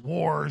attacks,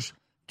 wars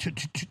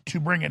to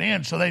bring it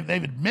in. So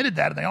they've admitted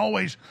that, and they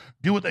always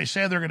do what they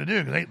say they're going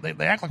to do.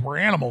 They act like we're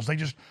animals. They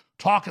just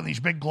talk in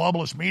these big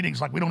globalist meetings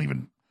like we don't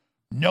even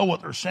know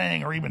what they're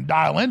saying or even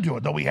dial into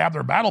it, though we have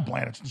their battle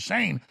plan. It's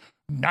insane.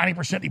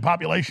 90%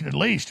 depopulation at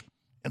least.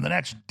 In the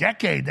next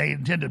decade, they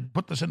intend to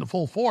put this into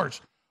full force,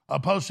 a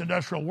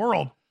post-industrial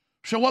world.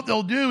 So what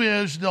they'll do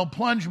is they'll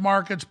plunge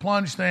markets,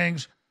 plunge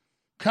things,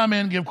 come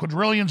in, give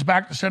quadrillions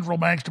back to central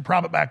banks to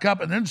prop it back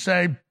up, and then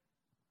say,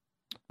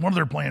 one of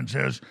their plans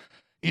is,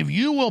 if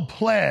you will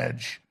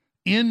pledge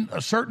in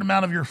a certain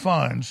amount of your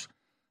funds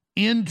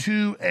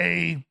into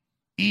a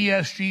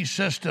ESG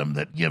system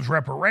that gives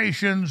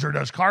reparations or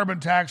does carbon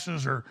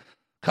taxes or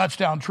cuts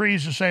down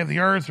trees to save the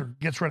earth or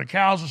gets rid of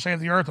cows to save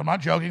the earth, I'm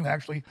not joking, they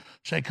actually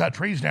say cut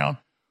trees down,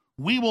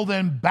 we will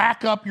then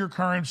back up your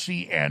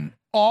currency and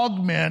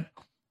augment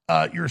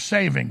your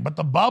saving. But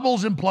the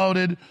bubble's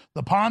imploded,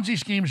 the Ponzi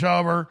scheme's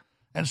over,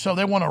 and so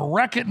they want to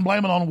wreck it and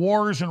blame it on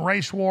wars and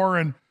race war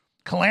and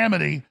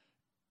calamity,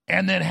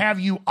 and then have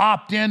you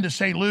opt in to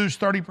say lose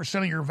 30%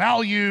 of your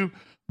value,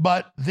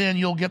 but then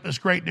you'll get this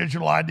great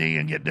digital ID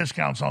and get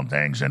discounts on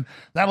things, and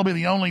that'll be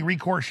the only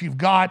recourse you've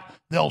got,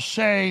 they'll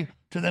say,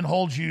 to then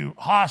hold you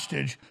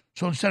hostage.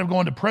 So instead of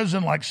going to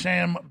prison like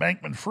Sam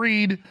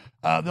Bankman-Fried,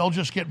 they'll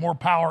just get more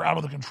power out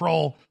of the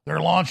control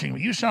they're launching.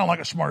 But you sound like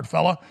a smart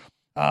fella.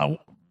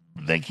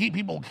 They keep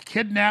people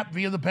kidnapped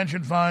via the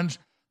pension funds.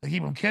 They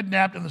keep them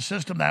kidnapped in the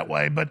system that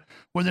way. But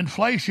with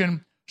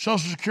inflation,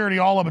 Social Security,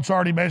 all of it's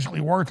already basically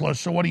worthless.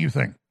 So what do you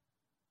think?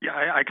 Yeah,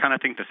 I kind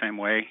of think the same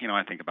way.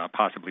 I think about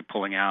possibly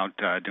pulling out,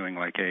 doing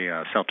like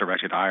a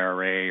self-directed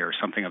IRA or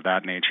something of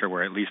that nature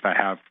where at least I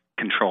have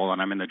control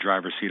and I'm in the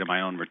driver's seat of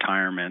my own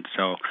retirement.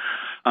 So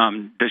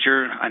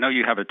I know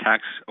you have a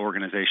tax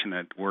organization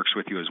that works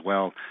with you as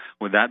well.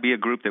 Would that be a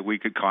group that we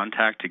could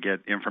contact to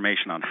get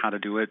information on how to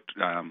do it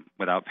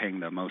without paying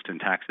the most in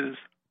taxes?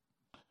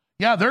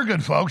 Yeah, they're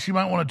good folks. You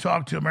might want to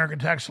talk to American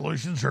Tax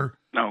Solutions or,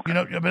 okay.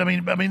 But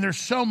I mean, there's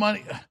so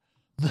many,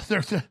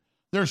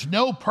 there's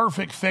no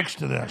perfect fix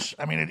to this.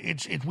 I mean,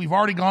 it's we've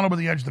already gone over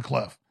the edge of the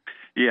cliff.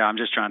 Yeah, I'm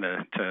just trying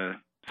to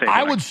say.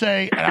 I would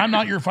say, and I'm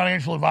not your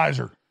financial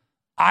advisor,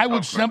 I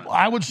would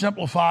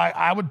simplify,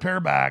 I would pare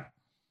back,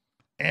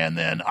 and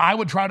then I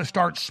would try to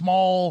start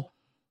small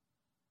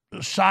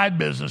side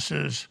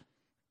businesses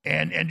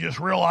and just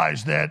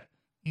realize that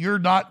you're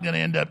not going to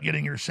end up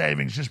getting your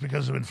savings just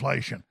because of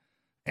inflation.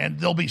 And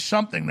there'll be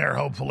something there,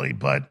 hopefully,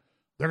 but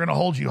they're going to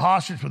hold you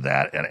hostage with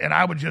that. And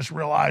I would just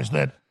realize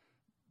that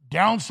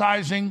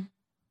downsizing,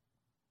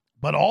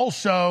 but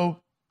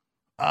also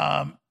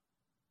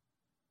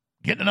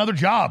getting another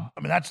job.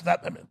 I mean,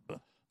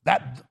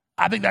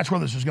 I think that's where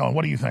this is going.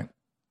 What do you think?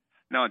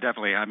 No,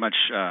 definitely. I much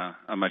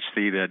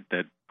see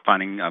that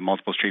finding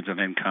multiple streams of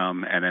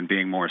income and then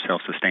being more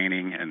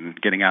self-sustaining and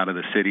getting out of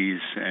the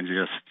cities and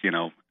just,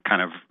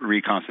 kind of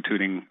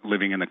reconstituting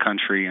living in the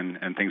country and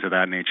things of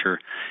that nature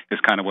is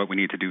kind of what we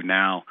need to do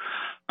now.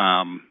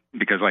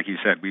 Because like you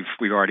said,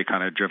 we've already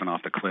kind of driven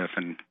off the cliff,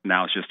 and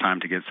now it's just time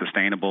to get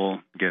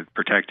sustainable, get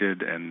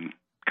protected, and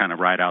kind of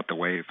ride out the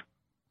wave.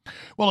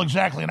 Well,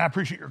 exactly. And I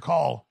appreciate your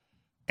call.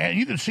 And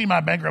you can see my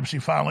bankruptcy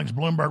filings,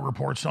 Bloomberg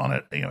reports on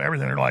it,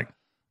 everything. They're like,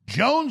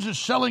 Jones is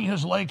selling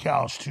his lake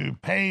house to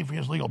pay for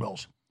his legal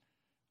bills.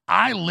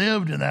 I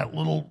lived in that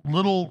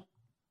little,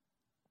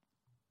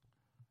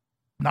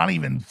 not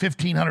even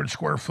 1,500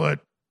 square foot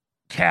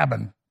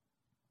cabin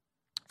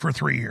for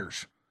 3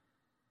 years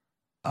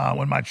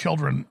when my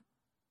children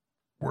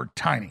were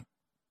tiny.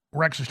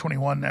 Rex is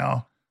 21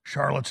 now.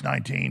 Charlotte's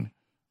 19.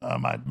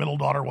 My middle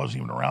daughter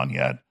wasn't even around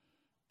yet.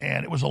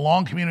 And it was a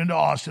long commute into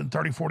Austin,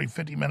 30, 40,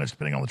 50 minutes,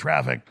 depending on the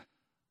traffic.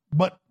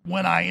 But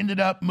when I ended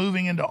up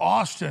moving into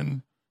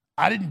Austin,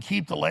 I didn't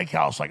keep the lake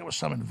house like it was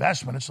some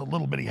investment. It's a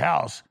little bitty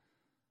house.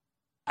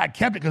 I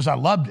kept it because I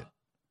loved it.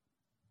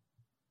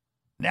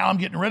 Now I'm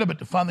getting rid of it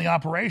to fund the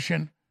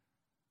operation.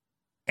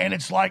 And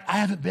it's like, I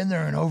haven't been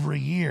there in over a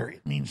year.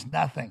 It means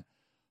nothing.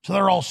 So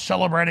they're all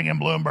celebrating in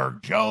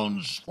Bloomberg.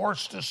 Jones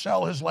forced to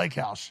sell his lake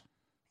house.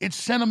 It's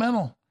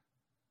sentimental.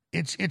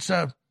 It's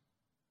a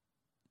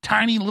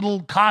tiny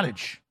little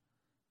cottage.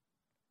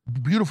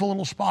 Beautiful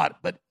little spot.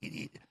 But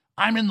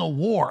I'm in the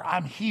war.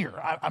 I'm here.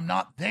 I'm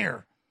not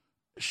there.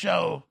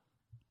 So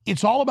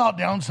it's all about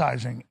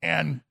downsizing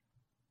and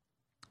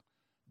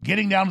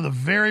getting down to the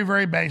very,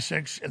 very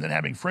basics, and then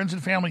having friends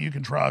and family you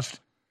can trust.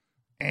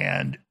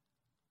 And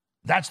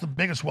that's the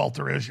biggest wealth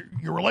there is.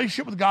 Your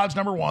relationship with God's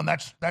number one.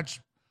 That's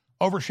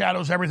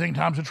overshadows everything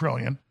times a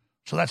trillion.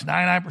 So that's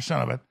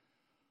 99% of it.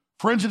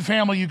 Friends and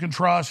family you can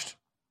trust.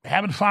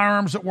 Having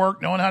firearms at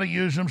work, knowing how to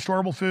use them,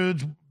 storable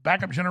foods,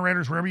 backup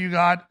generators, wherever you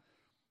got.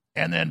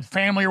 And then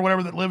family or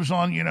whatever that lives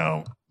on,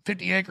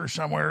 50 acres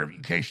somewhere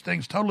in case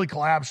things totally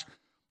collapse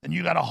and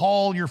you got to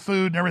haul your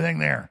food and everything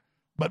there.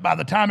 But by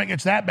the time it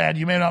gets that bad,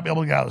 you may not be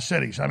able to get out of the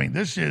cities. I mean,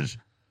 this is,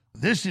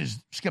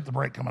 skip the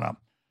break coming up.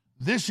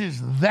 This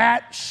is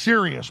that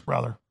serious,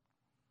 brother.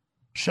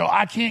 So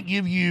I can't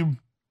give you,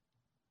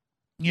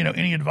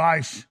 any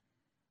advice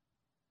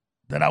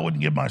that I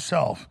wouldn't give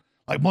myself.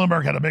 Like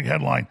Bloomberg had a big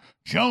headline,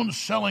 Jones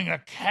selling a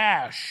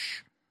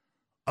cache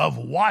of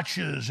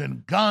watches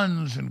and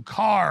guns and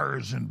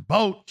cars and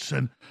boats.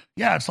 And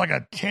yeah, it's like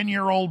a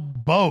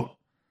 10-year-old boat.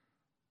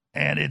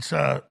 And it's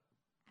a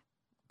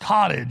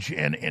cottage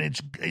and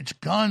it's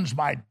guns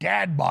my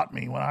dad bought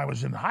me when I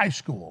was in high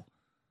school.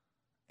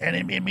 And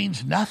it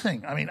means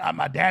nothing. I mean,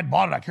 my dad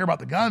bought it. I care about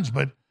the guns,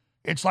 but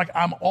it's like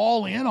I'm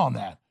all in on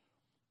that.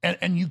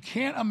 And you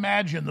can't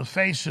imagine the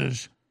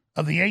faces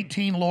of the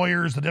 18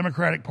 lawyers, the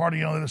Democratic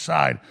Party on the other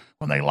side,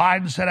 when they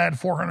lied and said I had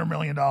 $400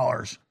 million.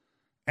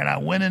 And I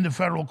went into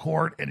federal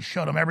court and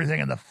showed them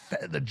everything. And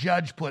the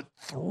judge put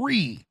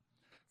 3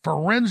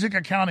 forensic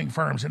accounting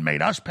firms and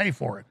made us pay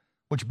for it,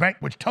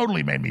 which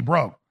totally made me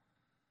broke,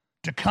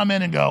 to come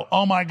in and go,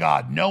 oh, my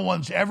God, no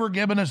one's ever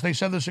given us, they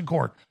said this in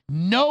court,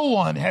 no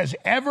one has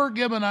ever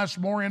given us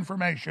more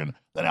information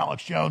than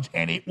Alex Jones,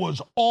 and it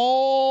was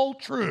all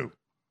true.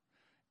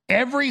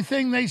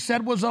 Everything they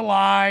said was a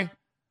lie.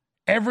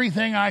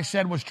 Everything I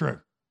said was true.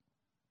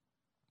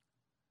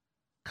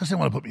 Because they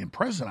want to put me in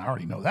prison. I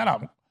already know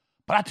that.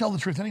 But I tell the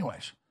truth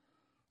anyways.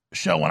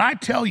 So when I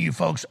tell you,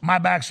 folks, my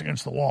back's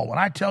against the wall, when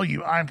I tell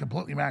you I'm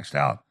completely maxed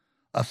out,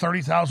 a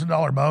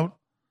 $30,000 boat,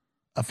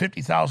 a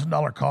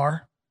 $50,000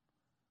 car,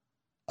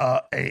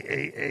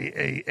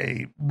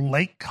 a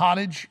lake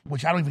cottage,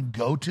 which I don't even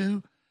go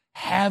to,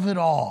 have it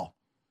all.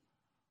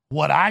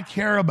 What I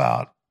care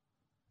about,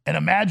 and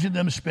imagine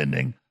them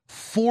spending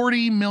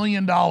 $40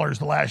 million the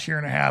last year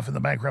and a half in the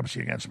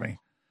bankruptcy against me.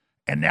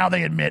 And now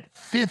they admit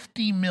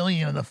 $50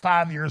 million in the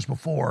 5 years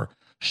before,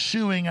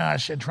 suing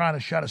us and trying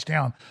to shut us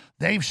down.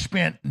 They've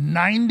spent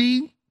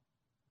 $90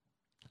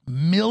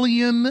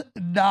 million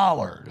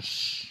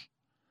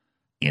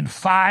in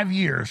 5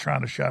 years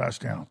trying to shut us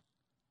down.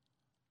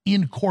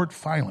 In court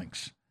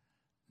filings.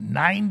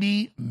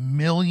 $90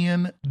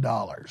 million.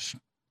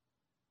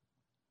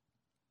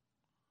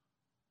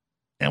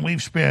 And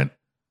we've spent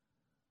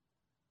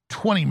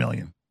 $20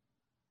 million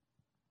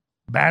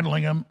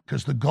battling them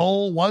because the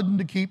goal wasn't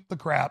to keep the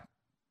crap.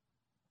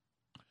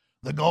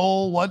 The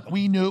goal,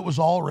 we knew it was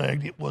all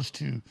rigged. It was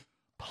to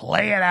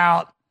play it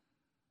out,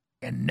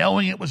 and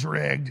knowing it was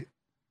rigged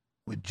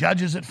with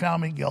judges that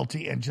found me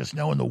guilty and just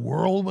knowing the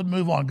world would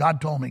move on.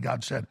 God told me,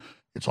 God said,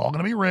 it's all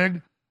going to be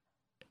rigged.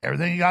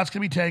 Everything you got's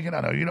going to be taken.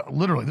 I know,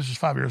 literally, this is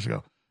 5 years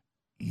ago.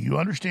 You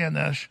understand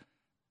this.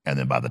 And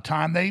then by the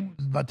time they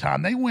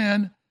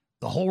win,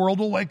 the whole world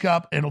will wake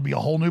up and it'll be a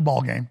whole new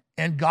ball game.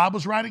 And God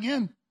was right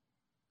again.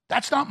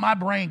 That's not my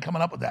brain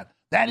coming up with that.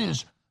 That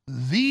is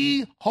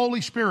the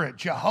Holy Spirit,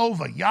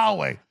 Jehovah,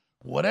 Yahweh,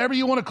 whatever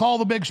you want to call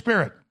the big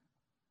spirit,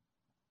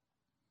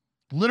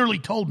 literally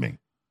told me,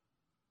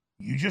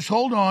 you just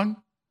hold on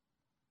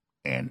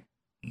and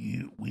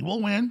we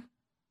will win.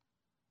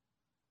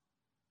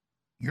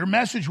 Your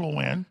message will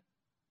win.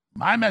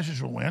 My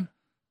message will win.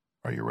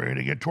 Are you ready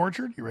to get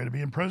tortured? You ready to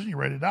be in prison? You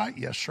ready to die?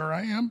 Yes, sir,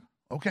 I am.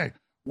 Okay.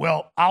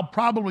 Well, I'll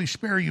probably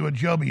spare you a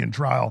Jobian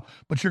trial,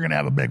 but you're going to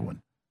have a big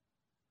one.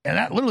 And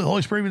that literally, the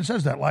Holy Spirit even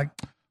says that, like,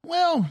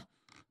 well,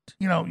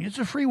 it's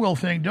a free will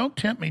thing. Don't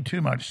tempt me too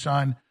much,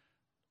 son.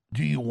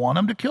 Do you want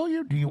him to kill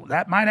you?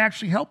 That might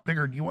actually help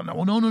bigger. Do you want?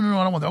 Well, no, I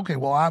don't want that. Okay,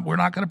 well, we're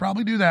not going to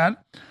probably do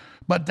that.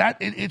 But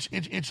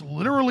it's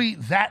literally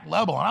that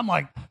level. And I'm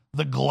like,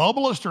 the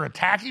globalists are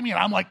attacking me, and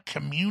I'm like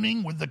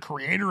communing with the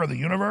creator of the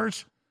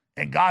universe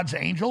and God's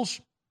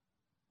angels,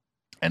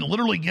 and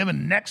literally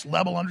given next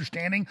level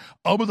understanding,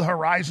 over the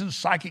horizon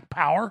psychic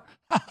power.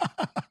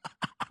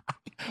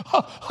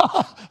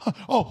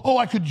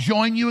 I could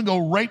join you and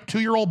go rape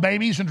 2-year-old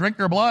babies and drink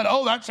their blood.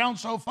 Oh, that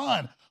sounds so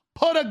fun.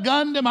 Put a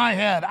gun to my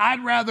head.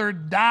 I'd rather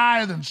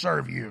die than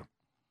serve you.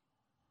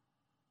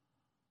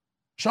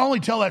 So I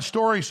only tell that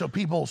story so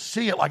people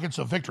see it like it's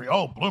a victory.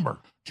 Oh, Bloomberg,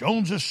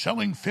 Jones is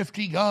selling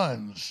 50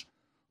 guns.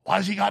 Why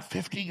has he got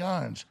 50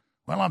 guns?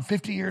 Well, I'm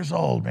 50 years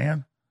old,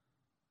 man.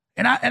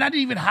 And I didn't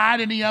even hide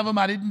any of them.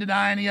 I didn't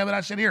deny any of it.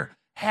 I said, here,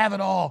 have it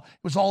all.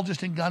 It was all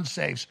just in gun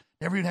safes.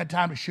 Never even had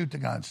time to shoot the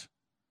guns.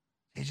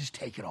 They just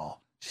take it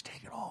all. Just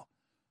take it all.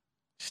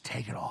 Just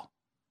take it all.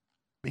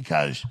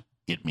 Because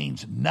it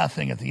means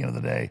nothing at the end of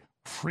the day.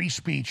 Free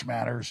speech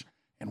matters,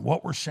 and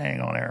what we're saying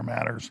on air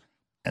matters.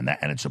 And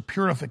it's a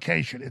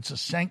purification. It's a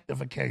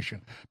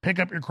sanctification. Pick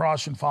up your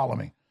cross and follow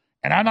me.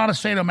 And I'm not a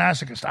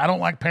sadomasochist. I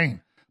don't like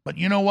pain. But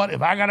you know what?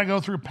 If I got to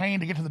go through pain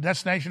to get to the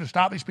destination to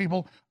stop these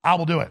people, I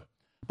will do it.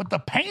 But the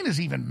pain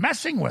is even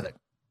messing with it.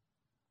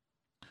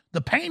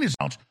 The pain is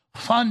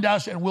fund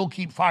us and we'll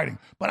keep fighting.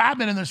 But I've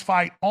been in this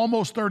fight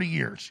almost 30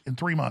 years. In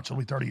 3 months,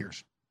 it'll be 30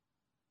 years.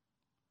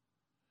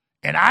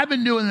 And I've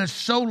been doing this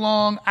so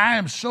long, I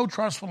am so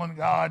trustful in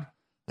God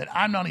that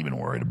I'm not even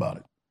worried about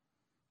it.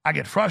 I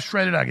get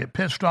frustrated, I get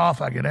pissed off,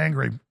 I get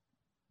angry.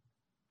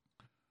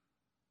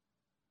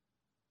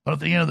 But at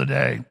the end of the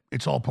day,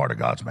 it's all part of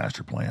God's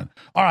master plan.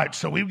 All right,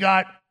 so we've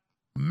got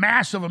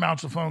massive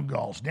amounts of phone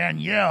calls.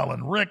 Danielle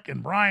and Rick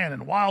and Brian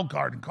and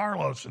Wildcard and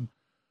Carlos and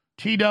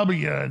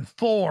TW and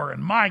Thor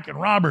and Mike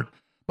and Robert.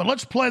 But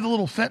let's play the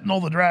little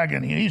Fentanyl the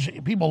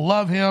Dragon. People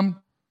love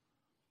him.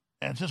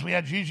 And since we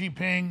had Xi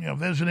Jinping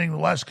visiting the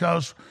West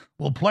Coast,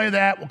 we'll play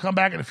that. We'll come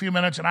back in a few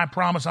minutes, and I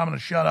promise I'm going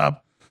to shut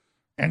up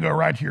and go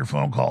right to your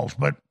phone calls.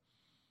 But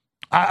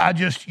I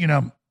just,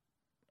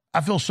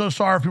 I feel so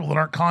sorry for people that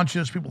aren't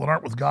conscious, people that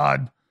aren't with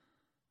God,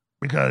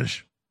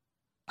 because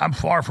I'm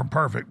far from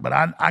perfect, but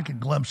I can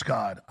glimpse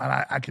God,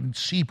 and I can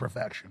see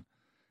perfection.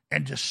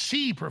 And to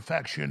see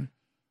perfection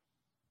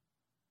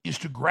is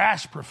to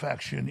grasp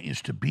perfection,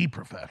 is to be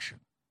perfection.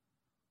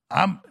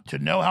 To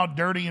know how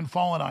dirty and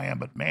fallen I am,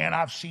 but man,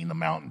 I've seen the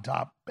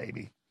mountaintop,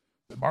 baby,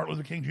 that Martin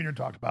Luther King Jr.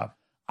 talked about.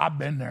 I've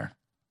been there.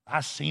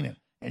 I've seen it.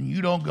 And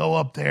you don't go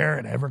up there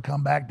and ever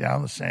come back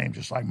down the same,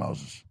 just like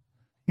Moses.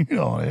 You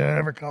don't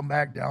ever come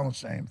back down the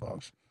same,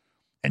 folks.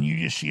 And you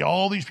just see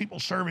all these people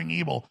serving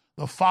evil,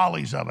 the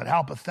follies of it,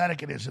 how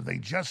pathetic it is if they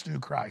just knew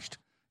Christ,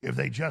 if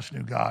they just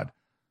knew God.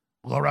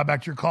 We'll go right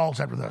back to your calls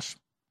after this.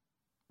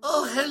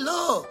 Oh,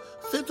 hello.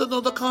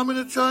 Fentanyl, the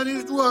Communist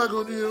Chinese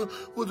Dragon here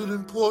with an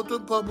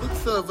important public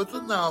service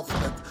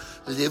announcement.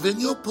 Live in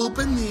your poop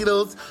and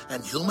needles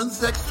and human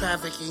sex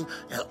trafficking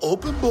and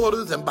open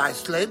borders and buy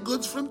slave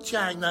goods from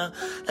China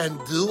and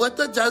do what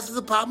the Justice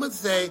Department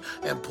say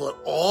and put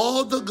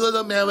all the good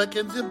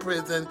Americans in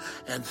prison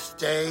and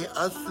stay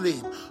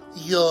asleep.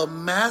 Your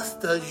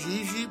master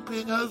Xi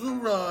Jinping has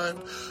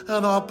arrived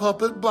and our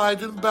puppet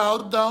Biden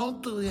bowed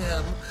down to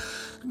him.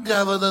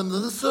 Governor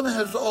Newsom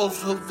has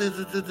also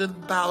visited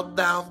and bowed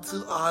down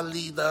to our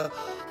leader,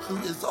 who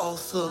is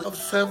also of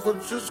San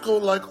Francisco,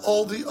 like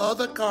all the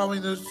other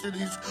communist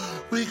cities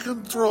we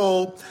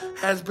control,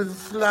 has been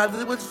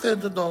flooded with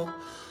fentanyl.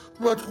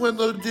 But when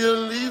the dear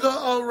leader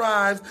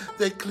arrives,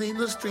 they clean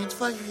the streets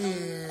for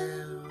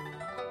him.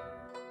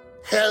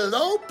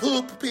 Hello,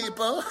 poop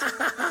people.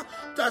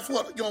 That's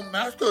what your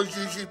master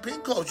Xi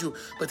Jinping calls you.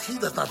 But he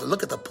does not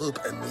look at the poop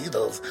and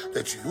needles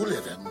that you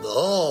live in.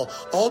 No.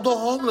 All the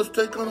homeless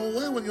taken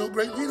away when you're a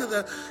great leader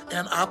there.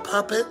 And our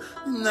puppet,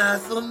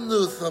 Nathan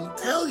Newsom,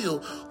 tell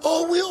you,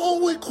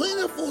 we clean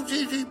it for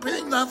Xi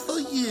Jinping, not for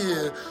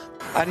you.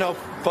 I know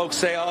folks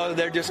say,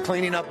 they're just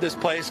cleaning up this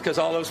place because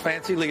all those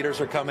fancy leaders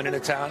are coming into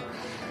town.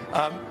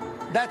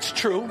 That's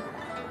true,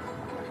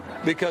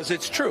 because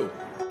it's true.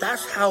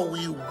 That's how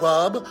we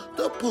rub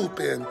the poop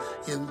in.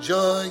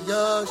 Enjoy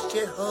your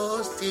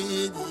shithole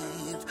cities.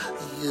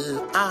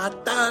 You are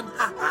done.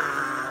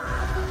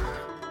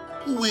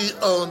 We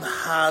own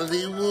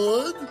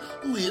Hollywood.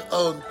 We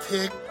own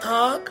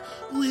TikTok.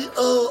 We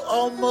own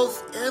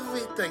almost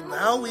everything.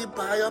 Now we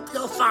buy up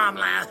your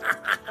farmland.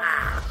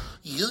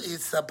 You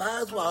eat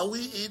sabaz while we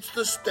eat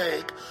the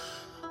steak.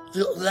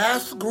 The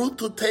last group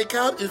to take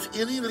out is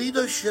any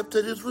leadership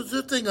that is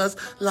resisting us,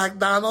 like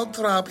Donald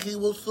Trump. He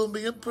will soon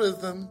be in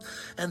prison.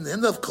 And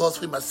then, of course,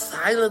 we must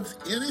silence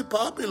any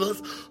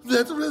populace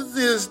that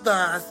resist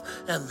us.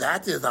 And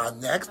that is our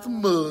next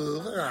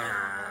move.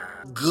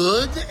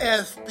 Good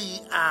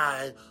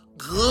FBI,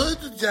 good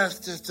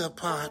Justice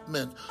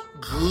Department,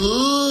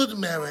 good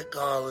Merrick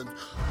Garland,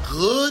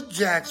 good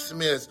Jack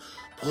Smith.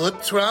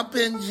 Put Trump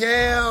in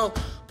jail.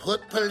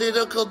 Put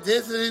political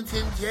dissidents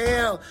in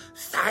jail.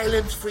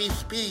 Silence free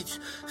speech.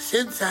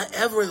 Censor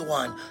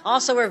everyone.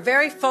 Also, we're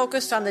very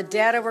focused on the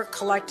data we're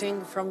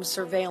collecting from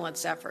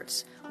surveillance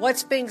efforts.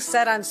 What's being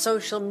said on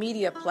social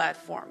media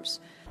platforms.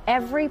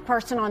 Every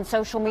person on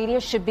social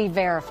media should be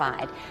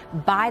verified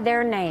by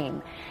their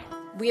name.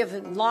 We have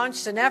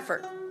launched an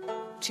effort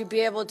to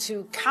be able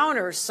to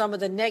counter some of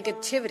the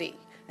negativity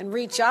and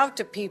reach out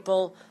to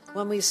people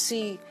when we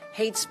see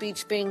hate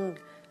speech being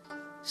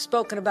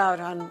spoken about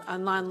on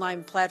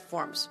online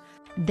platforms.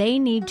 They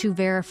need to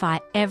verify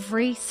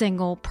every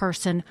single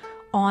person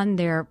on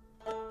their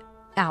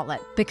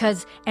outlet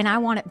and I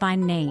want it by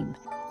name.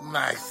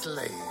 My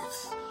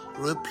slaves,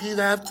 repeat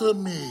after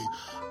me.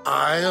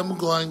 I am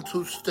going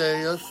to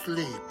stay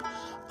asleep.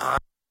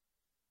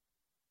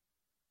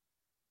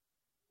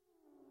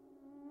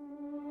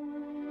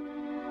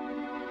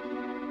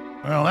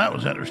 Well, that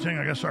was interesting.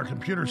 I guess our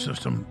computer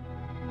system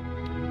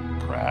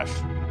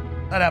crashed.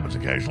 That happens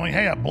occasionally.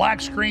 Hey, a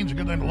black screen's a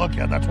good thing to look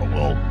at. That's what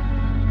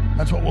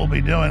we'll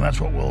be doing.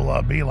 That's what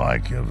we'll be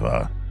like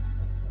if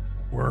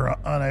we're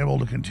unable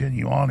to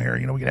continue on here.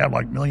 You know, we could have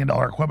like $1 million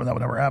equipment. That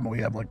would never happen. We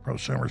have like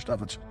prosumer stuff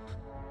that's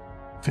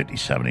 $50,000,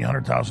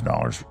 $70,000,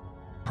 $100,000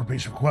 per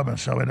piece of equipment.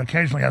 So it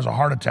occasionally has a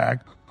heart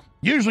attack.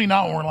 Usually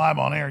not when we're live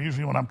on air.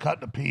 Usually when I'm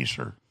cutting a piece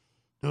or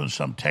doing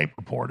some tape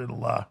report,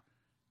 it'll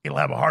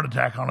have a heart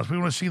attack on us. We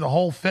want to see the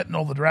whole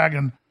Fentanyl the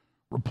Dragon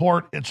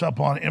report. It's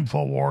up on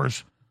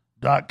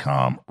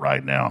Infowars.com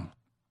right now.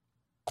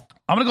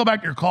 I'm going to go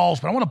back to your calls,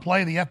 but I want to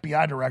play the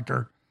FBI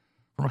director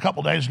from a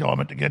couple days ago I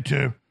meant to get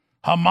to.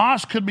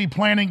 Hamas could be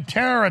planning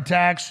terror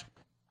attacks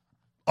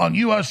on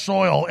U.S.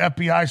 soil,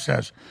 FBI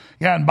says.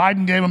 Yeah, and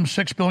Biden gave them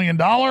 $6 billion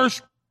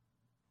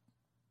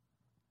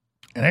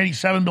and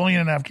 $87 billion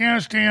in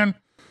Afghanistan.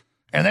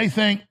 And they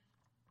think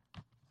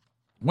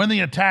when the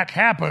attack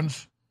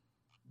happens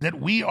that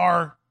we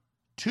are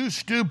too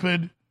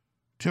stupid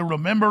to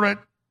remember it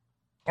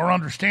or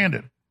understand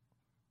it.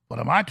 But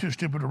am I too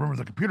stupid to remember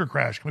the computer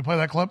crash? Can we play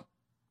that clip?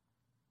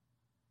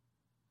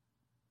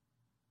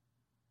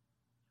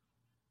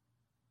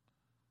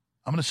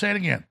 I'm going to say it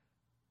again,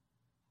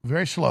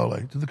 very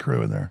slowly to the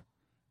crew in there.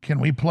 Can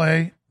we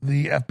play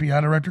the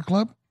FBI director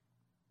clip?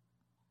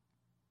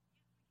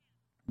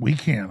 We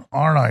can.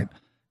 All right.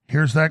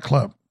 Here's that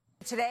clip.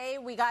 Today,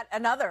 we got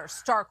another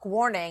stark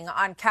warning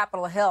on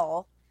Capitol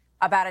Hill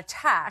about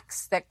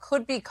attacks that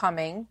could be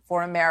coming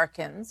for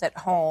Americans at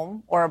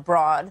home or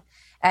abroad.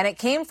 And it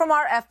came from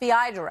our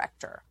FBI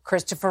director,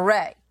 Christopher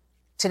Wray.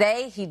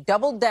 Today, he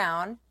doubled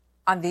down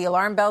on the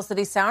alarm bells that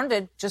he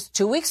sounded just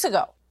 2 weeks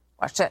ago.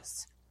 Watch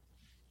this.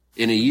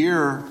 In a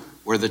year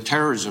where the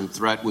terrorism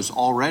threat was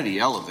already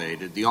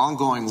elevated, the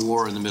ongoing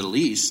war in the Middle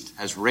East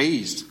has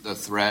raised the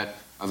threat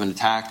of an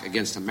attack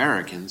against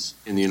Americans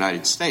in the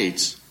United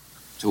States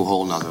to a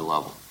whole nother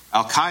level.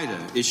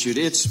 Al-Qaeda issued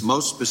its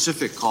most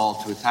specific call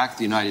to attack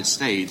the United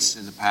States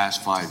in the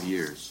past 5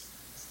 years.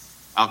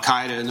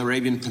 Al-Qaeda in the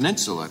Arabian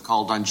Peninsula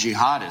called on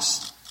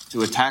jihadists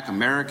to attack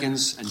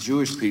Americans and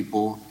Jewish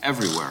people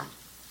everywhere.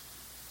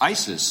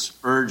 ISIS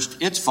urged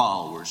its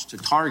followers to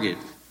target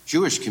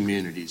Jewish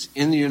communities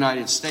in the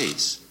United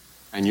States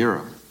and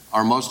Europe.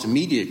 Our most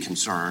immediate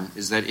concern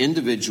is that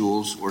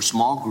individuals or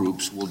small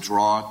groups will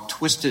draw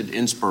twisted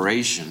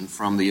inspiration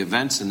from the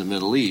events in the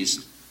Middle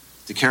East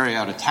to carry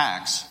out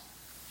attacks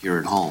here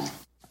at home.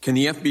 Can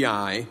the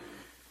FBI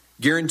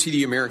guarantee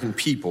the American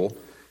people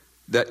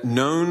that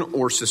known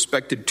or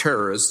suspected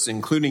terrorists,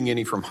 including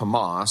any from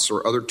Hamas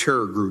or other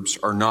terror groups,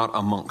 are not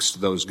amongst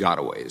those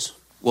gotaways?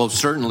 Well,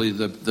 certainly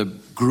the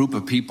group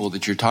of people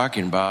that you're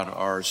talking about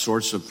are a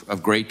source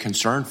of great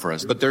concern for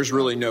us. But there's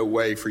really no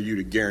way for you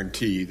to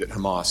guarantee that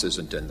Hamas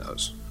isn't in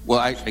those. Well,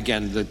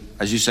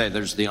 as you say,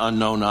 there's the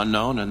unknown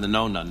unknown and the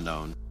known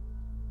unknown.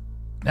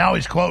 Now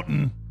he's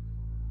quoting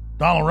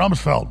Donald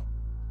Rumsfeld.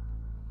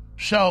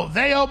 So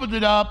they opened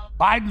it up.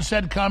 Biden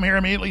said, come here,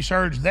 immediately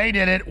surge. They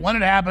did it. When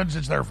it happens,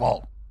 it's their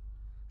fault.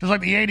 Just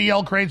like the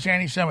ADL creates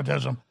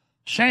anti-Semitism.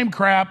 Same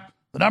crap.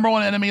 The number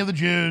one enemy of the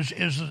Jews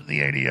is the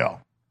ADL.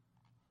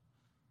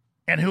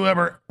 And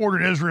whoever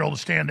ordered Israel to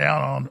stand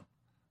down on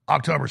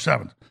October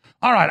 7th.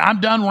 All right,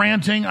 I'm done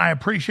ranting. I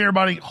appreciate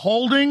everybody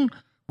holding.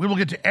 We will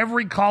get to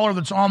every caller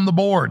that's on the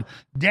board.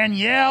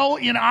 Danielle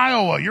in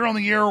Iowa, you're on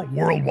the air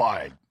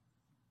worldwide.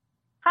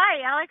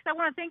 Hi, Alex. I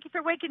want to thank you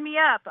for waking me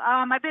up.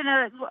 I've been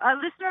a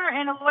listener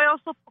and a loyal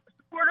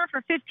supporter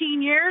for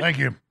 15 years. Thank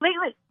you.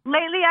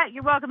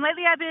 You're welcome.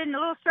 Lately, I've been a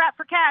little strapped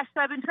for cash, so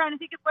I've been trying to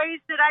think of ways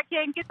that I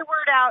can get the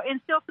word out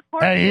and still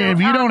support you. Hey, if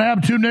you don't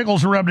have two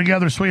nickels to rub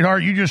together,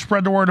 sweetheart, you just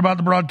spread the word about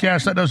the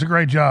broadcast. That does a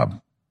great job.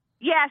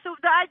 Yeah, so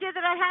the idea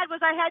that I had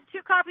was I had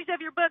 2 copies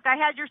of your book. I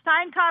had your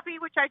signed copy,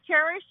 which I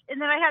cherish, and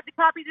then I had the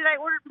copy that I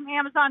ordered from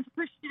Amazon to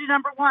push you to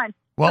number 1.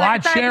 Well, I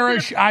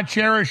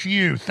cherish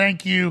you.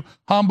 Thank you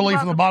humbly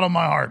from the bottom of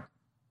my heart.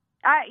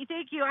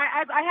 Thank you.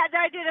 I had the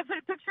idea to put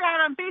a picture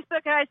out on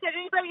Facebook, and I said,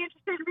 anybody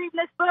interested in reading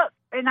this book?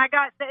 And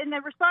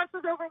the response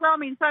was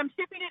overwhelming. So I'm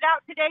shipping it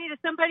out today to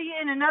somebody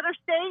in another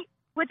state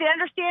with the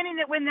understanding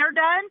that when they're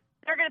done,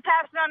 they're going to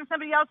pass it on to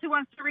somebody else who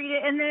wants to read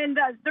it. And then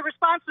the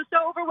response was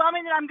so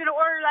overwhelming that I'm going to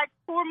order like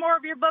 4 more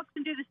of your books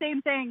and do the same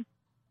thing.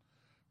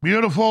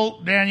 Beautiful.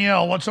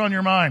 Danielle, what's on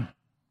your mind?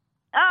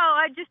 Oh,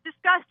 I'm just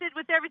disgusted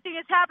with everything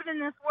that's happened in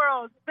this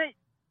world. But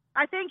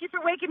I thank you for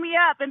waking me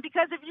up. And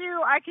because of you,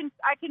 I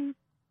can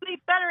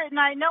sleep better at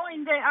night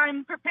knowing that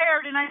I'm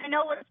prepared and I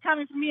know what's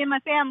coming for me and my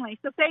family.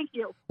 So thank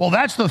you. Well,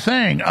 that's the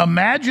thing.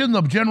 Imagine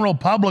the general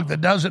public that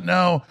doesn't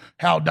know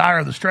how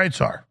dire the straits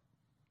are.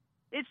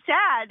 It's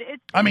sad.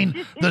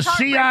 The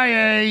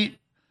CIA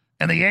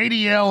and the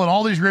ADL and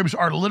all these groups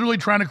are literally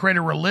trying to create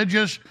a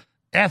religious,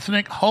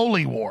 ethnic,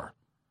 holy war.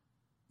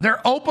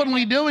 They're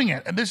openly doing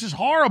it, and this is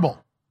horrible.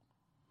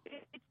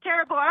 It's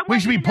terrible. We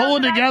should be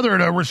pulling together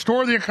to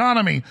restore the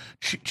economy,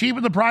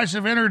 cheapen the price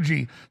of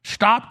energy,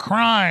 stop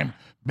crime,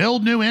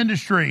 build new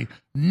industry.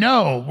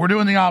 No, we're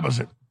doing the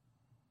opposite.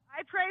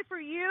 I pray for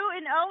you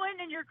and Owen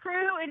and your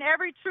crew and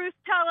every truth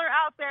teller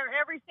out there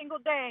every single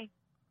day.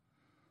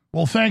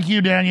 Well, thank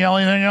you, Danielle.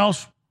 Anything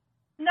else?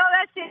 No,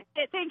 that's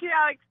it. Thank you,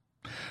 Alex.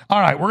 All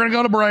right, we're going to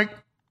go to break.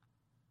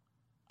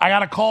 I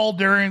got a call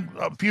during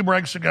a few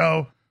breaks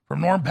ago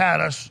from Norm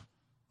Pattis,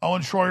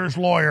 Owen Schroyer's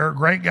lawyer,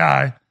 great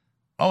guy.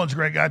 Owen's a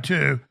great guy,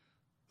 too,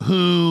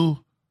 who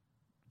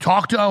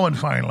talked to Owen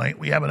finally.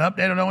 We have an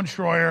update on Owen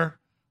Schroyer,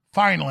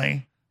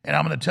 finally, and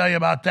I'm going to tell you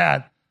about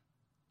that.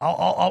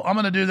 I'm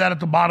going to do that at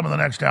the bottom of the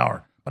next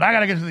hour. But I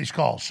got to get to these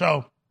calls.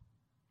 So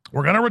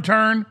we're going to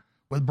return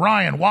with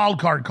Brian,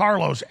 Wildcard,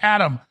 Carlos,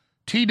 Adam,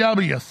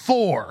 TW,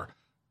 Thor,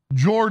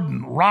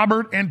 Jordan,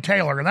 Robert, and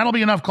Taylor. And that'll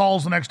be enough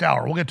calls the next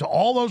hour. We'll get to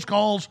all those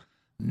calls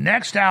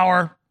next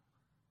hour.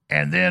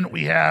 And then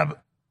we have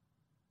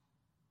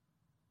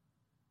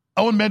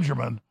Owen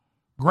Benjamin,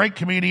 great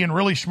comedian,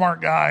 really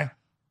smart guy.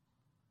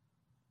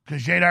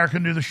 Because Jay Dyer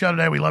couldn't do the show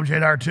today. We love Jay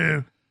Dyer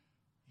too.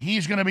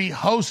 He's going to be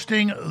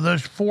hosting the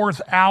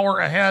fourth hour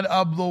ahead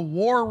of the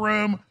War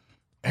Room.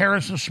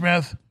 Harrison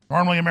Smith,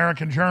 normally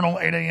American Journal,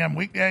 8 a.m.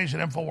 weekdays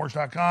at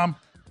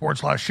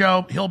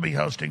Infowars.com/show. He'll be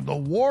hosting the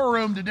War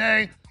Room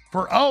today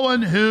for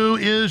Owen, who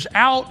is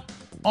out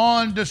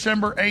on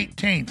December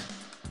 18th.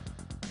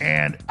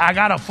 And I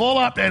got a full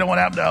update on what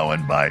happened to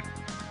Owen, but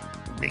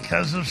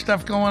because of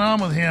stuff going on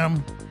with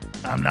him,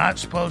 I'm not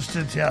supposed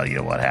to tell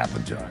you what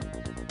happened to him.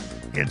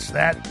 It's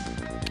that,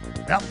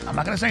 well, I'm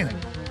not going to say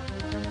anything.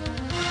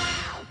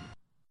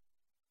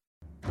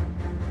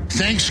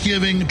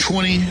 Thanksgiving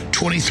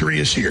 2023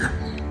 is here.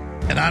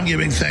 And I'm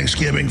giving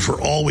Thanksgiving for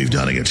all we've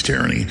done against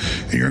tyranny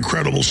and your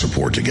incredible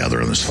support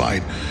together in this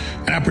fight.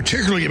 And I'm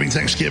particularly giving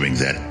Thanksgiving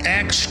that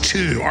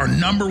X2, our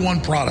number one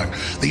product,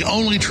 the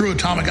only true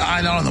atomic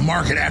iodine on the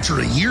market after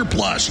a year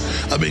plus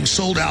of being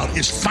sold out,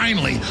 is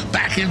finally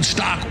back in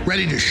stock,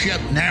 ready to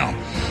ship now.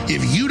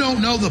 If you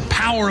don't know the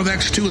power of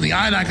X2 and the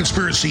iodine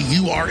conspiracy,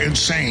 you are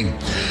insane.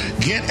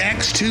 Get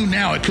X2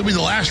 now. It could be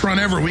the last run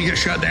ever we get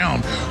shut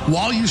down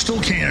while you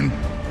still can.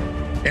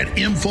 At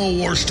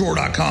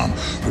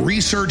InfoWarsStore.com.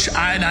 Research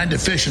iodine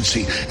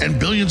deficiency and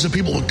billions of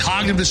people with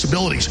cognitive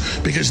disabilities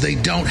because they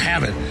don't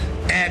have it.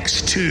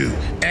 X2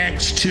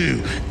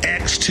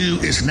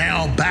 is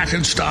now back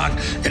in stock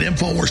at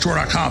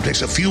InfoWarsStore.com. It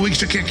takes a few weeks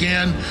to kick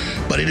in,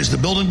 but it is the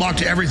building block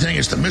to everything.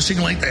 It's the missing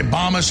link. They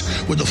bomb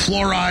us with the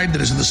fluoride that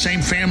is in the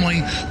same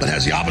family but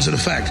has the opposite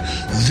effect.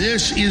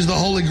 This is the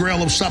holy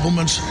grail of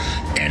supplements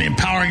and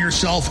empowering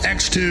yourself.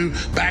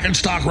 X2 back in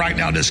stock right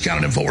now.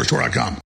 Discount at InfoWarsStore.com.